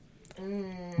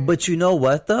 But you know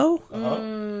what though?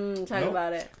 Talk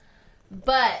about it.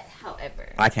 but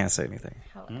however, I can't say anything.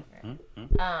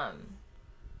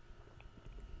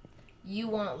 you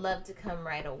want love to come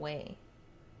right away.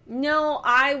 No,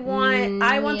 I want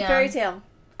the yeah. fairy tale.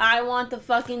 I want the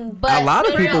fucking. But A lot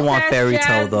of people want fairy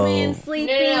tale though. Jasmine,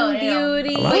 Sleeping No.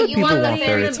 Beauty. A lot But of you people want the want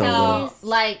fairy fairy tale, tale, though.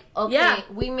 like, okay, Yeah.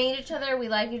 we made each other, we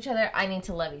like each other, I need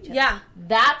to love each other. Yeah.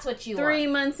 That's what you 3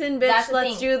 want. months in, That's bitch. the Let's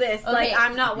thing. do this. Okay. Like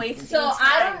I'm not wasting So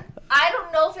time. I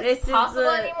don't know if it's This is possible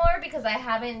the- anymore because I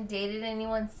haven't dated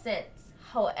anyone since.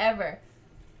 However,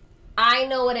 I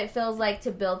know what it feels like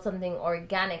to build something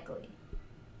organically.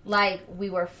 Like we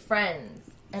were friends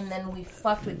and then we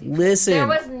fucked with you. Listen. There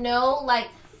was no like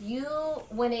you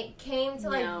when it came to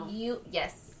like No. you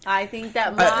yes. I think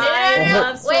that no, my no.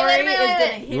 love story Wait, wait, is wait. gonna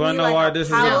hit You wanna me know like why a this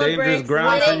is a power dangerous bricks ground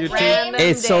on for a you, too? random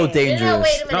It's so day. dangerous. No,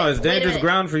 wait a minute. No, it's wait a dangerous minute.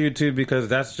 ground for you too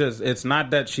because it's not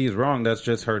that she's wrong. That's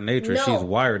just her nature. No. She's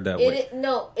wired that way.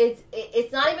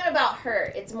 It's not even about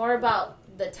her. It's more about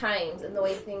the times and the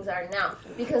way things are now.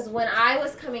 Because when I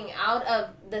was coming out of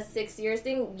the 6 years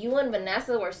thing, you and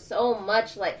Vanessa were so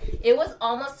much like it was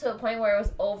almost to a point where it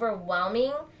was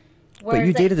overwhelming. Where But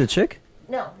you it's like, dated a chick?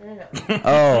 No.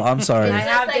 Oh, I'm sorry. It's I just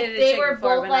have like dated a they chick were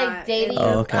before, both but like not dating.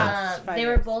 Oh, okay. 5 They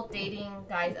were years. both dating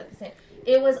guys at the same.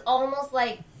 It was almost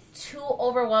like too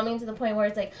overwhelming to the point where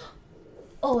it's like,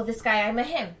 oh, this guy, I met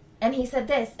him, and he said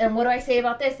this, and what do I say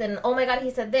about this, and oh my god,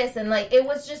 he said this, and like it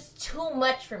was just too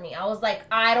much for me. I was like,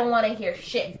 I don't want to hear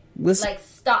shit. Listen, Like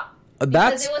stop.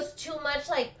 that's- Because it was too much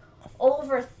like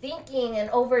overthinking and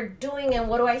overdoing and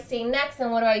what do I say next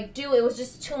and what do I do? It was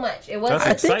just too much. It wasn't. I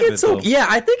think excitement, it's okay. though. Yeah,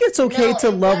 I think it's okay No, to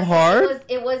it love wasn't- hard.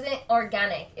 It wasn't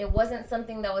organic. It wasn't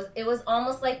something that was. It was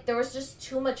almost like there was just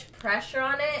too much pressure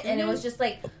on it, and it was just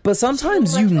like. But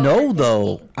sometimes too you much know,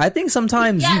 though. overthinking. I think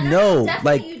sometimes Yeah, you no, know,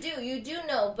 definitely like you do. You do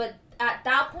know, but at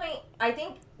that point, I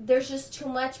think there's just too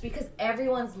much because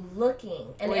everyone's looking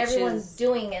and Which everyone's is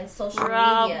doing and social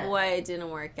media. Why it didn't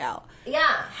work out. Yeah.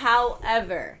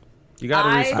 However, You gotta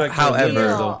I respect. However, her limits,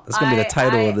 though. though. That's gonna be the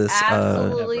title of this,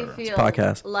 absolutely this feel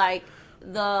podcast. like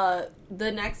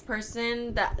the next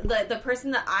person that the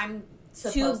person that I'm to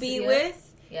Supposed to be be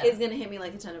with Yeah. is gonna hit me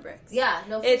like a ton of bricks. Yeah,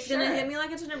 no, for It's sure. gonna hit me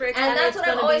like a ton of bricks, And that's it's what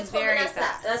I've gonna always be told very Vanessa.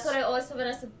 fast. That's what I always told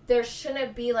Vanessa. There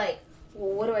shouldn't be like,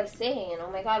 well, what do I say? And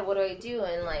oh my god, what do I do?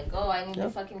 And like, oh, I need to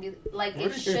fucking do. Like,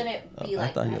 it shouldn't be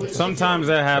like thought you that. were- It Sometimes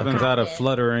shouldn't that happens out of happen.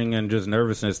 fluttering and just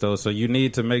nervousness, though. So you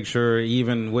need to make sure,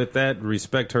 even with that,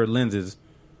 respect her lenses,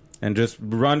 and just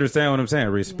understand what I'm saying.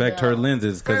 Respect her No.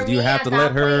 lenses For because you me, have at to that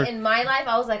let her. point in my life,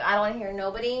 I was like, I don't want to hear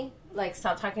nobody. Like,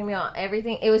 stop talking to me on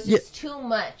everything. It was just too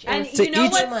much. It And was you To know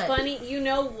each- what's funny? You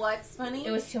know what's funny?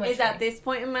 It was too much Is for at me. this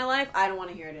point in my life, I don't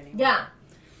want to hear it anymore. Yeah.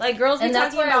 Like, girls be And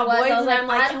that's talking where I about was. boys, I was and like, I'm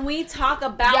like, I- can we talk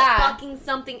about Yeah. fucking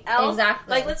something else?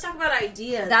 Exactly. Like, let's talk about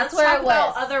ideas. That's let's where talk I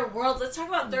about was. other worlds. Let's talk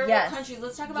about third Yes. world countries.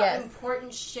 Let's talk about Yes.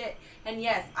 important shit. And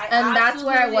yes, I And that's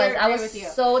where I absolutely was. I agree was with you.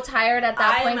 so tired at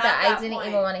that I am point at that I that didn't point.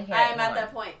 even want to hear I it am at anymore.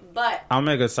 that point. But I'll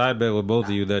make a side bet with both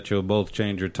of you that you'll both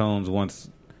change your tones once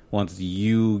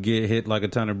you get hit like a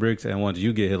ton of bricks, and once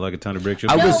you get hit like a ton of bricks.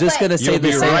 I you'll was be- just gonna say You'll the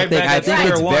be same right thing. back I at think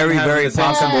square it's one very, having very the same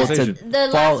possible conversation. to The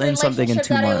fall last in something in relationship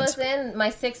 2 that months. I was in, my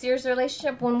 6 years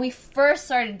relationship, when we first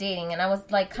started dating and I was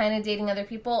like kind of dating other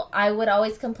people, I would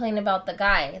always complain about the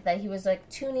guy that he was like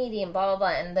too needy and blah blah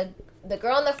blah. And the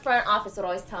girl in the front office would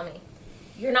always tell me,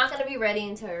 "You're not gonna be ready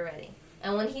until you're ready."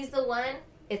 And when he's the one,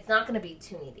 it's not gonna be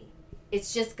too needy.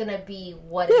 It's just gonna be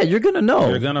what. Yeah, it is. you're gonna know.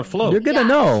 You're gonna float. You're gonna Yeah,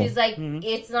 know. She's like,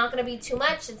 it's not gonna be too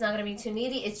much. It's not gonna be too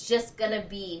needy. It's just gonna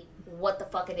be what the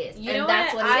fuck it is. you and know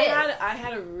that's what I it is. I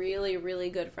had a really, really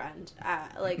good friend,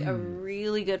 like a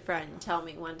really good friend, tell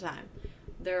me one time,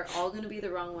 they're all going to be the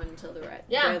wrong one until they're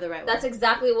the right that's one.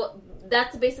 exactly what.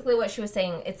 That's basically what she was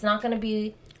saying. It's not gonna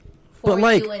be. For But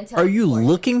like, you until are you it's for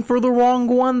looking for the wrong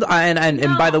one?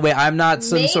 And by the way, I'm not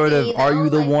some Maybe, sort of. Are though, you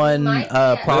the like, you one might be,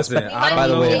 yeah. prospect? Listen, I don't By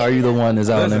the way, know. are you the one is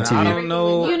out on Listen, I MTV? don't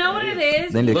know. You know what it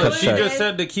is? Then they Look, cut she shut. just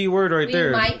said the key word right We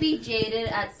there. might be jaded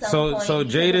at some So- point. so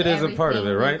because jaded of is a part of it,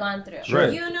 everything right? we've gone through. Sure.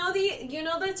 Right. You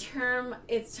know the term,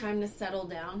 it's time to settle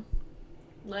down?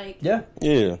 Like, Yeah.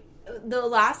 Yeah. the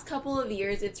last couple of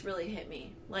years, it's really hit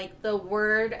me. Like, the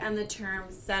word and the term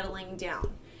settling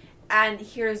down. And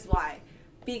here's why.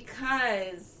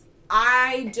 Because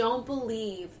I don't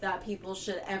believe that people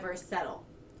should ever settle.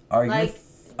 Are Like-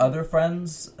 other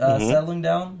friends settling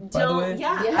down? By the way,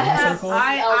 Yeah, Yes. I have. Circle? A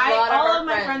lot of All our of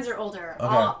my friends. friends are older.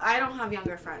 Okay. I don't have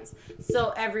younger friends,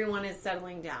 so everyone is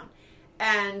settling down.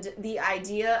 And the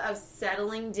idea of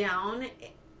settling down,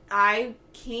 I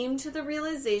came to the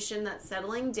realization that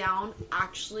settling down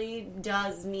actually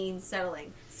does mean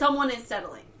settling. Someone is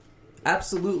settling.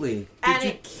 Absolutely. And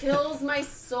it kills my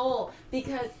soul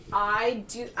because I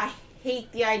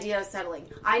hate the idea of settling.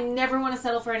 I never want to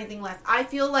settle for anything less. I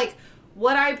feel like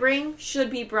what I bring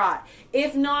should be brought.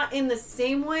 If not in the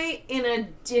same way, in a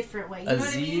different way. You know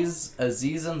what I mean?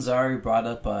 Aziz Ansari brought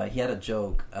up. He had a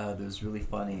joke that was really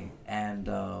funny, and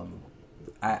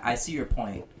I see your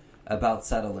point about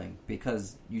settling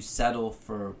because you settle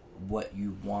for what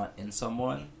you want in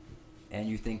someone, and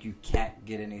you think you can't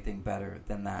get anything better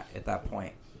than that at that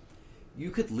point. You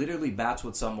could literally match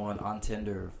with someone on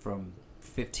Tinder from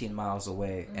 15 miles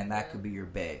away, and that could be your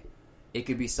bae. It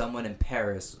could be someone in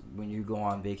Paris when you go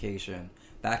on vacation.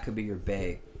 That could be your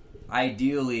bae.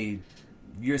 Ideally,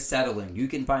 you're settling. You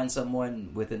can find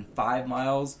someone within 5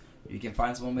 miles. You can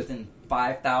find someone within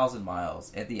 5,000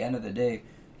 miles. At the end of the day,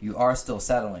 you are still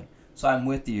settling. So I'm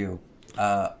with you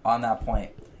on that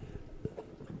point.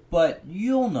 But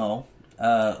you'll know.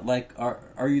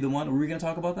 Are you the one? Were we going to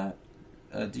talk about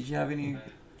that? Did you have any...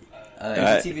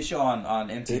 it's a TV show on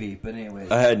MTV, but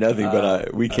anyways. I had nothing,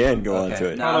 but we can go on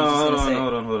to it. No, I was just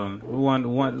Hold gonna say-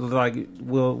 on. One, like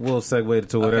we'll segue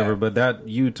to whatever, Okay. but that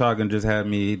you talking just had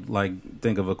me like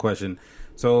think of a question.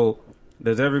 So,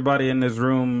 does everybody in this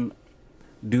room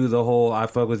do the whole "I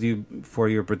fuck with you for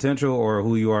your potential" or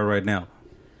who you are right now?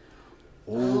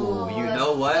 Ooh, you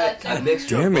know what? That's such A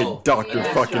mixture Damn of it, both. Dr.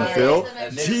 Yeah, fucking right. Phil. It's a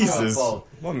mixture of Jesus. both.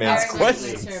 My man's Very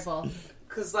questions. miserable.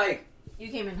 Cause like You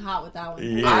came in hot with that one.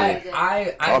 Yeah.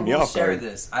 I Caught me will off share guard.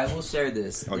 this. I will share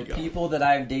this. Oh, The God. people that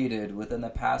I've dated within the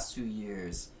past 2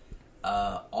 years,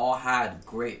 all had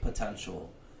great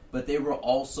potential, but they were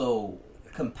also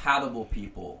compatible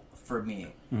people for me.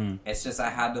 It's just I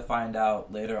had to find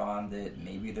out later on that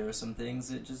maybe there are some things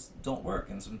that just don't work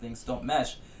and some things don't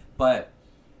mesh. But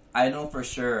I know for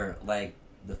sure, like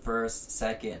the first,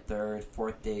 second, third,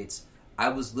 fourth dates, I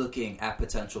was looking at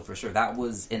potential for sure. That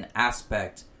was an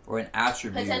aspect or an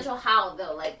attribute. Potential how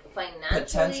though? Like financially?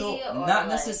 Potential, or not like-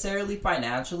 necessarily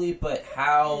financially, but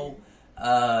how.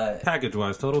 Package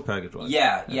wise, total package wise.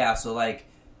 Yeah. So like,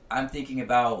 I'm thinking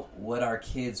about what our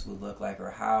kids would look like, or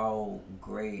how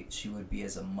great she would be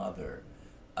as a mother,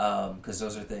 because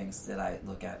those are things that I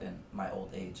look at in my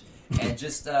old age, and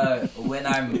just when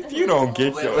I'm. If you don't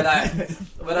get When, your... when I'm in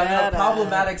a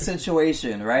problematic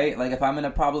situation, right? Like if I'm in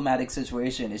a problematic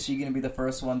situation, is she gonna be the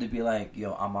first one to be like,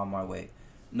 "Yo, I'm on my way,"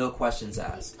 no questions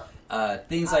asked,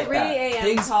 things like 3 that.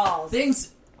 a.m. calls.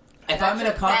 Things. If That's I'm in a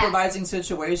your compromising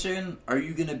situation, are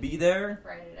you gonna be there?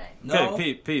 Friday night. No.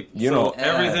 Okay, Pete. You so know-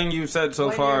 everything you've said so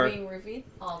When far, you're being roofied.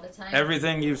 All the time.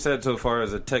 everything you've said so far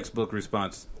is a textbook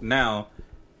response. Now,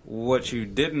 what you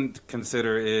didn't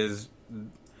consider is,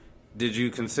 did you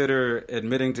consider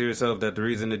admitting to yourself that the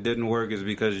reason it didn't work is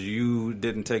because you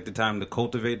didn't take the time to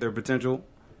cultivate their potential?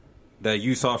 that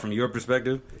you saw from your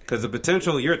perspective? Because the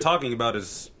potential you're talking about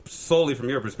is solely from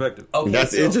your perspective. Okay,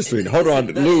 That's interesting. Hold on,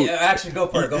 Lou. Actually, go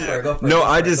for it. No,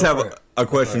 I just have a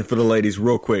question for the ladies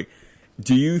real quick.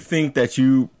 Do you think that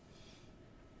you,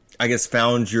 I guess,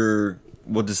 found your,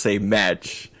 we'll just say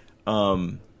match,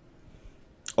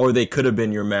 or they could have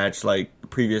been your match, like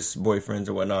previous boyfriends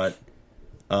or whatnot,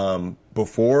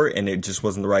 before, and it just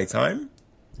wasn't the right time?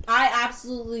 I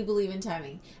absolutely believe in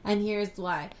timing, and here's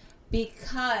why.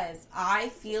 Because I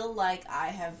feel like I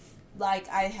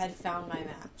had found my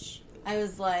match. I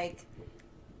was like,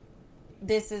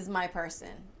 this is my person.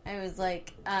 I was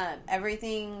like,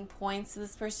 everything points to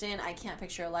this person. I can't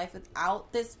picture a life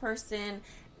without this person.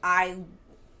 I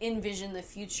envision the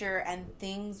future and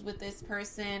things with this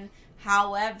person.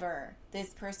 However,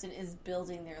 this person is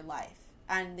building their life,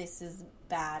 and this is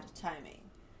bad timing.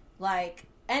 Like,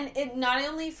 and it not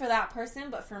only for that person,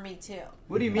 but for me too.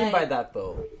 What do you mean Like, by that,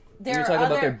 though? There You're are talking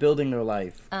about other- they're building their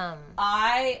life.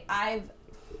 I've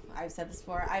said this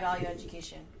before. I value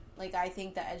education. Like, I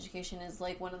think that education is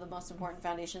like one of the most important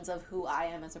foundations of who I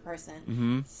am as a person.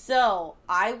 Mm-hmm. So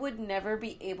I would never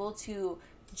be able to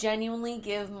genuinely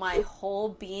give my whole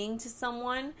being to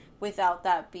someone without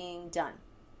that being done.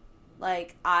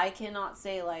 Like, I cannot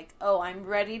say, like, oh, I'm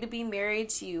ready to be married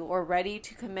to you or ready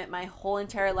to commit my whole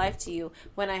entire life to you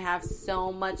when I have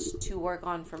so much to work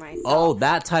on for myself. Oh,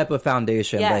 that type of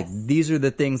foundation. Yes. Like, these are the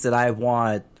things that I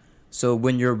want. So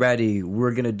when you're ready,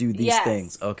 we're going to do these Yes,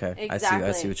 things. Okay. exactly.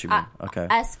 I see what you mean. Okay.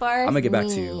 As far as I'm gonna get back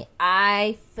me, to you.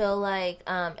 I feel like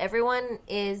everyone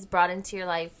is brought into your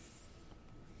life.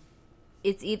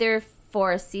 It's either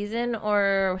for a season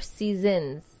or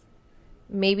seasons.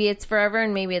 Maybe it's forever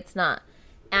and maybe it's not.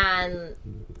 And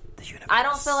I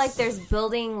don't feel like there's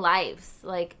building lives.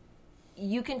 Like,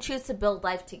 you can choose to build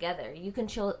life together. You can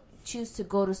choose to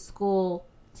go to school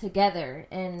together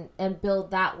and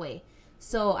build that way.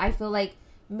 So I feel like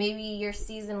maybe your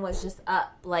season was just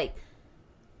up. Like,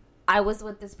 I was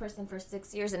with this person for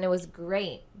 6 years and it was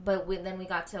great, but then we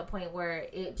got to a point where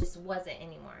it just wasn't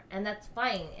anymore, and that's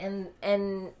fine.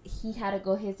 And he had to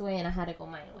go his way and I had to go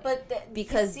my way. But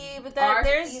because but our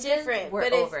there's seasons different. were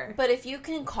over. But if you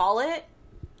can call it,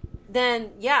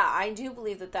 then yeah, I do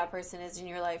believe that person is in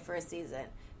your life for a season.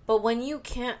 But when you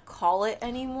can't call it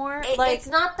anymore, It's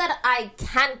not that I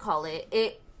can call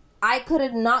it. I could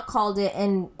have not called it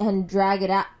and drug it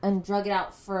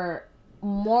out for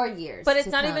more years. but it's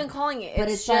to not come. even calling it. But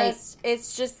It's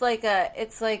just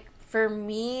like for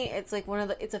me, it's like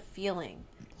it's a feeling.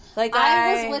 Like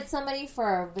I was with somebody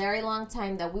for a very long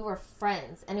time that we were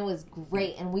friends, and it was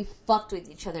great, and we fucked with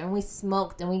each other, and we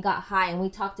smoked, and we got high, and we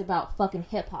talked about fucking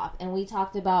hip hop, and we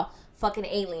talked about fucking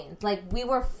aliens. Like, we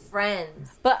were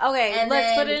friends. But okay, And let's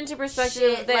then put it into perspective.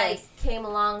 shit, Of this. like, came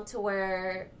along to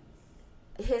where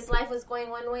his life was going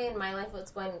one way and my life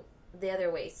was going the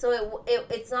other way. So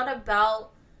it's not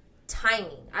about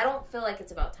timing. I don't feel like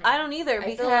it's about timing. I don't either,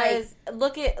 I feel like because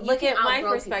look at can my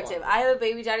outgrow perspective. people. I have a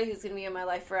baby daddy who's going to be in my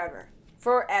life forever,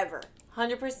 100%.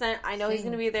 I know he's Same.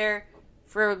 going to be there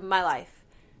for my life.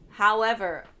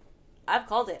 However, I've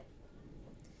called it.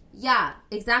 Yeah,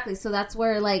 exactly. So that's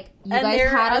where, like, you And guys there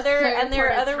are had other- a certain and there are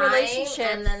point of other time, relationships.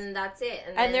 and then that's it.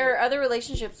 And And there are other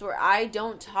relationships where I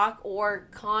don't talk or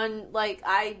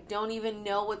I don't even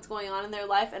know what's going on in their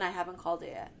life, and I haven't called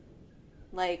it yet.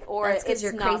 Like, or That's 'cause it's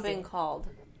you're not crazy. been called.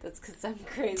 That's because I'm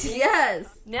crazy. Yes.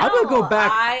 No, I'm gonna go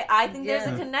back. I think there's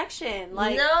Yeah. a connection.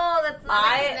 Like, no, that's not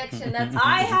I- a connection. That's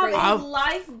I have crazy. a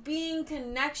life being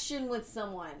connection with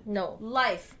someone. No.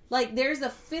 Life. Like, there's a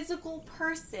physical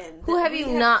person. Who that have we you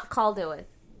not called it with?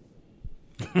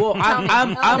 Well, I'm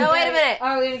No, wait a minute.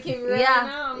 Are we gonna keep it real Yeah,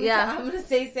 now? yeah. I'm gonna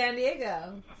say San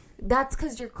Diego. That's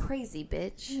because you're crazy,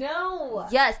 bitch. No.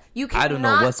 Yes, you can. I don't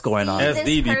know what's going on.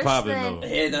 SD be popping, though.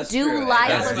 Hey, that's Do true. life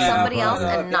That's with true. somebody else No,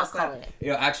 and not that's call it.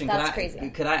 Yo, actually, That's can I, crazy.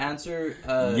 Could I answer?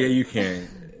 Yeah, you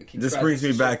can. This brings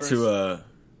me back to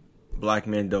black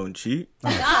men don't cheat.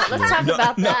 God, let's talk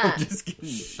about that. Just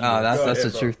kidding. Oh, that's Go the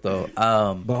ahead, bro. truth, though.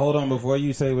 But hold on, before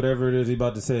you say whatever it is you're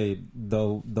about to say,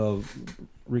 the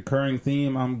recurring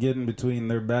theme I'm getting between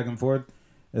their back and forth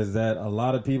is that a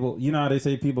lot of people, you know how they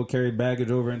say people carry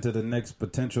baggage over into the next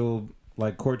potential,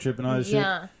 like, courtship and all that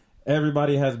Yeah. shit?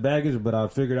 Everybody has baggage, but I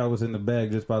figured I was in the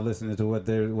bag just by listening to what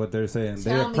they're saying.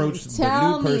 They approached the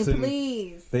new person.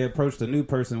 please. They approached the new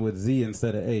person with Z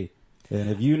instead of A. And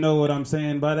if you know what I'm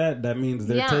saying by that, that means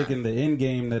they're Yeah. taking the end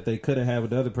game that they could have had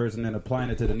with the other person and applying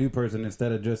it to the new person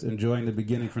instead of just enjoying the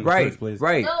beginning from the first place.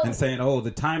 Right. No. And saying, oh,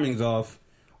 the timing's off,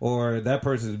 or that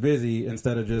person's busy,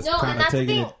 instead of just No, and kind of that's the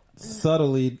taking thing. it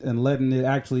subtly and letting it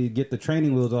actually get the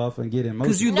training wheels off and get emotional.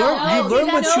 Because you No, learn no, what you you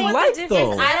know what the like, difference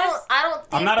though. is? I I don't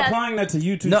think I'm not that- applying that to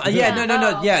you two. No, yeah, specifically.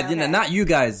 no, Oh, yeah, okay, okay. not you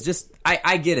guys. Just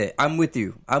I get it. I'm with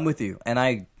you, and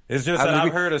I. It's just I that would I've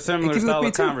agree. heard a It similar could be style me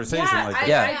of too. conversation Yeah, like I, that.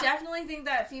 Yeah. I definitely think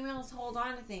that females hold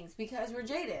on to things because we're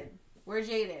jaded. We're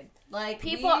jaded. Like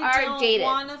People we are don't jaded.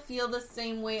 want to feel the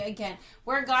same way again.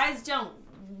 Where guys don't.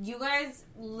 You guys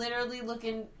literally look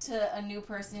into a new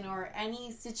person or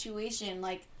any situation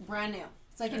like brand new.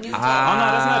 It's like a new day. Oh, no,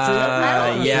 that's not true. I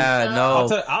don't Yeah, think no,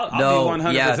 so. I'll no, be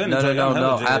 100% yeah, and no, tell you I'm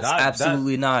hella jaded.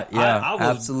 absolutely not. Yeah, I was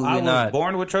absolutely not.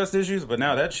 born with trust issues, but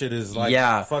now that shit is like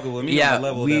Yeah. fucking with me Yeah, on a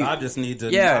level we- that I just need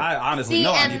to. Yeah. I honestly See,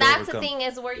 know I and need to that's the overcome. thing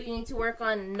is where you need to work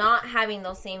on not having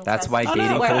those same. That's why trust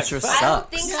dating no, culture facts. I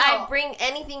don't sucks. think No. I bring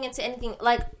anything into anything.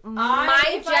 Like my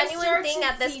If I genuine start thing to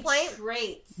at this see point.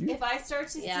 traits, if I start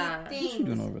to Yeah. see you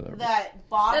doing things over there? that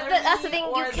bother That's the me thing.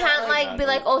 or You that, can't like be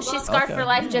like, oh, she's scarred Okay. for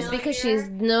life just because she's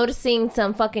noticing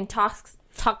some fucking toxic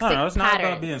No, it's not patterns.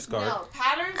 about being scarred. No,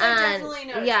 patterns I And, definitely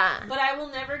know. yeah. But I will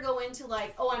never go into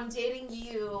like, oh, I'm dating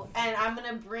you and I'm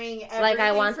gonna bring everything Like,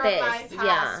 I want from this. my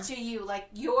past to you. Like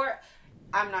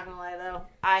I'm not gonna lie though,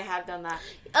 I have done that.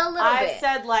 A little I've bit.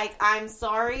 said like I'm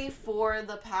sorry for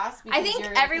the past. Because I think you're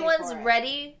gonna pay everyone's for it.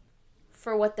 ready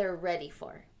for what they're ready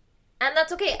for. And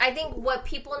that's okay. I think what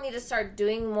people need to start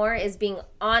doing more is being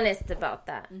honest about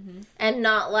that. And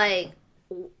not like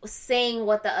saying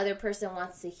what the other person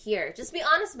wants to hear. Just be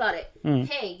honest about it.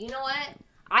 Hey, you know what?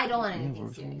 I don't want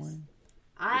anything serious.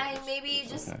 I maybe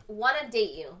just want to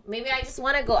date you. Maybe I just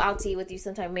want to go out to eat with you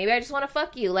sometime. Maybe I just want to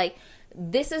fuck you. Like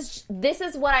this is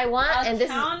what I want, and this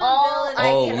is all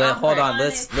I Oh, can offer. hold on.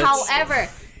 Let's However,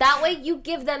 that way you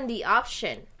give them the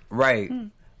option right.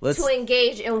 Let's to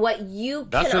engage in what you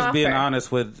That's can just offer. being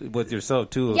honest with yourself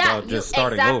too Yeah, about just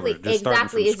starting exactly, over, just starting exactly.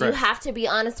 from Is you scratch. have to be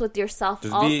honest with yourself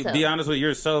Just also. be honest with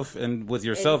yourself and with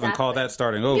yourself and call Exactly. that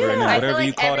starting over, Yeah, and then I feel whatever like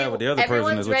you call that with the other person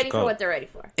everyone's is what ready you for call what it. they're ready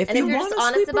for. if and you if you're want just to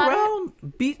honest sleep about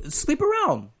around, sleep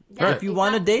around. Yeah, if you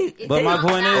want to exactly. date, But my It's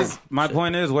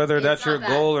point not is, whether It's that's your not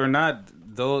bad. goal or not,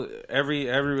 though every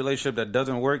relationship that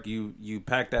doesn't work, you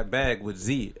pack that bag with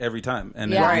Z every time,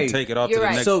 and then Yeah. you take it off You're to the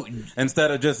right. next. So-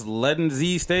 instead of just letting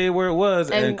Z stay where it was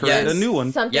and create Yes. a new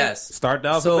one, Something, yes. start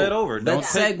the So, alphabet over. Don't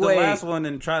let's take the segue- last one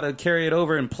and try to carry it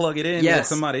over and plug it in yes, with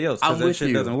somebody else I'm because that with shit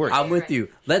you. doesn't work. I'm with you.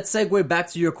 Let's segue back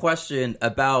to your question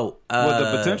about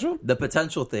the potential? the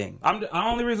potential thing. The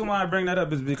only reason why I bring that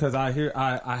up is because I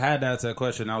had that as a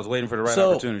question. I was waiting for the right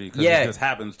So, opportunity because yeah. it just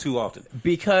happens too often.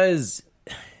 Because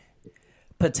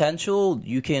potential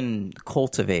you can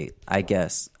cultivate, I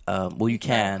guess. Well, you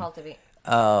can. cultivate.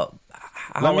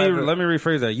 However, Let me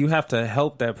rephrase that. You have to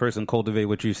help that person cultivate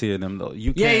what you see in them, though.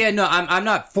 You can't, yeah. No, I'm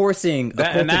not forcing a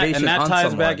That, and cultivation that on ties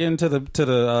someone. back into the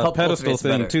Help pedestal cultivates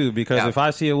thing better. too. Because Yeah. if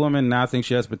I see a woman and I think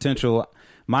she has potential,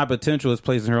 my potential is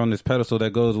placing her on this pedestal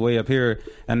that goes way up here,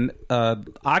 and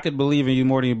I could believe in you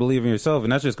more than you believe in yourself,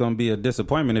 and that's just going to be a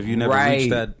disappointment if you never reach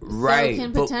that. Right. So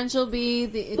can But- potential be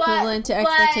the equivalent to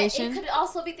expectation? But it could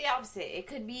also be the opposite. It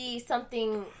could be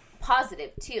something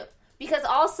positive too. Because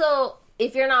also,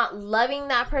 if you're not loving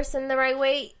that person the right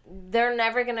way, they're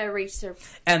never gonna reach their.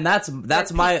 And that's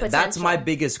peak my potential.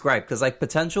 biggest gripe, because like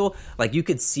potential, like you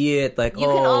could see it, like You can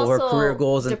her also career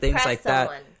goals and things depress like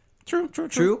someone. that.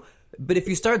 True. But if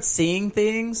you start seeing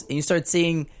things and you start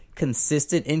seeing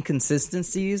consistent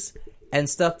inconsistencies and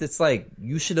stuff that's like,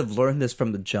 you should have learned this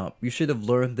from the jump. You should have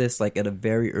learned this like at a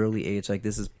very early age. Like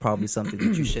this is probably something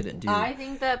that you shouldn't do. I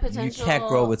think that potential. You can't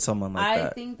grow with someone like I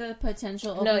that. think the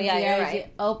potential opens, No, yeah, the you're idea,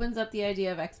 right. opens up the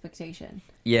idea of expectation.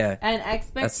 Yeah. And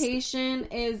expectation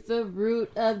is the root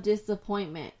of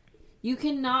disappointment. You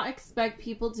cannot expect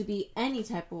people to be any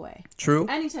type of way. True.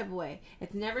 Any type of way.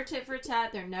 It's never tit for tat.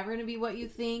 They're never going to be what you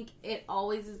think. It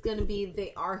always is going to be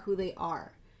they are who they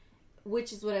are.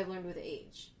 Which is what I've learned with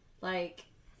age. Like,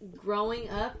 growing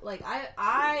up, like,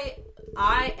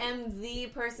 I am the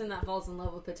person that falls in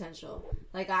love with potential.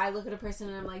 Like, I look at a person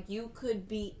and I'm like, you could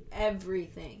be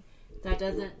everything. That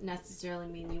doesn't necessarily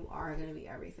mean you are going to be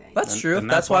everything. That's true. And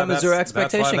That's why I'm a zero that's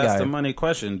expectation why that's guy. the money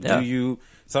question. Yeah. Do you?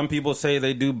 Some people say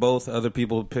they do both. Other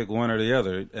people pick one or the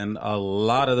other, and a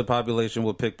lot of the population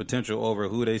will pick potential over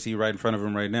who they see right in front of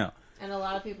them right now. And a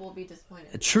lot of people will be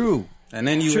disappointed. True. And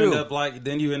then you True.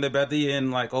 end up at the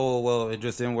end like, oh well, it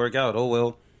just didn't work out. Oh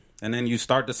well, and then you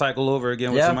start the cycle over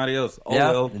again with Yeah. somebody else. Oh Yeah.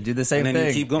 well, Do the same and then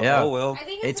thing. you keep going. Yeah. Oh well. I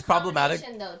think It's it's, problematic.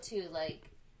 problematic though too. Like,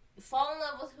 fall in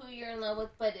love with who you're in love with,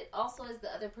 but it also is the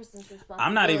other person's responsibility.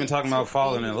 I'm not even talking about to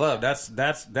falling be in love.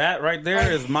 That right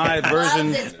there is my version.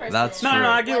 Love this person. That's No, true.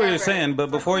 I get what you're Whatever. saying, but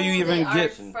For before you who even they are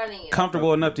get in front of you.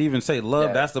 comfortable enough to even say love,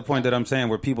 Yeah. that's the point that I'm saying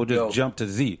where people just Yo. jump to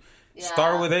Z.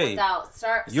 Start with A. You're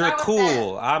start with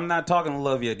cool. I'm not talking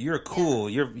love yet. You're cool.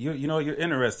 You're you're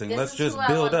interesting. This Let's is just who I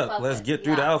build wanna up. fuck Let's with. get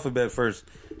through the alphabet first.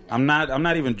 I'm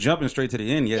not even jumping straight to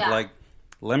the end yet. Yeah. Like,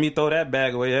 let me throw that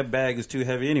bag away. That bag is too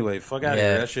heavy anyway. Fuck out of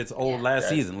here. That shit's old last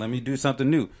season. Let me do something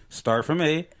new. Start from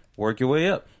A, work your way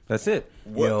up. That's it.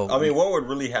 What would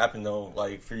really happen though,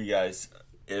 like for you guys,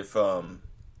 if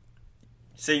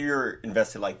say you're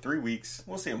invested like 3 weeks,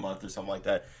 we'll say a month or something like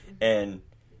that, and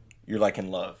you're like in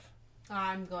love.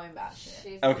 I'm going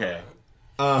batshit. Okay.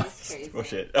 Well,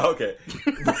 shit. Okay.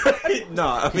 No,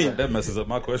 I mean That messes up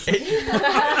my question.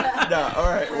 no. All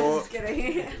right. Well, Just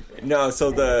kidding. no.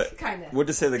 So Kinda. we'll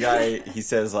just say the guy. He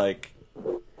says like,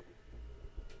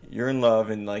 you're in love,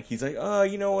 and like he's like, oh,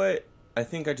 you know what? I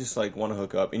think I just like want to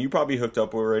hook up, and you probably hooked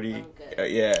up already.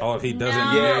 Yeah. Oh, if he doesn't,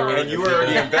 Yeah, and you were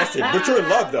already invested, but you're in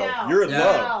love though. No. You're in Yeah.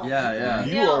 love. Yeah.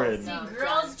 You No, are in. see,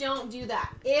 girls don't do that.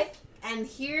 And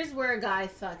here's where a guy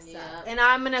fucks Yeah. up. And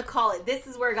I'm gonna call it. This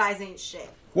is where guys ain't shit.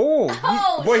 Whoa.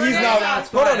 Boy, he's not. That's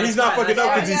Hold fine, on, he's that's not fine, fucking that's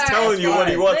up because fine. he's telling you what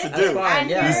he wants to That's do. fine, And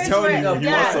yeah. He's here's telling where- you he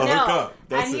wants to hook up.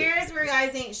 That's and it. here's where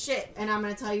guys ain't shit. And I'm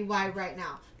gonna tell you why right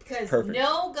now. Because Perfect.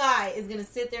 no guy is gonna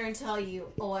sit there and tell you,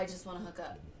 "Oh, I just want to hook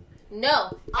up." No,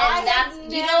 and I that's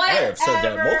have you know what? I have said that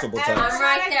Ever, multiple ever. times. I'm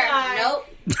right there. Guy Nope.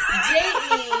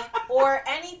 Date me or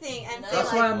anything and say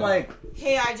That's why I'm like,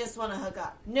 "Hey, I just want to hook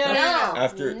up." No, No,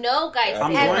 After- no guys.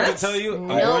 I'm say going that. to tell you.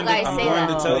 No I'm guys going say to that.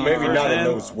 tell Well, you maybe not in firsthand.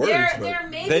 those words, There but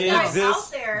may be They guys exist.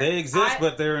 out there. They exist,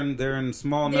 but they're in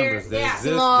small They're- numbers. They yeah.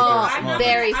 exist, Small, but they're I'm small not-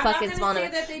 very I'm not fucking gonna small say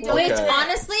numbers. that they don't. Which Okay.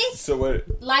 honestly, so what?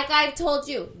 like I've told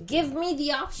you, give me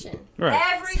the option. Right.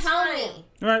 Every Tell time. me.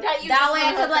 Right. That you That just way I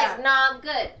wanna could hook like, up. nah, I'm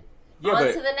good. Yeah, On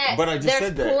but- to the next. but I just There's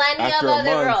said that. plenty After of a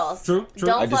other month- girls. True.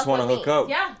 Don't I just fuck want to with hook me. up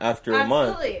Yeah, after a month.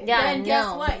 absolutely. Yeah, Then guess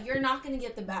no. what? You're not going to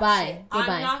get the bad Bye. shit.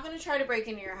 Goodbye. I'm not going to try to break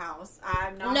into your house.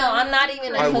 I'm not. No, gonna I'm not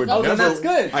even I a would hook oh, then up. never- that's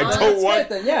good. I That's don't good want-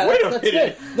 then. Yeah, Wait a that's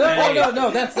minute. good. No, Hey. no,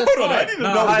 that's Hold on, I fine. need to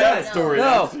No, know I- that story.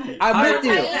 No, I'm I- with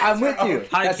you. I'm with you.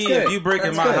 High That's key, good. if you break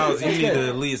in That's my good. house, you That's need good. to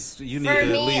at least For me,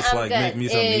 I'm like good. make me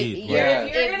something to eat. You're- Yeah.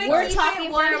 If you're If gonna we're keep talking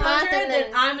it for a month 100, and then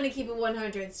then I'm gonna keep it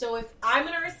 100. So if I'm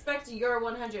gonna respect your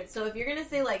 100, so if you're gonna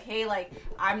say like, hey, like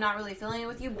I'm not really feeling it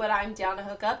with you, but I'm down to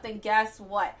hook up, then guess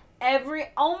what?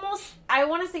 I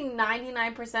want to say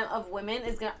 99% of women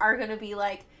are gonna be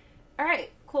like, all right,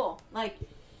 cool, like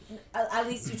at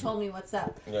least you told me what's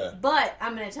up. Yeah. But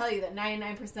I'm gonna tell you that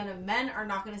 99% of men are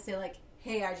not gonna say like,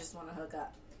 hey, I just want to hook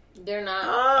up. They're not.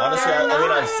 Honestly, I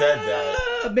mean, I've said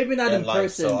that. Maybe not in And, like,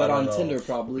 person, so, I but don't on know. Tinder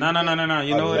probably. No.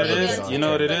 You know what it Yeah. is. You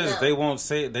know what it Yeah. is.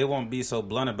 They won't be so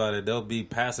blunt about it. They'll be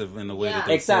passive in the way Yeah. that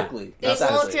they Exactly. They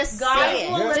Exactly. won't just Guys say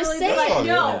will it. literally Just be say like, it.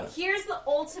 no, Yeah. here's the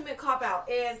ultimate cop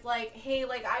out is like, hey,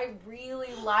 like I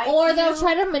really like Or you. they'll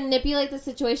try to manipulate the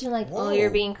situation like, Whoa. oh,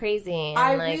 you're being crazy. And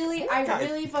I like, really got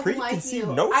fucking like preconceived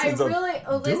you. I notions of really,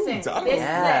 dudes. listen, I don't this know.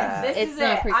 Yeah. is it. This It's is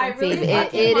not it. I really preconceived.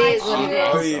 fucking It like is what you. it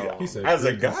is. I mean, He said as a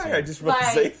preconceived. guy, I just want to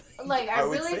say. Like I I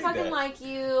would really say fucking that. like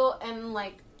you, and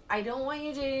like I don't want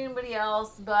you to date anybody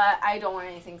else, but I don't want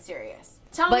anything serious.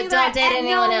 Tell But me don't that, date and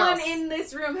anyone no else. one in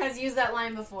this room has used that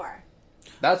line before.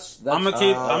 That's I'm gonna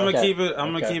keep. I'm gonna okay. keep it.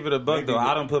 I'm gonna Okay. keep it a buck though. Maybe-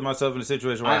 I don't put myself in a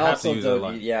situation where I I, have to also use that don't.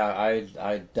 line. Yeah,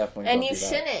 I definitely. and don't you do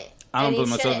that. shouldn't. I don't And put you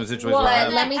myself in a shouldn't. situation Well, where I have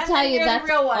and let me and tell then you, here's the that's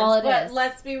real ones, all it but is.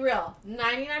 let's be real.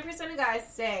 99% of guys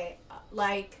say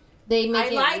like. They make I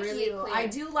it like really you. clear. I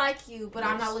do like you, but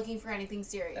I'm Yes. not looking for anything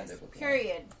serious. That is okay.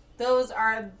 Period. Those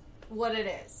are what it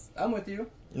is. I'm with you.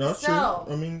 No, So-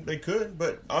 true. I mean, they could,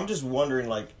 but I'm just wondering,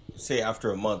 like, say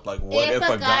after a month, like, what If if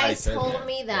a a guy guy said told that?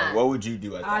 me that- Like, what would you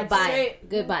do at that? I'd Bye. say-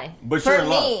 Goodbye. But For you're in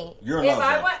love. me, You're in If love.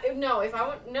 I though.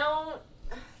 want no.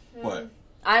 What?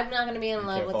 I'm not gonna be in You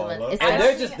love can't with fall them. in love? It's And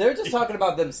actually- they're just talking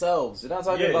about themselves. They're not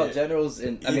talking Yeah, about yeah. generals. I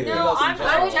mean, No, females No, in I'm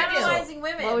general. generalizing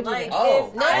women. What would you like, do? Oh.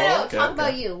 if No, I, no, okay, talk okay.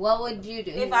 about you. What would you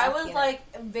do? if I was like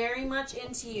very much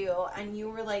into you and you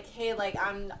were like, hey, like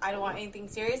I don't want anything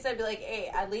serious, I'd be like,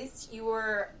 hey, at least you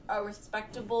were a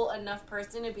respectable enough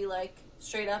person to be like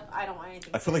straight up, I don't want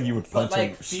anything. I feel like you would But, punch like,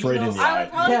 him straight in females- the I eye.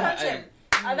 would probably Yeah, punch him.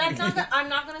 That's not. I'm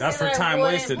not gonna That's say for that time I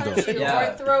wouldn't wasted, punch though. you Yeah.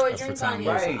 or throw a That's for drink time on you.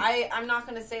 wasted. I'm not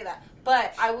gonna say that,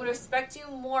 but I would respect you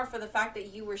more for the fact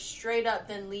that you were straight up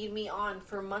than lead me on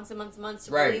for months and months and months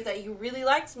to Right. believe that you really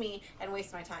liked me and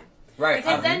waste my time. Right.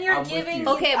 Because then you're I'm with giving you.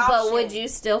 me okay, the but option. would you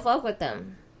still fuck with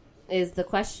them? is the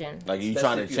question. Like, you Especially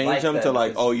trying to if you change like him them, to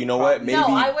like, because oh, you know what? Maybe No,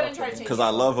 I wouldn't try to change because him. I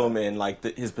love him and like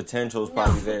his potential is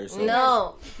probably there.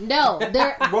 So. No.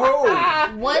 There.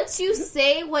 Whoa. Once you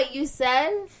say what you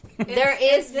said, there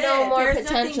is it's no it. more There's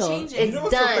nothing potential. changing. It's You know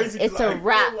what's so done. crazy? 'Cause It's I a feel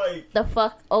wrap. like- The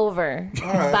fuck over.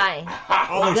 right. Bye.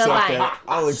 I'll accept Goodbye. that.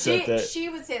 I'll accept that. She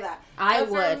would say that. I But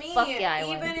for would. me, Fuck yeah, I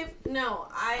even would. if no,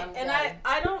 I'm and done.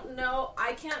 I don't know.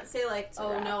 I can't say like, a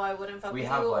oh wrap. no, I wouldn't fuck We with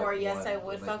have you, like or yes, one, I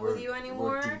would like, fuck we're- with you we're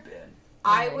anymore. deep in.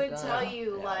 I my would God. tell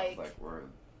you Yeah, like we're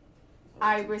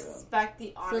I deep in. respect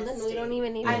the So honesty. then we don't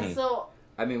even need And so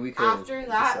I mean, we could. after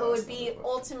that, it would discuss be it, but-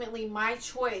 ultimately my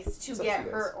choice to It's up get to you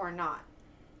hurt guys. or not.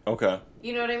 Okay.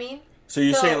 You know what I mean? So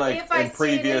you're So saying like if I in stayed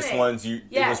previous in it, ones, it was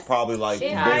yes. probably like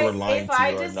If they were lying to I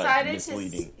you or not decided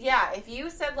misleading. if you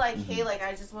said like, hey, like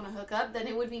I just want to hook up, then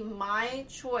it would be my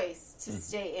choice to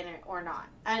stay in it or not,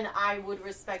 and I would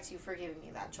respect you for giving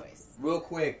me that choice. Real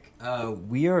quick,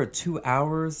 we are 2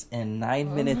 hours and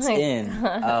 9 minutes my in.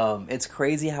 God. It's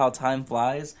crazy how time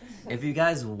flies. If you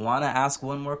guys want to ask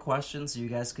one more question, so you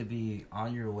guys could be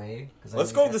on your way.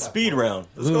 Let's go the speed round.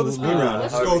 Let's go the speed Ooh. round.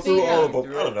 Let's What's go the through speed all of round?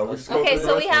 them. I don't know. We'll just go Okay, through so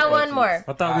the we rest of have the one questions. more.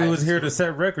 I thought we was here to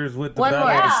set records with the One battle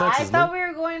more. of the Yeah, I sexes. thought Lou. we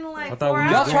were going to like I thought 4 we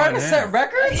hours. Y'all was trying to going set in.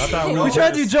 records? I thought we We was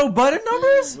trying to do Joe Budden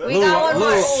numbers? We got one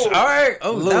more. All right.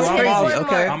 Oh, Lou, that's I'm crazy. off.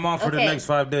 Okay. I'm off for the Okay. next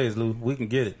 5 days, Lou. We can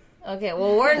get it. Okay,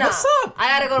 well we're not. What's up? I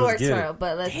gotta go to Let's work get it. tomorrow,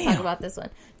 but let's talk about this one.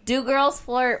 Do girls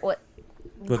flirt with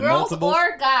With girls multiples?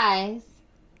 or guys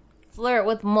flirt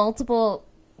with multiple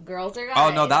girls or guys?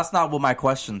 Oh, no, that's not what my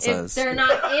question if says. they're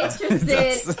not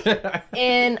interested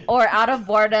in or out of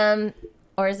boredom,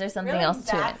 or is there something Really? else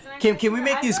to it? That's an Can actual- we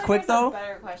make I these feel quick, there's a though?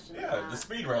 better question than Yeah, that. the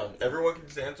speed round. Everyone can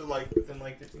just answer like within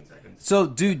like 15 seconds. So,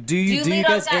 do you you lead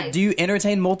on, guys? do you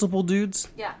entertain multiple dudes?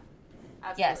 Yeah.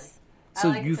 Absolutely. Yes. So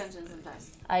I like you- attention sometimes.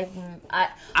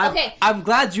 Okay, I'm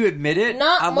glad you admit it.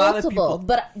 not A lot of multiple, people-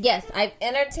 but yes, I've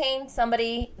entertained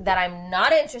somebody that I'm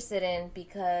not interested in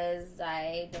because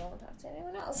I don't talk to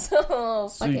anyone else. So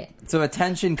fuck it. So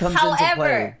attention comes into play.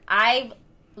 However, I've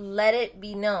let it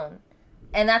be known,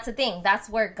 and that's the thing. That's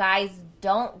where guys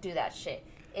don't do that shit.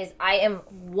 Is I am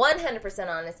 100%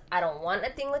 honest. I don't want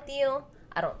nothing with you.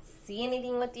 I don't see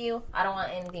anything with you. I don't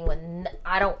want anything with.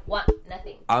 I don't want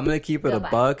nothing. I'm gonna keep it Goodbye.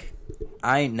 a buck.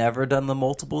 I ain't never done the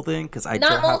multiple thing because I Not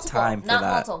don't multiple, have time for not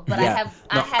that. multiple, but I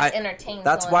have entertained.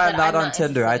 That's someone why I'm that not on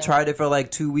Tinder. I interested in. tried it for like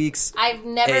 2 weeks. I've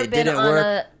never It been didn't on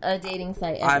work. a dating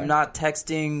site. Ever. I'm not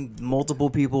texting multiple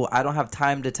people. I don't have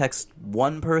time to text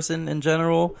one person in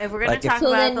general. If we're gonna Like, if- talk So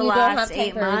about then the you don't have last time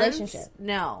 8 for a months, relationship.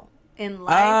 no. In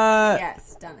life,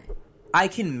 yes, done it. I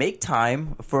can make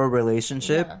time for a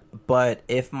relationship, Yeah. but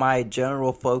if my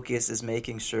general focus is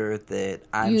making sure that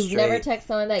I'm You've straight, never text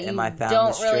someone that you and my don't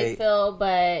family's really straight. feel,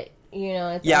 but you know,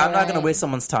 it's yeah, I'm not alright. gonna waste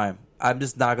someone's time. I'm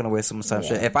just not gonna waste someone's time. Yeah.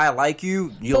 Shit. If I like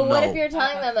you, you'll But what know. if you're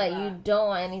telling them that you don't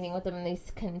want anything with them and they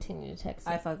continue to text?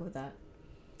 I You? fuck with that.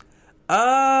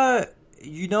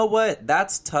 You know what?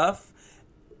 That's tough.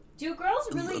 Do girls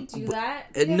really do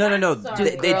that? No.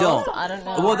 They don't. I don't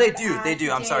know. Well, they do. They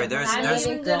do. I'm sorry. There's There's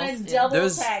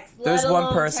there's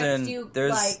one person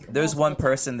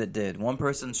that did. One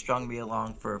person strung me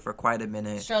along for quite a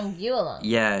minute. strung you along.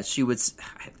 Yeah, she would.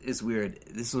 It's weird.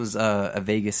 This was a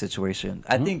Vegas situation.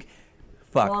 I think.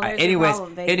 Fuck. Well, there's a Anyways,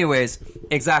 problem, Vegas. anyways,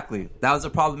 exactly. That was a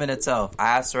problem in itself.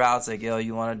 I asked her out. I was like, "Yo,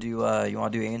 you want to do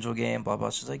Angel Game?" Blah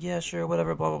blah. She's like, "Yeah, sure,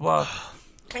 whatever." Blah blah blah.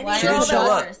 Why She didn't not show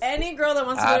up. others? Any girl that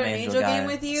wants to I'm go to an Angel angel guy. game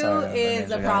with you Sorry, I'm is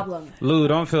Angel a guy. problem. Lou,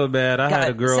 don't feel bad. I had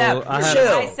a girl. Sam, I had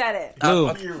chill. I said it.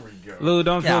 Lou, Here we go. Lou,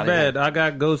 don't Get feel outta here. bad. I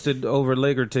got ghosted over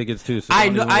Laker tickets too. So I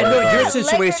don't know. even I worry know about your it.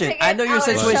 situation. I know your Laker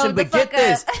tickets, I situation. would've But showed get the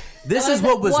this. fuck up. This is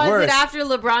what was Was worse. it after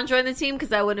LeBron joined the team?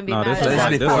 Because I wouldn't be No, mad this at was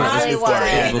that. like- before. this was This before. was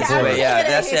This was before. before. Yeah,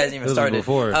 that shit hasn't even This was started.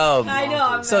 before. I know.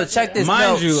 I'm So not check sure. this. Mind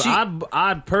No, you, she-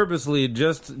 I purposely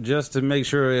just to make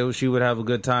sure she would have a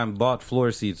good time bought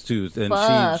floor seats too, and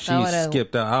Fuck, she I would've-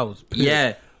 skipped out. I was pissed.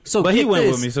 Yeah. So But he get went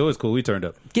this. with me, so it was cool. We turned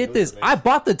up. Get this. I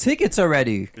bought the tickets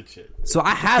already. Good shit. So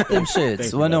I have them shits.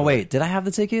 Thank you, Well, no, brother. wait. Did I have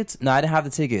the tickets? No, I didn't have the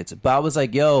tickets. But I was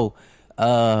like, yo,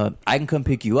 I can come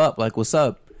pick you up. Like, what's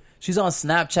up? She's on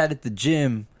Snapchat at the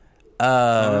gym,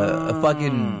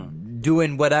 fucking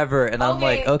doing whatever. And I'm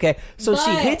like, okay. So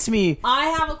she but hits me. I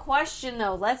have a question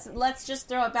though. Let's just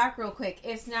throw it back real quick.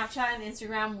 If Snapchat and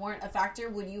Instagram weren't a factor,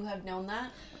 would you have known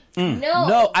that?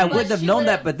 No, I but wouldn't have she known would've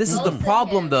that. But this is the ghosted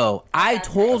problem, him. though. I That's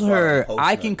told right. her Post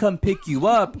I that. can come pick you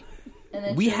up. And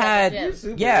then We she was at the had,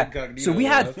 gym. yeah. incognito, So we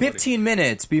yeah, had that's funny. 15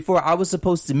 minutes before I was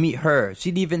supposed to meet her.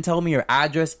 She didn't even tell me her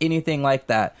address, anything like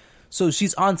that. So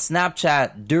she's on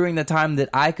Snapchat during the time that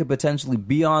I could potentially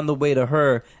be on the way to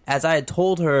her, as I had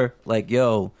told her, like,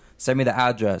 yo, send me the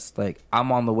address. Like, I'm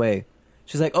on the way.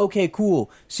 She's like, okay, cool.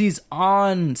 She's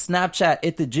on Snapchat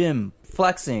at the gym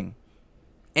flexing.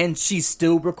 And she's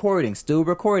still recording. So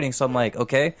I'm like,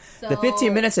 okay. The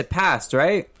 15 minutes had passed,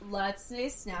 right? Let's say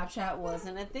Snapchat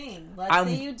wasn't a thing. Let's I'm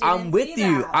say you didn't I'm with see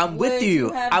you. that. I'm with Would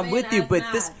you. have I'm been with you. as But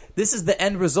mad? this is the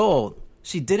end result.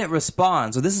 She didn't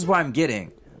respond. So this is what I'm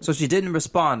getting. So she didn't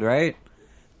respond, right?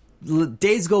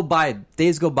 Days go by.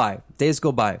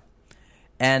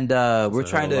 And we're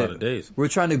trying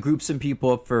to group some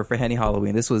people up for Henny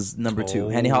Halloween. This was number 2,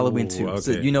 Henny Halloween 2.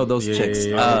 So okay. you know those chicks.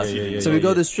 So we go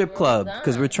to the strip club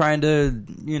because we're trying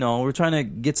to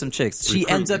get some chicks. She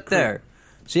ends up there.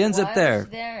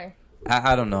 There.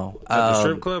 I don't know. At the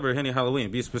strip club or Henny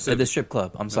Halloween? Be specific. At the strip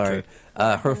club. I'm sorry.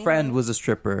 Her friend was a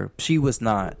stripper. She was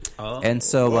not. Oh. And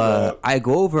so I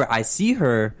go over. I see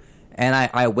her. And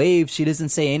I wave. She doesn't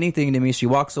say anything to me. She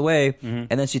walks away. And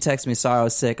then she texts me, sorry, I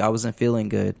was sick. I wasn't feeling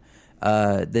good.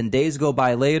 Then days go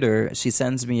by later. She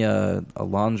sends me a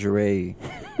lingerie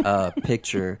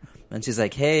picture. And she's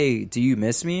like, hey, do you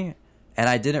miss me? And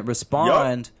I didn't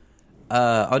respond.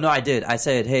 Oh, no, I did. I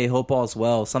said, hey, hope all's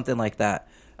well. Something like that.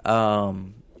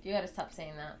 You gotta stop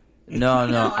saying that.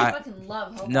 No. I fucking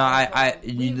love Hope. No,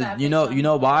 you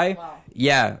know why?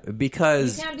 Yeah,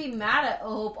 because You can't be mad at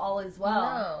Hope all is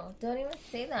well. No, don't even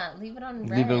say that. Leave it on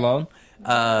red. leave it alone.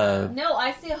 No,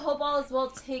 I say Hope all is well.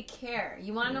 Take care.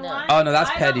 You want to know No. why? Oh no, that's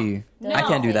I petty. don't- I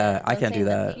can't do No. that. I Don't can't say do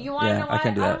that. that. You want to know why? I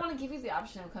can't do I that. don't want to give you the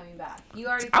option of coming back. You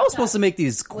already. I was supposed to make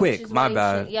these quick. Which is My why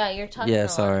bad. you're talking. Yeah, a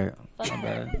lot. sorry. Fuck My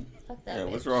that. bad. Fuck that. Yeah,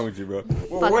 bitch. what's wrong with you, bro?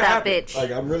 Well, Fuck what that happened? bitch.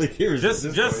 Like, I'm really curious.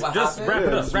 Just wrap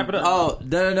it up. Oh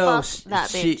no! Fuck that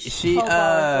She bitch. Hope all is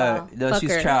well. no, Fuck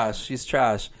she's her. trash. She's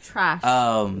trash. Trash.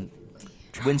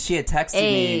 When she had texted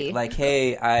me Hey. like,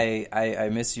 "Hey, I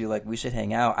miss you. Like, we should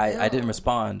hang out." I didn't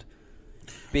respond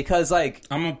because like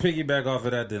I'm gonna piggyback off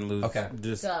of that then, Luz. Okay.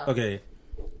 Just Go. okay.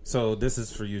 So this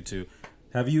is for you two.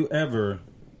 Have you ever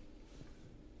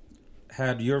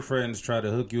had your friends try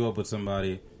to hook you up with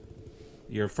somebody?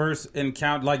 Your first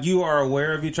encounter, like you are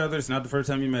aware of each other. It's not the first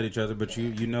time you met each other, but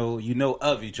you know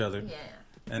of each other. Yeah.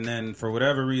 And then for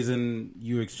whatever reason,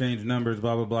 you exchange numbers,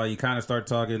 blah blah blah. You kind of start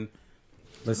talking.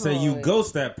 Let's say you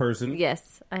ghost that person.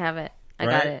 Yes, I have it. I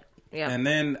Right? got it. Yeah. And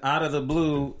then out of the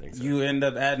blue, you end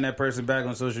up adding that person back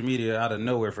on social media out of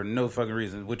nowhere for no fucking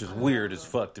reason, which is weird as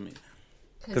fuck to me.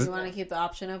 Because you want to keep the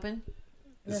option open.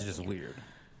 It's just weird.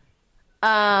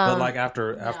 But like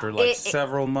after like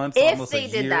several months, if almost they a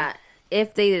did year. that,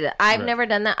 I've Right. never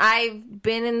done that. I've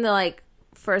been in the like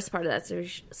first part of that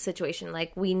situation.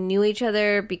 Like we knew each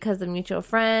other because of mutual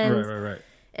friends, Right.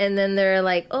 and then they're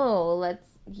like, "Oh, let's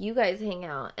you guys hang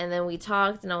out," and then we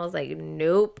talked, and I was like,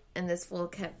 "Nope," and this fool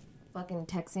kept fucking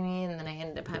texting me, and then I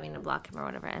ended up having to block him or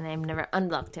whatever, and I've never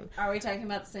unblocked him. Are we talking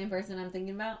about the same person I'm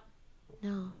thinking about?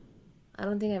 No, I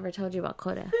don't think I ever told you about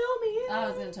Coda. I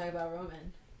was going to talk about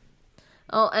Roman.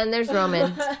 Oh, and there's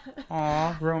Roman.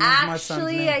 Aw, Roman's my son's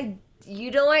Actually, name.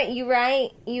 you know what? You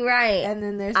right. And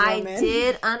then there's I Roman.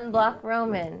 did unblock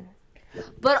Roman.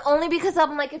 But only because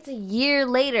I'm like, it's a year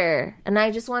later, and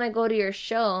I just want to go to your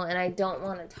show, and I don't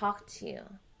want to talk to you.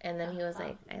 And then he was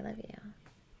like, I love you.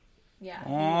 Yeah.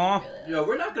 Aw. Yo,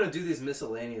 we're not gonna do these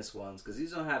miscellaneous ones because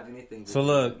these don't have anything. So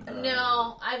look,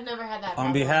 No, I've never had that on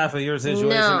problem. behalf of your situation,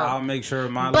 No. I'll make sure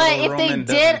my But little if they Roman did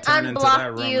doesn't turn into that unblock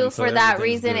Roman, you so for that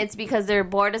everything's reason, good. it's because they're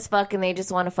bored as fuck and they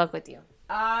just want to fuck with you.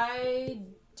 I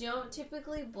don't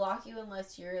typically block you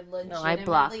unless you're legitimately I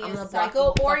block. I'm a a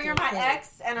psycho blocking or you're my fucking queen.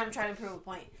 ex and I'm trying to prove a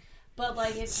point. But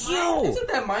like if Yo! Isn't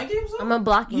that mind games? I'm a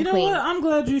blocking You know queen. what? I'm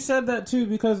glad you said that too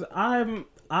because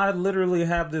I literally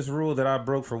have this rule that I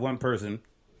broke for one person,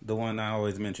 the one I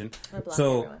always mention. block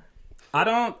So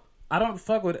everyone. I don't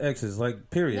fuck with exes. Like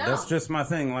period. No. That's just my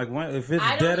thing. Like when, if it's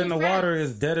I don't dead in the need water, friends.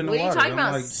 it's dead in the What are you water. talking I'm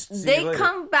about? like, see you They later.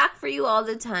 come back for you all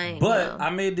the time. But you know? I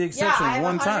made the yeah, exception I have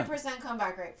one time. 100%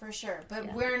 comeback rate for sure.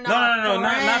 But we're No, not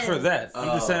not for friends. that. I'm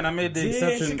just saying I made the Damn,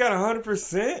 exception. she got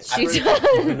 100%. she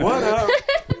does. What up?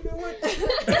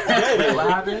 What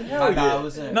happened? My bad, I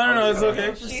wasn't. No, it's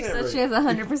okay. She said she has a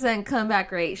 100%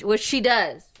 comeback rate, which she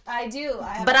does. I do. I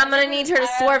have But I'm gonna 100% need her to I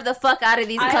have- swerve the fuck out of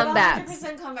these I have a comebacks.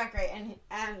 100% comeback rate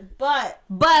but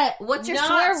But what's your Not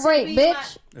swerve to rate, be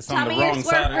bitch? It's Tell on the me your wrong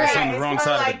swerve side. It's rate. on the wrong it's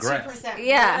side like of the graph. 2%.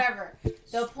 Yeah. Whatever.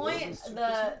 The point, Yes.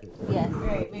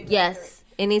 right, maybe Yes.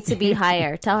 It needs to be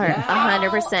higher. Tell her.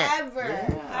 100%.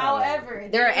 However,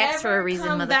 They're they X for a never reason,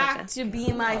 come motherfucker. back to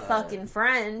be my fucking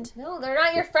friend. No, they're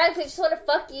not your friends. They just want to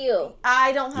fuck you.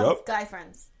 I don't have Yup. guy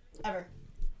friends. Ever.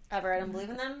 I don't believe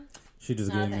in them. She just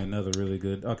Not a gave me thing. another really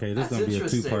good. Okay, this is That's gonna be a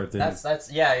interesting. 2-part thing.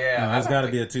 That's yeah. No, it's got to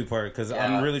be a 2-part because Yeah.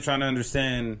 I'm really trying to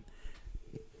understand.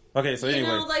 Okay, so You anyway,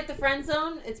 know, like the friend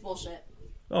zone, it's bullshit.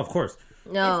 oh, of course.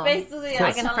 No. It's basically I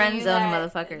us can telling friend you zone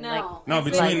that- motherfucker. No, No, It's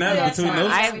between basically them, us between telling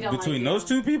those, you we don't between like those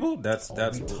two people, that's.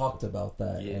 We talked about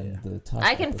that Yeah. in the top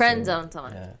I can friend episode. zone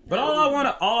someone. Yeah. But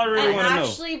all I really and want to know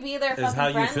actually be their fucking is how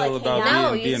you friend, feel like, about hang out.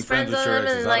 No, being you just friends with friend your zone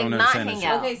them exes. and, I like, don't not understand hang this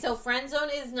out. shit. Okay, so friend zone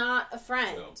is not a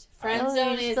friend. Friend Oh, zone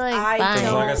you're is just like, I bye. don't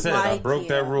So like I said, I like broke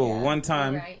that you. rule Yeah. one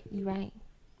time, You're right.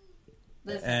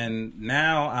 Listen, and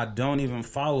now I don't even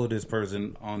follow this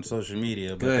person on social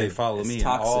media, but Good. they follow It's me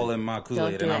toxic. all in my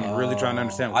Kool-Aid, Don't and do I'm it. really trying to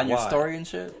understand on why. your story and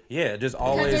shit. Yeah, just because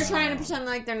always. they're trying to pretend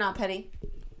like they're not petty.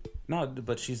 No,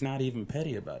 but she's not even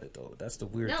petty about it though. That's the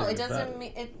weird No, thing it about doesn't it.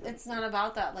 mean it's not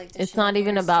about that. Like It's just not showing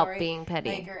even your about story, being petty.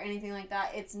 like, or anything like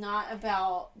that. It's not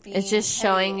about being. It's just petty.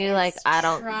 showing you, like, It's I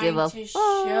don't give a trying to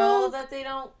fuck. show that they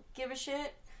don't give a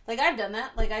shit. Like I've done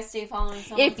that. Like I stay following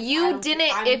someone. If you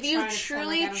didn't, if you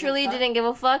truly didn't give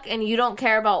a fuck and you don't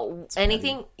care about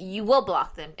anything, you will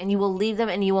block them and you will leave them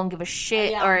and you won't give a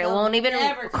shit, Yeah, or it they'll won't even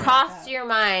never come cross back. your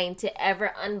mind to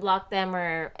ever unblock them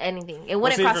or anything. It Well,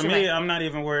 wouldn't see, cross for your me, mind. I'm not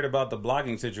even worried about the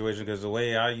blocking situation because the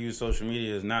way I use social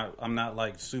media is not. I'm not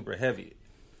like super heavy.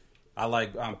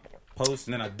 I'm post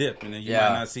and then I dip, and then you Yeah.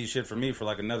 might not see shit from me for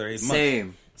like another 8 months.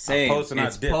 Same. I post and I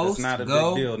dip. Post, It's not a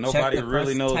go, big deal. check Nobody the really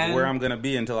first knows 10. where I'm gonna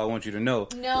be until I want you to know.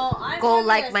 No, I'm Go heavy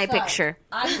like as my fuck. picture.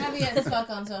 I'm heavy as fuck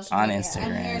on social On media. Instagram.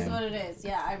 And here's what it is.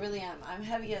 Yeah, I really am. I'm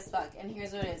heavy as fuck. And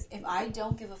here's what it is. If I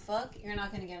don't give a fuck, you're not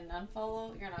going to get an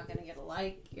unfollow. You're not going to get a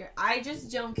like. I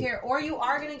just don't care. Or you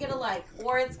are going to get a like.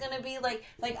 Or it's going to be like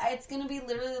it's going to be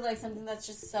literally like something that's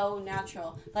just so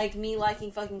natural. Like me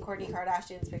liking fucking Kourtney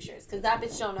Kardashian's pictures. Because that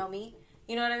bitch don't know me.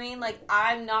 You know what I mean? Like,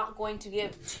 I'm not going to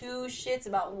give two shits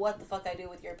about what the fuck I do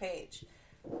with your page.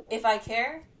 If I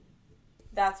care,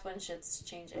 that's when shit's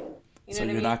changing. You know So what I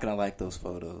you're mean? not gonna like those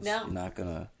photos. No. You're not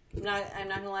gonna. I'm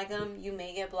not gonna like them. You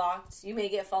may get blocked. You may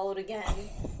get followed again.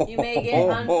 You may get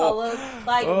unfollowed.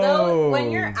 Like, though,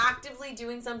 when you're actively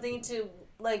doing something to,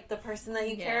 like, the person that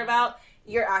you care about,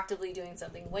 you're actively doing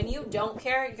something. When you don't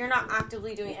care, you're not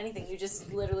actively doing anything. You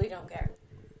just literally don't care.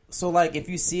 So, like, if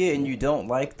you see it and you don't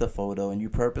like the photo, and you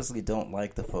purposely don't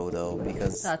like the photo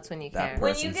because That's when you that care.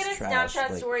 When person's you get a trash, Snapchat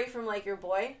like- story from, like, your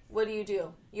boy, what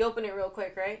do? You open it real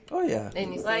quick, right? Oh yeah.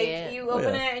 And you see Like, it. you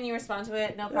open yeah. it and you respond to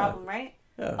it, no problem, right?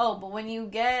 Yeah. Oh, but when you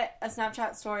get a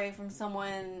Snapchat story from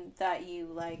someone that you,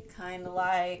 like, kind of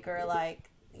like, or, like,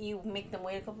 you make them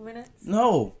wait a couple minutes?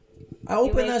 No, I You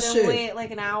open make that them shit. wait,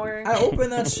 like, an hour? I open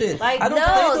that shit. Like, I don't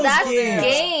play No, those that's games.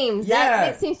 games. Yeah.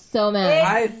 That makes me so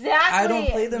mad. Exactly. I don't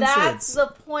play them That's shits.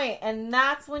 the point, and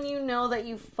that's when you know that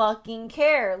you fucking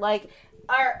care. Like,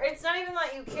 it's not even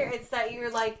that you care; it's that you're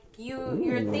like you're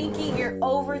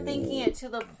overthinking it to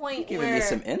the point Giving where me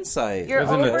some insight. you're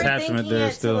There's an attachment overthinking there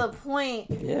it still. to the point.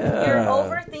 Yeah. You're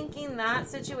overthinking that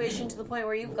situation to the point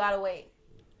where you've got to wait.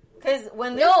 Because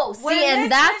when this, No, when see, and this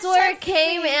that's bitch where it snaps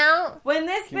came me- out. When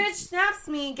this bitch snaps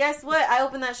me, guess what? I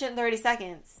open that shit in 30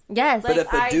 seconds. Yes. But Like,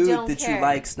 if a I dude don't that care. you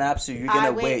like snaps you, you're I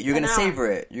gonna wait wait. You're an gonna hour.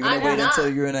 savor it. You're gonna I'm wait not.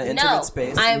 until you're in an intimate No,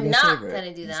 space. I'm You're not savor it.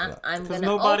 gonna do that. I'm Because gonna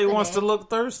nobody open wants it. to look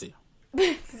thirsty.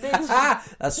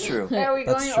 That's true. Are we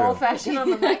That's going true. old fashioned on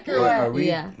the microwave? Are we?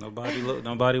 Yeah.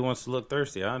 Nobody wants to look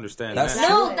thirsty. I understand That's that.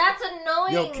 true. No, that's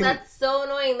annoying. Yo, can- That's so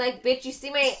annoying. Like, bitch, you see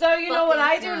my. So you know what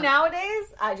I fucking do snap.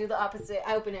 nowadays? I do the opposite.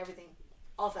 I open everything.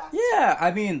 All fast. Yeah,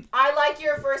 I mean, I like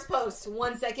your first post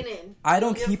 1 second in. I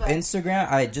don't Give keep a fuck.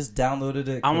 Instagram. I just downloaded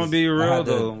it. I'm gonna 'cause be I real, had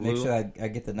to though, make Lou. sure I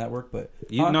get the network. But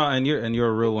You know, and you're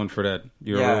a real one for that.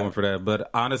 You're a Yeah. real one for that.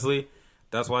 But honestly,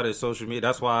 that's why there's social media.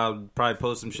 That's why I probably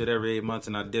post some shit every 8 months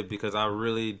and I dip because I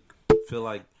really feel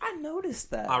like I noticed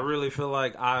that. I really feel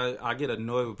like I get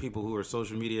annoyed with people who are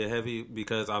social media heavy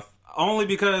because only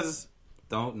because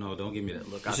don't give me that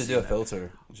look. You I should see do a that.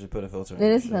 filter. You should put a filter. It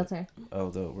is Shit. filter.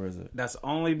 Oh, dope. Where is it? That's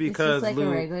only It's because just like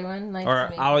Lou, a regular one. Like, or to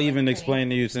make I'll it even look explain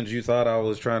to you since you thought I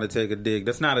was trying to take a dig.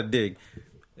 That's not a dig.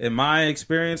 In my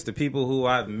experience, the people who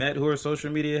I've met who are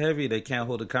social media heavy, they can't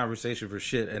hold a conversation for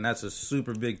shit, and that's a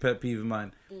super big pet peeve of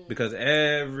mine because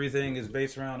everything is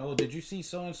based around, oh, did you see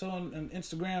so and so on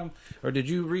Instagram, or did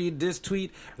you read this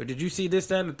tweet, or did you see this,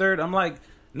 that, and the third? I'm like,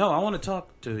 no, I want to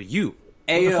talk to you. What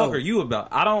the Ayo. fuck are you about?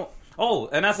 I don't. Oh,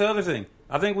 and that's the other thing.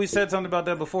 I think we said something about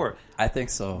that before. I think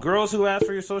so. Girls who ask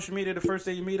for your social media the first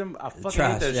day you meet them, I fucking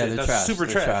Trash. hate that Yeah, shit. they're That's trash. super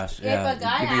They're trash. Yeah. If a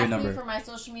guy give me your asks me number. for my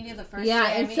social media the first Yeah,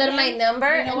 day I meet instead of my him,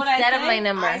 number, you know what I instead of say? my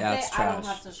number. I say That's I don't trash.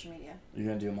 have social media. You're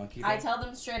gonna do a monkey. I tell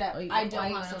them straight up, Oh, you- I why don't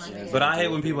you have don't social like media. But I hate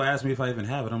when people ask me if I even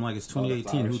have it. I'm like, it's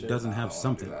 2018. Who doesn't have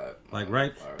something? Like,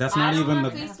 right? That's not I don't even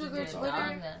have the. Facebook or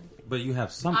Twitter. But you have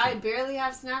I something. barely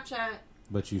have Snapchat.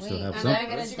 But you still Wait, have And something. I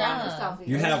get What's Instagram for that? selfies.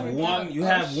 You have one. You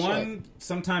have one.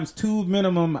 Sometimes two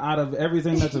minimum out of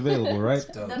everything that's available, right?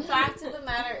 The fact of the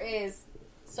matter is,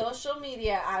 social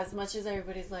media, as much as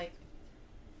everybody's like,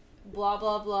 blah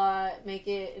blah blah, make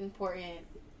it important.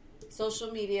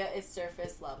 Social media is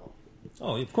surface level.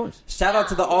 Oh, of course. Shout out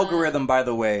to the algorithm, by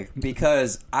the way,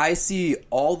 because I see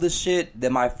all the shit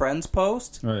that my friends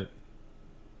post Right.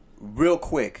 real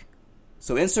quick.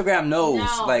 So Instagram knows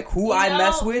No. like who I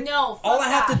mess with. No, fuck all I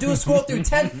have that. to do is scroll through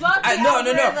 10. Fuck the No.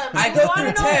 algorithm. I You go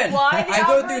wanna through know 10. Why the I go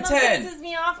through algorithm 10. pisses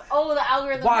me off? Oh, the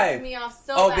algorithm Why? pisses me off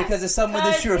so Oh, bad. because it's someone that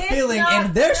Because you're it's feeling not-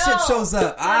 and their shit no. shows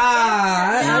up. Because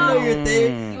I know no. your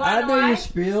thing. You wanna I know know why? your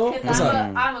spiel. What's Because up?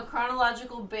 I'm a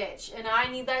chronological bitch, and I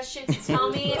need that shit to tell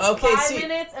me Okay, 5 see,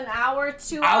 minutes, an hour,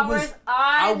 2 I hours. was-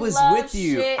 I I was love with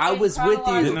you. shit I in was with you.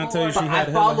 chronological Didn't I tell you she But order. had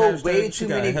I hella follow hashtags? way She too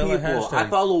got many hella people. I hashtags.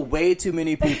 follow way too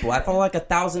many people. I follow like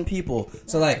 1,000 people.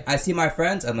 So like, I see my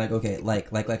friends. I'm like, okay, like.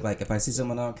 If I see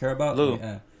someone I don't care about, Lou,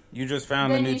 yeah. you just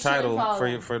found Then the new you shouldn't title follow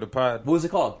for them. for the pod. What was it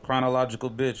called? Chronological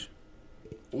bitch.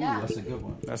 Yeah. That's a good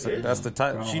one. That's the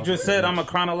title. She Chronological just said bitch. I'm a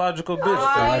chronological bitch.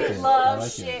 I like it. I love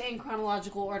like shit it. in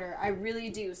chronological order. I really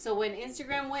do. So when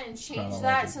Instagram went and changed Chronological.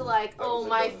 that to like, oh,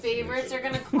 my favorites are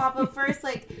gonna pop up first,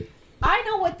 like, I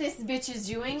know what this bitch is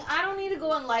doing. I don't need to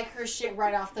go and like her shit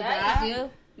right off the Yeah, bat. you do.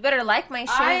 You better like my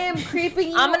shit. I am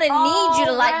creeping you. I'm gonna need you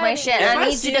to like my already. shit. If I I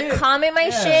need see you to it, comment my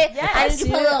yeah. shit. Yes. I I need to see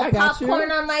put a it, I little got you.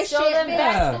 popcorn on my So shit, then bitch.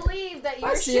 Yeah. best believe that I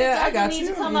your see shit it, I doesn't got need you,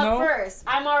 to come you up know? first.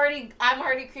 I'm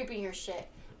already creeping your shit.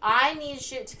 I need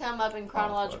shit to come up in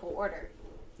chronological order.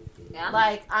 Yeah.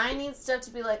 Like, I need stuff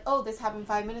to be like, oh, this happened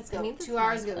 5 minutes I ago, need this 2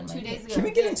 hours mic ago, on 2 my days head. ago. Can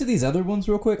we get into these other ones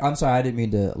real quick? I'm sorry, I didn't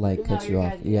mean to like No, cut you you're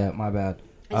off. good, Yeah, yeah. my bad.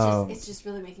 It's just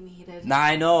really making me heated. Nah,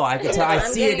 I know. I can tell. I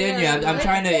I'm see it getting in you. I'm it.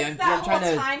 trying to. It's I'm that trying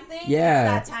whole to. time thing.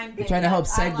 Yeah, It's that time I'm thing. trying to help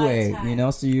I like segue. time. You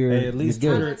know, so you're. Hey, at least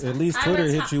you're Twitter, good. at least I'm Twitter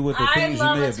a hit you with the I things you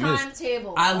love may a have missed.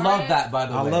 timetable. I love alright? that. By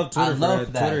the way, I love Twitter I for love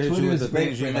that. that. Twitter hit you with is the great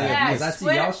things you for may that have because I missed. see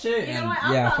Twitter- y'all shit. You know And what?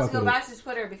 I'm yeah, about to fuck go with back it. to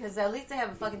Twitter because at least they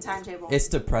have a fucking timetable. It's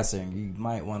depressing. You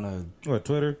might want to. What,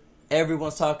 Twitter?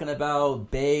 Everyone's talking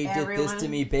about Bae did this Everyone. to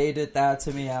me, Bae did that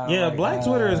to me. I'm Yeah, like, Black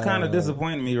Twitter is kind of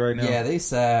disappointing me right now. Yeah, they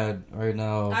sad right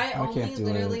now. I only can't do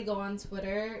literally it. go on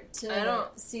Twitter I to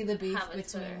don't see the beef have a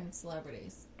between Twitter.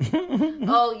 celebrities.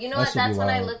 Oh, you know That what? should be That's when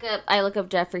I wild. look up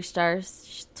Jeffree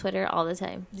Star's Twitter all the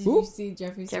time. Did Who? you see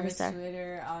Jeffree Jeffree Star's Star.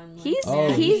 Twitter on? He's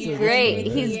Oh, he's he's great.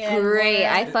 good. He's Yeah, great.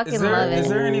 I boy. fucking Is love there, it. is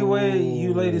there any way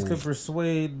you ladies could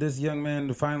persuade this young man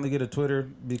to finally get a Twitter?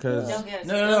 Because Don't get it.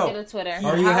 No, Don't no, get no. a Twitter.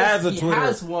 or he has a he Twitter,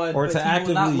 has one, or but to he will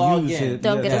actively not log use in. it.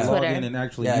 Don't yeah, get to a log Twitter. in and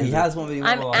actually Yeah, use he it. has one. But he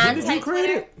won't I'm log in. When did you create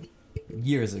it?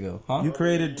 Years ago, huh? You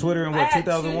created Twitter in I what, had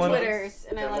 2001? 2 Twitters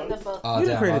and I like them both. Oh, You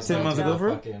damn, created I was 10 like, months ago,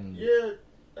 bro. fucking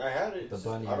Yeah, I had it. The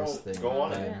bunny I ears don't thing. go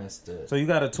on I it. missed it. So you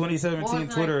got a 2017 Well,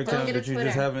 it's Twitter like, don't account get a that you just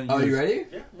Twitter. haven't Oh, used. you ready?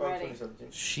 Yeah, about 2017.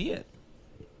 Shit.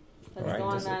 Let's Right, go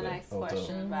on just that like next that.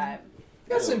 question. Bye.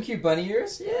 Got some cute bunny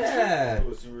ears. Yeah. You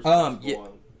were supposed to Yeah. go on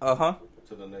Uh-huh.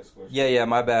 to the next question. Yeah,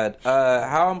 my bad.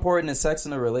 How important is sex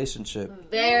in a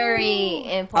relationship? Very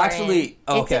important. Actually,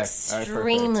 okay. It's All right,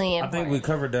 extremely I important. think we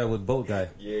covered that with Boat Guy.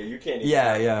 Yeah, you can't even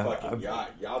Yeah, have yeah. a fucking yacht.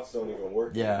 Yachts don't even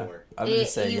work Yeah. anymore. I'm gonna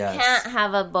say you yes. can't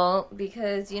have a boat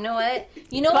because you know what?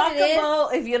 You know Fuck what it a is? boat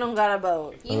if you don't got a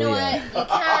boat. You know Oh, yeah.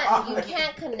 what? You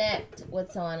can't connect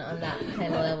with someone on that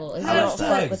kind of level if you I don't like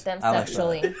that. fuck with them I like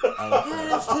sexually. I like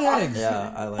that. Hashtags.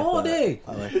 Yeah, I like All that. day.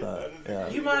 I like that. Yeah.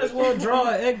 You might as well draw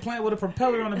an eggplant with a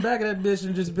propeller on the back of that bitch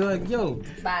and just be like, yo,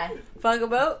 Bye. Fuck a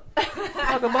boat.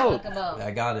 fuck a boat. Fuck a boat.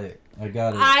 I got it. I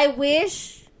got it. I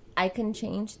wish I can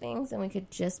change things and we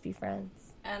could just be friends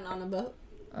And on a boat.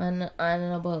 on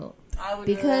a boat. I would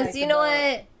really Because like you a know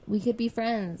boat. what? We could be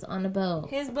friends on a boat.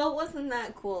 His boat wasn't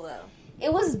that cool though.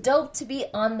 It was dope to be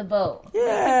on the boat.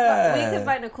 yeah. We could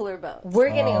find a cooler boat. We're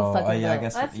getting a Oh, fucking yeah, I boat.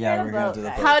 guess. Let's Yeah, get a we're gonna boat, do the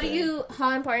guys. boat How thing. how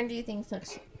important do you think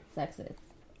sex is?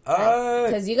 Uh,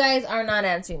 Because you guys are not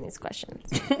answering these questions.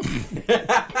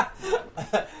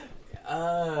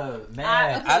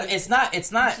 man, it's not.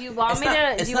 It's not. Do you want it's me not,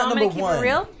 to? It's Do you not want me to number keep one. it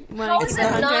real? How It's is it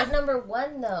not- not number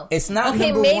one though? It's not Okay,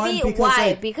 number maybe one because why?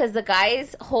 like, Because the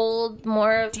guys hold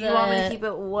more of Do the. you want me to keep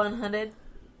it 100?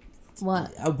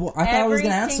 What? I thought I was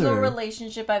gonna single answer.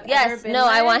 relationship I've ever Yes. been No,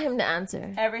 I in, want him to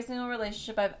answer. Every single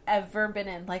relationship I've ever been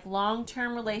in, like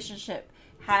long-term relationship,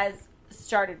 has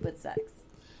started with sex.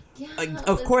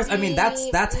 Of course, I mean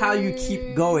that's how you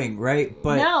keep going, right?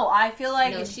 But No, I feel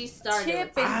like No, she started with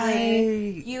typically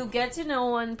I- you get to know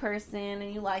one person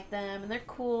and you like them and they're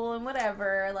cool and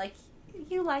whatever. Like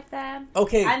you like them,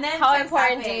 okay, and then How sex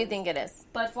important do you happens. think it is?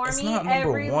 But for It's me, not number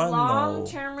every one, though.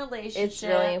 long-term relationship It's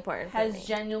really important for has me.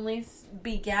 genuinely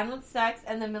began with sex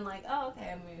and then been like, oh,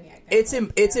 okay, maybe I can.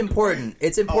 it's important.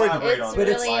 It's important, Elaborate It's on but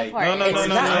that. it's really like- important. No, it's no,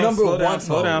 not no. number Slow down, one.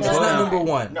 slow down, though. It's slow not down.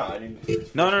 number one. No, I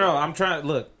didn't. No. I'm trying.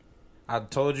 Look, I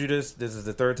told you this. This is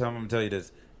the third time I'm gonna tell you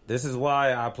this. This is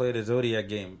why I play the Zodiac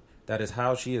game. That is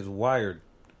how she is wired.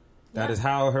 That is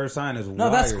how her sign is. No,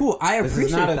 wired. that's cool. I This is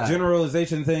appreciate not a that.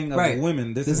 generalization thing of Right.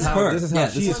 women. This, This is is how her. this is how Yeah,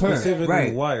 she's this is her. specifically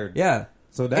Right. wired. Yeah.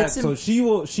 So that It's so she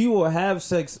will have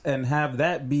sex and have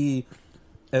that be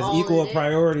as All equal it a is.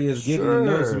 priority as getting to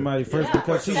know Sure. somebody first Yeah.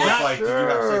 because she's It's not. like, did you have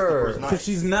sex the first night? Because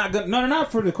she's not gonna. No, not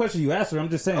for the question you asked her. I'm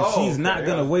just saying Oh, she's not okay,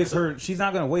 gonna yeah. waste her. She's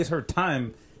not gonna waste her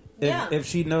time if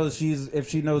she knows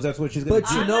that's what she's gonna But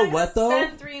do. you I'm know not what, gonna though?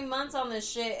 Spend 3 months on this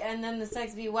shit and then the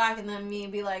sex be whack and then me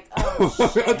be like, oh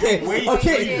shit. Okay, Wait,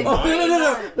 okay. wait,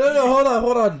 Oh, no,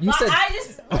 hold on. You But said I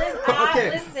just Okay.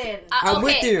 listen. I'm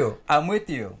with Okay. you. I'm with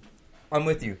you.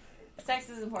 Sex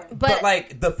is important. But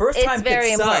like the first it's time very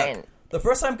could suck. important. The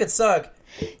first time could suck.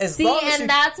 As See, long as and you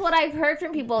that's what I've heard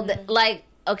from people. That, like,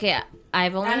 okay,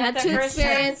 I've only And had the two first time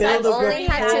experiences. build I've a only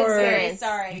had two rapport. experiences.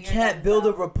 Sorry, you you're can't done. build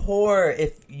a rapport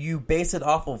if you base it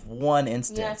off of one Yes,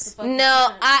 instance. the fuck No, you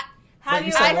can. I Have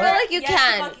you said I ever- feel like you Yes, the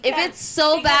can. fuck you If can. it's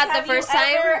so Because bad the have you first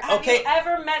time. Have Okay. you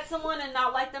ever met someone and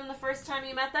not liked them the first time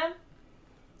you met them?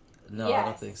 No, I Yes.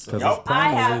 don't think so. 'Cause Yup. it's I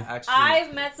primal, have. Lou. Actually-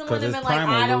 I've met someone 'Cause and it's been like,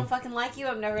 primal, I Lou. don't fucking like you.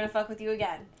 I'm never gonna fuck with you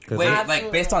again. 'Cause Wait, it's-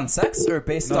 like based on sex or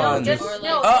based No, on? just-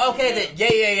 no. Oh, okay. Yeah.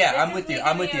 This I'm is with me you. I'm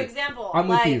giving with you you. an example. I'm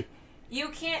with Like, you. You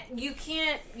can't.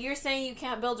 You're saying you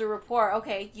can't build a rapport.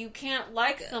 Okay, you can't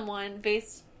like someone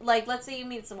based. Like, let's say you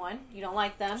meet someone, you don't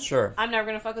like them. Sure. I'm never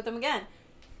gonna fuck with them again.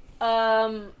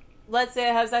 Let's say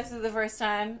I have sex with you the first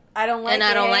time. I don't like And it.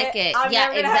 I don't like it. I'm Yeah,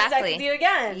 never gonna have sex exactly. with you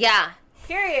again. Yeah,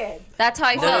 Period. that's how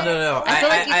I feel. No. I feel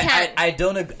like you can.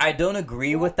 I don't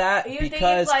agree with that You think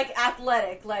because it's like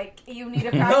athletic, like you need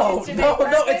to practice no, to no, make no,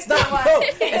 perfect, it's not. or what? No,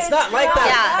 it's not like that.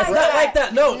 Yeah. It's not like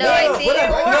that. No, No, I no, think-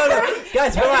 no.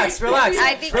 Guys, relax.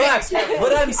 I think- Relax.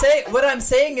 What I'm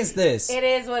saying is this. It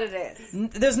is what it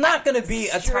is. There's not going to be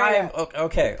a Straight time. up.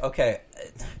 Okay.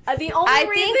 The only I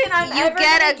reason think I'm you ever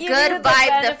get gonna a give good you the vibe the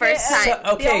benefit first of- time. So-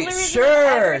 the okay, only reason sure,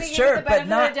 I'm ever gonna give sure, you the but benefit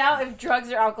not- of the doubt if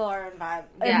drugs or alcohol are involved.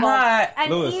 Yeah. Not.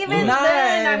 And Louis, even Louis.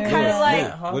 then, I'm kind Louis, of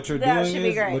like, Louis. What you're that doing should be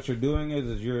is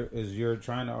great. you're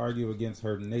trying to argue against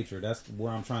her nature. That's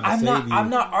where I'm trying to I'm save you.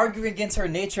 not arguing against her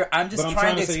nature. I'm just But I'm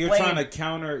trying to say explain.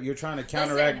 you're trying to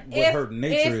counteract what if- her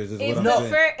nature is what I'm no,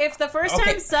 saying. if the first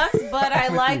Okay. time sucks, but I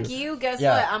with like you. you, guess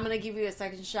Yeah. what? I'm gonna give you a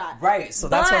second shot. Right, so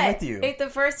that's what I'm with you. If the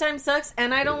first time sucks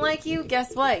and I don't like you,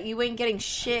 guess what? You ain't getting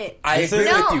shit. I This agree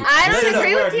is- with No, you. I don't No,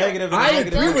 agree with you. Negative and I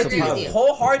negative agree and with you positive.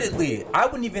 wholeheartedly. I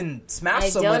wouldn't even smash I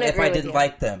someone don't if agree I with didn't you.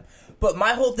 like them. But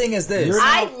my whole thing is this. You're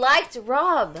I liked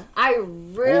Rob. I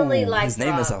really Ooh, liked his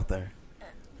name Rob. is out there.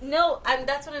 No,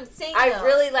 that's what I'm saying. I though.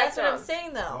 really like That's what Rob. I'm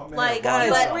saying though. Oh, man, Like, Guys,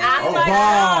 but oh, really Rob, like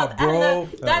Rob, bro.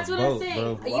 and that's what I'm Boat,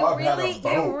 saying. bro. You Rob had a really, you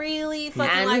boat. really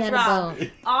fucking And he like had a Rob. boat.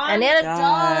 On And he had a Guys.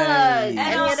 dog. and he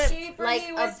how had a, cheaper like, he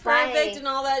a was bike. perfect and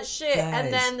all that shit. Guys.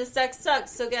 And then the sex sucks.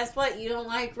 So guess what? You don't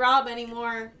like Rob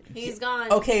anymore. He's gone.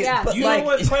 Okay, yeah, but You like, know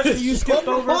what question you skipped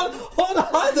over? Hold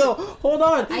on, though. Hold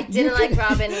on. I didn't like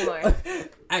Rob anymore.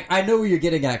 I know where you're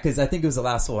getting at because I think it was the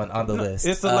last one on the list.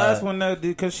 It's the last one that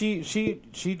because she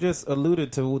just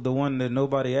alluded to the one that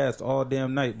nobody asked all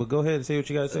damn night. But go ahead and say what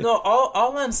you gotta say. No,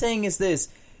 all I'm saying is this: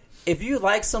 if you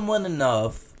like someone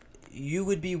enough, you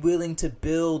would be willing to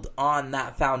build on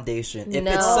that foundation. If it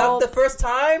No. sucked the first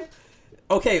time,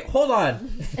 okay, hold on.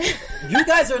 You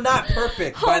guys are not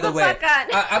perfect, by Hold the the way. fuck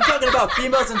on. I'm talking about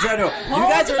females in general. You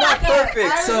guys are not perfect,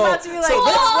 I was so about to be like, so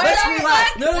hold let's on,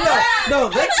 relax. No,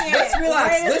 let's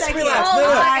relax. Wait a Let's second. relax. Hold No.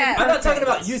 on. I'm not talking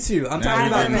about you two. I'm talking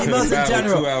about females in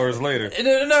general. 2 hours later.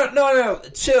 No.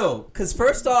 Chill. Because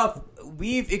first off,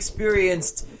 we've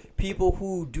experienced people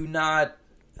who do not.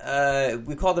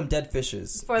 We call them dead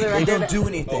fishes. For the They record. don't do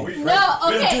anything. we- No, They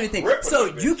don't do okay. anything. So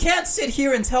you can't sit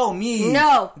here and tell me.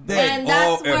 No, that, and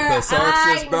that's if where the sex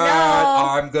I is bad, know.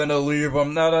 I'm gonna leave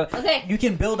them. Okay. You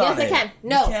can build Yes, on I it. can.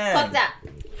 No, You can. fuck that.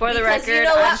 For the Because record, you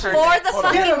know I'm what? For perfect. the Hold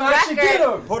on. fucking Get him, Ashley, record, get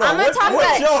him. Hold on. I'm gonna talk What's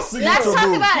about y'all it. signature Let's talk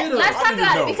move? about Get it. him. Let's I talk need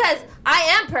about to it know. because I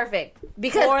am perfect.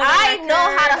 Because For the I know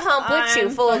how to record, hump with you,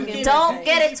 I'm fool. fucking Don't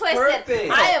get it twisted.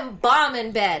 perfect. I am bomb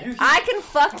in bed. I can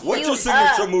fuck What's you your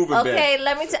signature up. move in bed? Okay,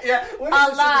 let me tell Yeah, what is a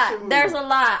your lot. signature move? There's a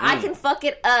lot. I can fuck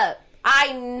it up.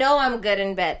 I know I'm good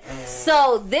in bed.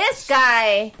 So this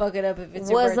guy Fuck it up if it's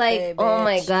your was birthday, like, oh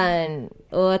my bitch. god,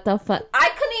 what the fuck? I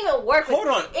couldn't even work with Hold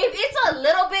on. If it's a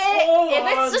little bit, Hold if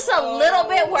it's just a on. little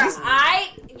bit where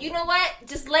you know what?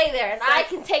 Just lay there and I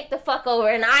can take the fuck over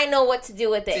and I know what to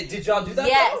do with it. Did y'all do that?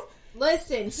 Yes. though?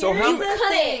 Listen, So here's how You the couldn't.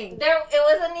 thing.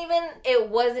 It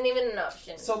wasn't even an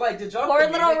option. So like, did y'all Poor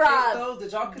little communicate, Rob. though?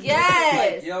 Did y'all communicate?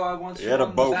 Yes. Like, yo, I want you He had a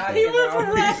on boat, the back. though. He went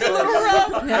from Rob to Little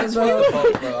Rob. That's what the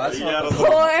boat, bro. That's He what had a the little-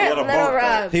 Poor he had a little boat,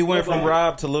 Rob. He went from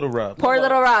Rob to Little Rob. Poor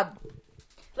little Rob.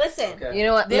 Listen, Okay. You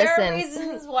know what? there are Listen.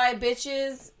 reasons why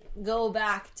bitches go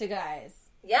back to guys.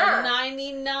 Yeah.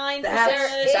 99%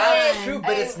 That's true,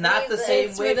 but it's not the same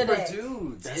It's way for the for dick.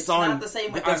 dudes. That's It's on, not the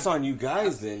same way. but that's on you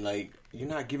guys then. Like, you're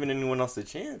not giving anyone else a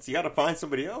chance. You got to find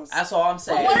somebody else. That's all I'm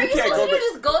saying. What are you You can't supposed to go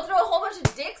do? Just go through a whole bunch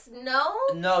of dicks? No.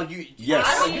 No, you. Yes.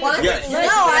 I don't want Yes. to. Yes.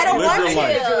 No, I don't Live want your to.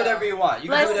 life. You can do whatever you want. You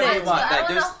can do whatever you want. I Like, want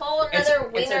a there's, whole it's other a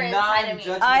wiener inside of me.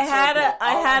 non-judgment I had circle. a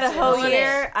All I'm whole saying is-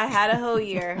 year. I had a whole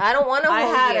year. I don't want a I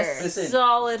whole had year. a Listen.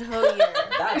 solid whole year.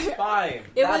 That's fine.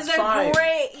 It That's was a fine.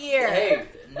 great year. Hey,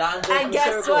 non-judgment And guess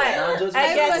circle. what? Non-judgment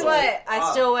And guess circle. what?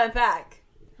 I still went back.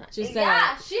 She said,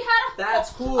 Yeah, she had a That's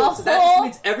cool. A So that just whole-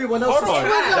 means everyone else Hold is on.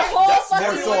 trash. a whole That's fucking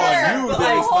more so year. on you But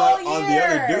than a it's whole not on the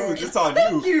other year. dudes. It's on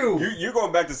Thank you. you. You're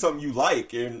going back to something you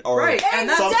like and or Right, and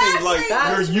that's something like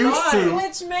That's you're used fine. to.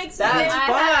 Which makes That's me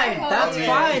fine. That's year.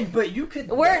 fine. But you could.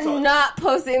 We're that's all- not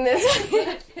posting this.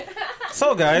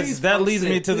 So, guys, Please that post leads it.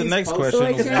 me to the Please next post question.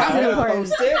 it, 'cause Sex I'm is gonna important.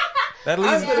 post it. That I'm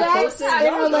leads. gonna post sex it.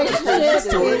 in Y'all relationships gonna You're used to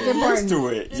is it. You're used important. to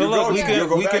it. So You look, go- we you'll can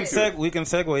go we back can to it.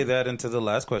 segue that into the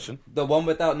last question. The one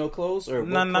without no clothes, or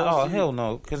No, what no, clothes oh do you- hell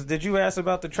no. Because did you ask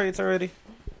about the traits already?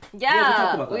 Yeah, we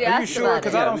talked about that. we Are you asked sure? about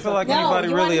Because it. I don't feel like No, anybody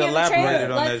you wanna really hear the traits?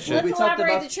 elaborated on that Let's shit. We talked elaborate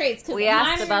about- the traits because We asked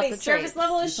mine about make the surface traits.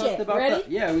 level We as talked shit. about Ready?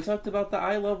 yeah, we talked about the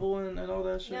eye level and all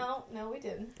that shit. No, we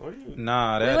didn't.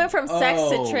 Nah, We that went from sex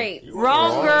Oh. to traits.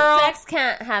 Wrong, girl. Sex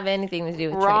can't have anything to do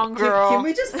with Wrong traits. girl. Can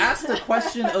we just ask the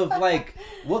question of like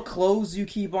what clothes you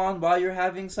keep on while you're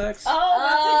having sex?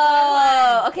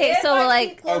 Oh, okay. If So I like,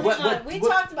 keep clothing on, we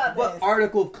talked about What this.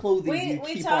 article of clothing do you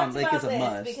We keep talked on like about is a this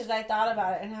must? because I thought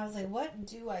about it and I was like, what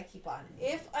do I keep on?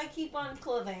 If I keep on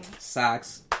clothing,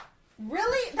 Socks.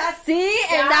 really? That's see,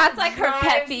 and that's like her pet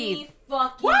drives peeve. me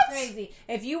fucking What? crazy.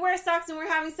 If you wear socks and we're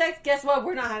having sex, guess what?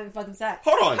 We're not having fucking sex.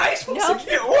 Hold on. How you supposed No.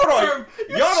 to Yeah, hold on.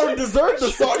 Y'all don't deserve the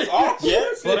socks off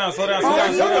yet. Slow down. Oh,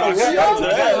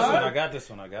 yeah. I got this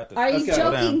one. Are you Okay. Slow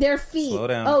joking? down. Their feet. Slow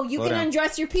down. Oh, you Slow can down.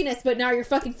 undress your penis, but now your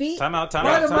fucking feet. Time out.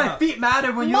 Why do my feet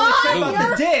matter when you only care about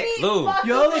the dick? Lou.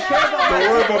 You only care about Don't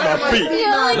worry about my feet.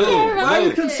 Why are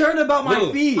you concerned about my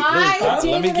Lou. feet? I let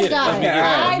me dated get a it. guy. Let me get it.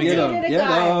 I Let me get dated it. a Get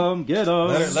guy. them, get them.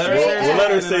 Let her We'll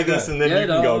let her say and then this and then you Get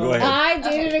can go. on. Go ahead. I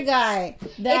dated a guy.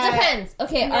 it That depends.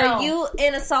 Okay, No. are you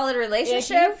in a solid If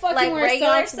relationship, you fucking like wear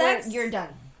regular socks, sex? you're done.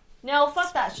 No,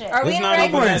 fuck that shit. Are we Let's in not even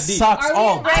regular that Wearing deep. socks Are we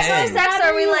all in regular day. sex? Or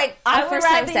are we like I a would first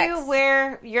time rather sex? you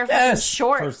wear your fucking Yes.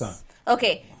 shorts. First time.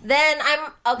 Okay, then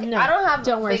I'm okay. No, I don't have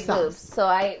don't wear big socks. boobs, so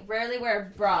I rarely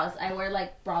wear bras. I wear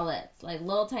like bralettes, like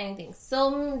little tiny things.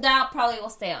 So that probably will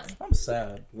stay on. I'm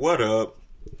sad. What up?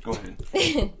 Go ahead.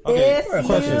 Okay. If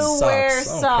Question you is wear socks.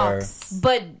 I don't socks,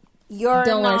 but you're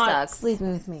Don't wear not socks.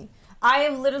 sleeping with me, I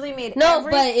have literally made No,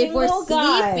 every but if we're single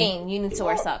guy- sleeping, you need to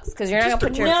wear socks because you're not gonna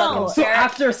put your No. fucking So hair.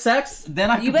 after sex,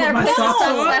 then I You can put better my put the socks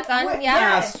socks on? back on.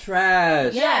 Yeah. That's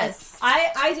trash. Yes.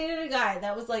 I dated a guy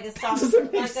that was like a sock,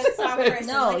 Doesn't make like a sock person,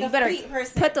 No, like you a better feet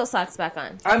person. Put those socks back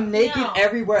on. I'm naked No.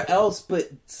 everywhere else but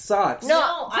socks.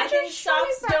 No, I put your think socks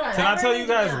shorties back don't. on. Can I tell you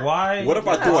guys why? What if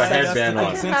I threw a Yeah, headband I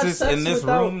on? can Since have it's sex in this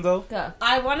without- room, though. Go.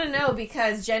 I want to know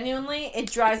because genuinely,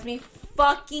 it drives me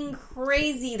fucking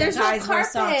crazy. There's that no guys wear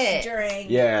socks carpet.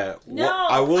 during. Yeah. No, well,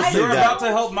 I will I say You're don't about that.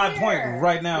 to help my point Here.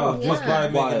 right now just by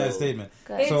making that Wild. statement.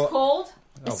 It's So- cold.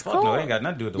 Oh, It's fuck no, cold. it ain't got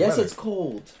nothing to do with the Yes, weather. it's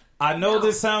cold. I know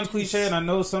this sounds cliche, and I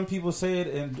know some people say it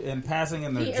in passing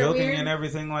and they're Feet are joking weird. and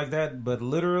everything like that, but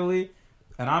literally,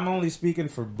 and I'm only speaking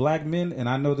for black men, and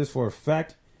I know this for a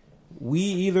fact, we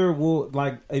either will,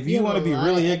 like, if you have want to a be lot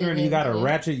really of ignorant and you got a editing.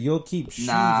 ratchet, you'll keep shoes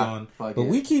Nah, on. fuck But it.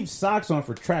 we keep socks on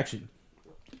for traction.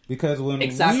 Because when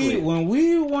Exactly.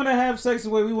 we want to have sex the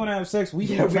way we want to have sex, we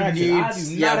Yeah, need we traction. need- I do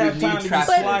yeah, not we have need time to be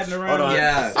traction. sliding around. Hold on.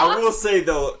 Yeah. I will say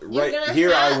though, right gonna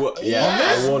here, I have- will.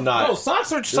 Yeah, I will not. No,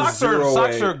 socks are zero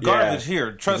way, garbage yeah.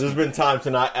 here. Trust There's me. been times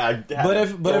when I But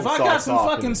if I got some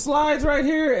fucking slides right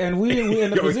here and we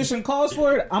and the position calls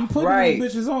for it, I'm putting Right.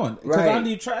 these bitches on because I Right.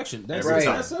 need traction. That's Every it's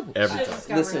time. that simple. Every I time. just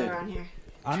got Listen. rid around here.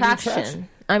 I need Traction.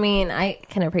 I mean, I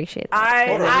can appreciate that. I'm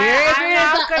if you're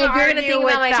not gonna argue think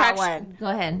with about my that traction, one. go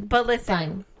ahead. But listen,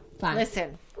 Fine. Fine.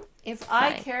 listen. If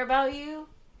I Fine. care about you,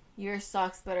 your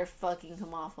socks better fucking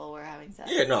come off while we're having sex.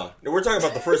 Yeah, no, we're talking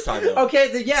about the first time though. Okay,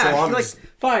 then yeah. So I'm like, just-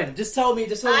 fine. Just tell me.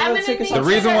 Just tell me. I'm I'll gonna take a need- socks The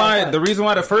reason off.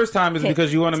 why the first time is Okay,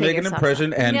 because you want to take make an your socks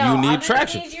impression and No, you I'm need gonna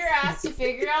traction. need your ass to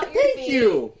figure out your Thank feet.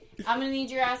 you. I'm gonna need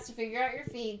your ass to figure out your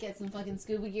feet. Get some fucking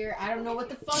scuba gear. I don't know what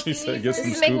the fuck She you said need get for some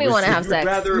You your- make me want to have You'd sex.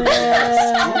 rather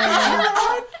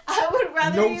I would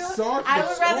rather No you. socks, I no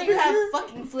would rather you scuba have gear?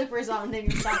 fucking flippers on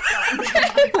than your socks on.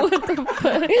 What the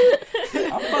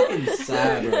fuck? I'm about fucking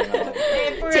sad right now.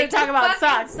 If we're Take gonna talk your about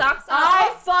fucking socks, socks I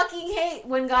off. fucking hate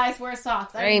when guys wear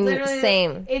socks. I'm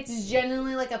same. It's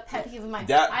genuinely like a pet peeve of mine.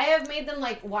 That- I have made them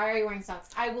like, why are you wearing socks?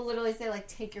 I will literally say like,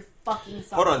 take your fucking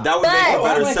socks Hold on, off. that would make a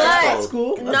better But- sex That's though.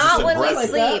 cool. That's Not just when we aggressive.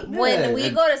 sleep. Yeah. When we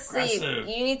go to sleep, Aggressive.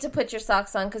 you need to put your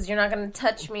socks on because you're not going to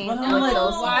touch me But with I'm like,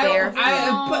 those why- bare feet.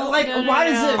 But like, No, no, why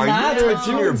no. does it Are matter? you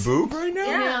touching your boob right now?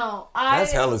 No,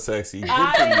 That's hella sexy. Good for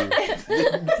I-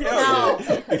 you. No.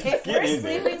 If Get we're in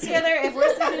sleeping there. together, and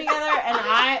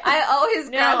I always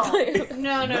grab the...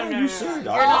 no. You should. You're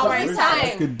not wearing Every socks.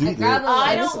 sex could do I grab that. the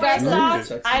I legs. don't wear Grab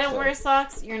socks. I don't wear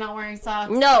socks. You're not wearing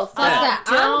socks. No, fuck I that.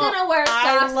 I'm don't- going to wear I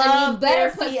socks and love you better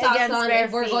bare put feet socks against on bare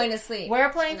if we're feet. going to sleep. We're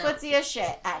playing No. footsie as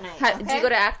shit at night. Ha- Okay? Do you go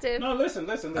to Active? No, listen.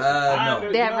 no.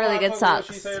 They have really good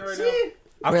socks.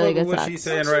 I Really fuck good with what socks. she's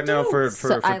saying right now for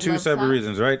So I two love separate socks.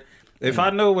 reasons, right? If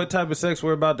I know what type of sex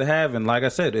we're about to have, and like I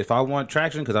said, if I want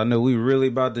traction, because I know we really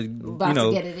about to,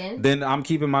 get it in. then I'm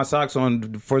keeping my socks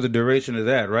on for the duration of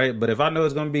that, right? But if I know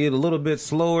it's going to be a little bit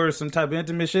slower, some type of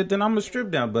intimate shit, then I'm going to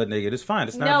strip down butt naked. It's fine.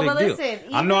 It's not No, a big but deal.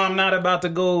 listen, I know even- I'm not about to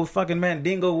go fucking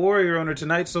Mandingo warrior on her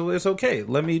tonight, so it's okay.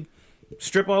 Let me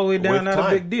strip all the way down. With Not a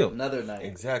time. big deal. Another night.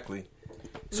 Exactly.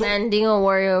 Mandingo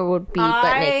Warrior would be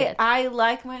butt naked. I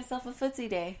like myself a footsie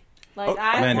day. Like Oh,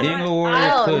 Mandingo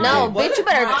Warrior Oh, could no, be. bitch, you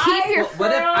better keep your...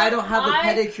 What if I don't have a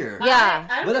pedicure?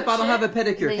 Yeah. What if I don't have a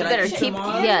pedicure? You Can better I keep keep- them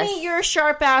on? yeah. Give me your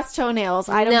sharp ass toenails.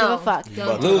 I don't No. give a fuck.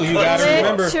 Don't- Lou, you gotta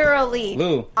remember. Literally.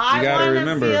 Lou, you I gotta want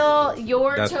remember. to feel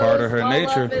your That's toes part of her all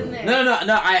nature. up in there.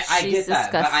 No. I She's get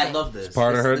that, but I disgusting. love this. It's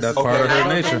part of her- This that's is- part of her I love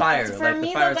nature. The fire. For Like, me,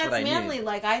 the fire though, is what that's I manly. need.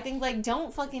 Like, I think, like,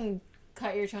 don't fucking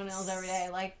cut your toenails every day.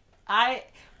 Like, I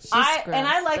gross. like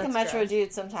a That's metro gross.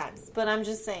 dude sometimes, but I'm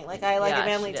just saying, like, I like Yeah, a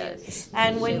manly she dude. does.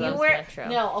 And She when you loves wear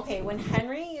Metro. when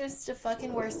Henry used to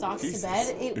fucking wear socks Jesus. to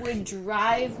bed, it would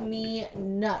drive me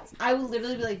nuts. I would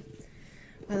literally be like,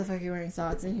 "Why the fuck are you wearing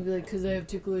socks?" And he'd be like, "Cause I have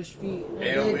ticklish feet." And I'd be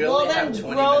Hey, like, we well, only then have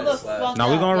 20 grow the minutes left. fuck No,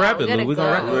 we're up. gonna wrap it, we Lou. We're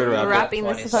gonna wrap it. We're We're wrap it. wrapping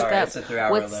this the fuck Sorry, up it's a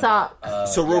 3-hour with limit.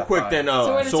 socks. So real Yeah, quick fine. then, So we're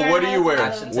gonna so start what do you with wear?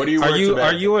 Brosnan. What do you wear? to bed?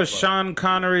 Are you a Sean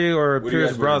Connery or a What do you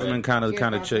Pierce guys wear to Brosnan bed? kind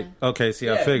of chick? Brosnan. Okay, see,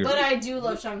 I Yeah, figured. But I do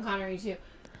love Sean Connery too.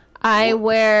 I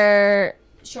wear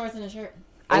Shorts and a shirt.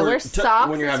 I Or wear t- socks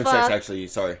when you're as having fuck. sex. Actually,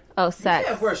 sorry. Oh, You sex.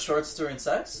 can't wear shorts during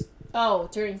sex. Oh,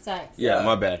 during sex. Yeah,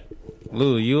 my bad.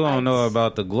 Lou, you don't know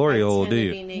about the glory hole, do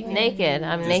you? Naked.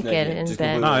 I'm Just naked naked. in Just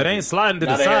bed. completely- No, it ain't sliding to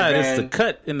the Not a side. It's the hairband.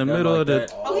 cut in the Nothing middle like of the.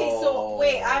 that. Okay, so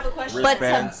wait, I have a question. But to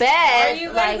Wristbands. Are bed,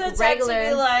 you guys like the type to be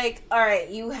regular. like, all right,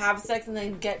 you have sex and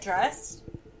then get dressed?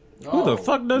 Who the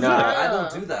fuck does Nah. that? I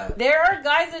don't do that. There are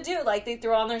guys that do, like they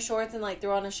throw on their shorts and like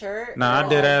throw on a shirt. Nah, I or,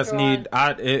 did like, ass throw need.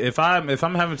 If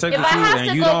I'm having sex If with I you have and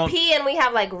to you go don't. pee and we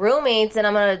have like roommates, and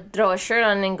I'm gonna throw a shirt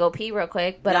on and go pee real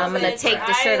quick, but No, I'm gonna but take the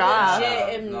I shirt off. legit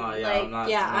am, No, yeah, like, I'm not-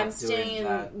 yeah, I'm not I'm staying doing in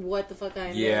that. what the fuck I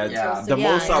am. Yeah, doing. yeah. The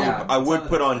Yeah, most yeah. I would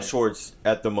put on Something. shorts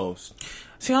at the most.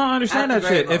 See, I don't understand At that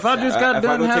the shit. very If I most, just yeah. got If I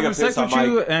done go take having a sex piss, I with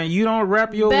you might- and you don't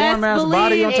wrap your Best warm ass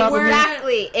body on believe top of me,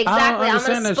 Exactly. I'm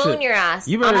understand gonna that spoon shit. your ass.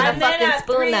 You better- I'm And gonna then fucking at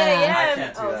spoon 3 that ass. a.m. I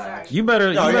can't do Oh, that. sorry. you better. No,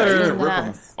 You yeah, you better. can rip them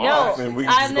Yes. off, No, and we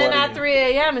can just and go then ahead at 3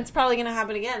 a.m. it's probably gonna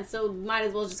happen again. So might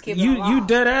as well just keep it You off.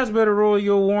 dead ass better roll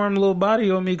your warm little body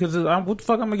on me because what the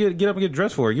fuck I'm gonna get up and get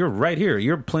dressed for? You're right here.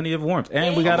 You're plenty of warmth,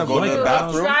 and we got a Go to the blanket.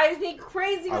 bathroom. It drives me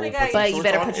crazy I when a will guy. put But some you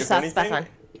better shorts put your if socks back anything. on.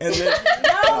 And then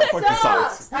No, fuck it your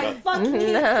socks. sucks. I fucking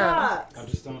hate socks. I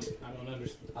just don't.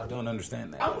 I don't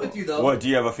understand that. I'm with you though. what? Do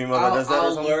you have a female that does that or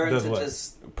I'll something? learn Does to what?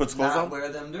 just Puts clothes not on? wear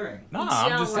them during. Nah, She I'm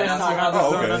don't just wear saying. socks. I just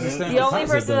Oh, don't okay. understand. The only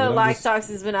concept person of it. that I'm likes just- socks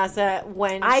is Vanessa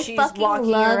when I she's fucking walking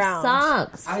love around.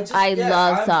 socks. I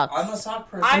love I'm, socks. I'm a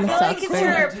sock person. I I'm a feel sock like it's fan.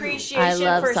 your I appreciation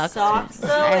love for socks. socks, though.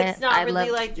 I- It's not I really love-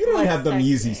 like You don't like have them sexy.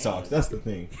 easy socks. That's the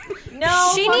thing.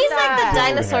 No, She fuck needs like that. the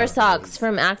dinosaur have socks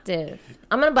from Active.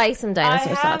 I'm gonna buy you some I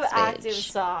dinosaur have socks, active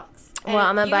bitch. socks. Well,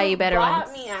 I'm gonna buy you better bought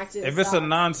ones. Me active If it's a socks.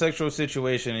 non-sexual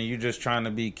situation and you're just trying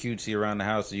to be cutesy around the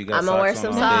house, so you got I'ma socks wear on some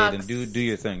all day, socks. then do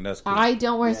your thing. That's cool. I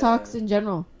don't wear socks in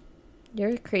general.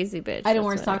 You're a crazy bitch. I don't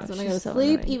wear That's what socks when I She's go to so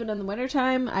sleep, annoying. even in the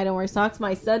wintertime. I don't wear socks.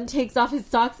 My son takes off his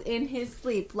socks in his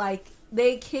sleep. Like,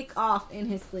 they kick off in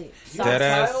his sleep. You Dead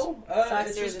have ass. tile? Socks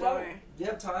It's your through the spot? door. Do you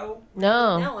have tile?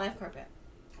 No. No, I have carpet.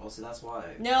 Oh, see, that's why.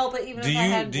 No, but even Do if I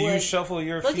had you wood, shuffle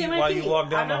your look feet at my while feet. you walk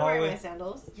down I'm the not wearing hallway? my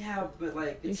sandals. Yeah, but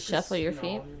like You it's shuffle just, your you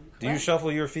feet? know, Do you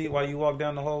shuffle your feet while you walk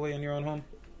down the hallway in your own home?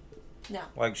 No.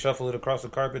 Like shuffle it across the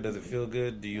carpet? Does it feel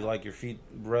good? Do you like your feet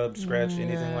rubbed, scratched,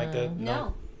 anything like that?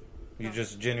 No. You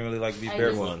just genuinely like to be I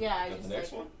barefoot. just, yeah, I Got just the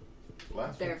next like, one?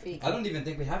 Bare feet. I don't even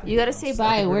think we have. You gotta say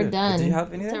bye. We're done. Do you have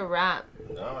It's anything? a wrap.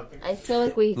 No, I think I feel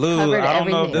like we Lou, covered I don't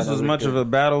everything. know if this was much of a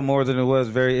battle more than it was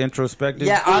very introspective.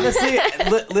 Yeah, honestly,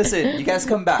 listen, you guys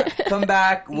come back. Come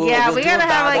back. We'll, Yeah, we'll we do gotta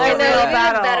have, like, battle. a real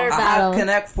battle. better I battle. have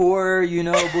Connect 4, you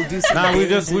know, we'll do some Nah, we games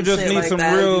just and shit need like some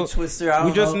that, real- do Twister, I We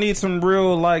don't just know. need some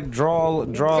real like draw a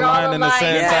the line in the line.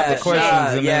 sand type Yeah, of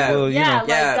questions, and yeah. then we'll, you Yeah, know. like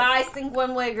Yeah. guys think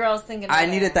one way, girls think another. I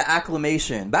needed the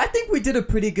acclamation. But I think we did a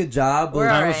pretty good job We're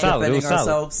of alright. solid. It defending was solid.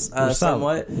 ourselves It was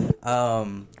solid.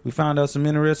 somewhat. We found out some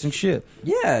interesting shit.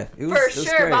 Yeah, it was, For it was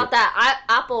sure great. about that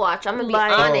Apple Watch. I'm gonna be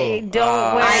Like, on it.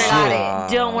 don't wear, I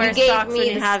got it. don't wear You gave socks me when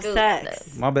you the have scoop.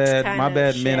 sex. My bad, Kind my of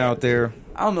bad, shit. men out there.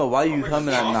 I don't know why you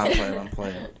coming. I'm not playing. I'm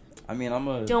playing. I mean,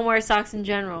 Don't wear socks in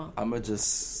general. I'm gonna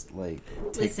just like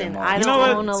take Listen, them I off. know what?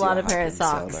 don't own a lot of pair of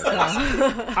socks. so.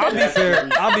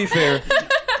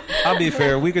 I'll be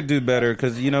fair. We could do better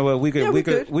because you know what? We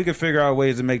could figure out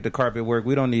ways to make the carpet work.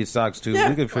 We don't need socks too. Yeah.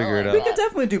 We could figure it We out. could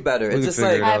definitely do better. We It's could just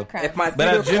figure like it out. if my feet But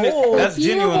are cold. that's If you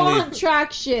genuinely. want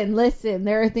traction, listen,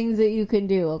 there are things that you can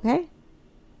do, okay?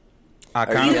 I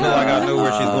kind of feel like I know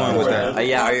where she's going with that.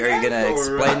 Yeah, are you gonna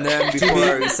explain them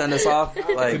before we send us off? To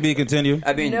Like, be continued.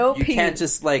 I mean, No you peep. can't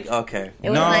just like okay. It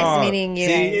was No. nice meeting you.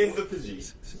 See? in the physique.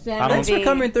 I don't Thanks for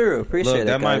coming through. Appreciate Look, it.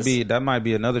 that guys. might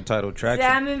be another title. Traction.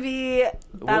 Sam and V,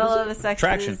 Battle of the Sexes,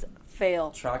 Traction.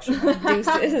 fail. Traction.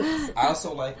 Deuces. I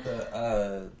also like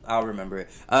the. I'll remember it.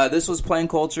 This was Plain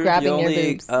Culture. Grabbing the your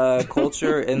only boobs.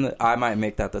 culture in the. I might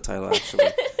make that the title actually.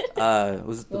 It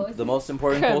was the most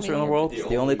important Grabbing culture in the your world.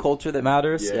 The only culture that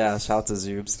matters. Yes. Yeah. Shout to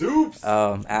Zoobs.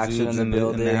 Zoops. Action Zoobs in the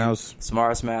building. in the house.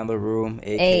 Smartest man in the room.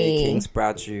 AKA Hey. King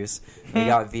Sprout Juice. We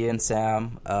got V and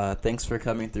Sam. Thanks for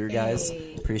coming through, guys.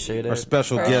 Appreciate Our it.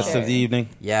 special For guest sure. of the evening.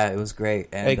 Yeah, it was great.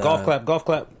 And, Hey, golf clap, golf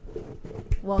clap.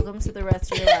 Welcome to the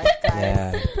rest of your life,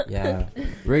 guys. Yeah.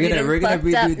 We're gonna Getting fucked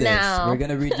redo up this. now. We're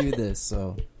gonna redo this.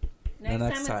 So Next,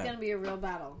 next time time. it's gonna be a real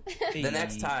battle. the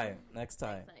next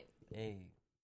time. Hey.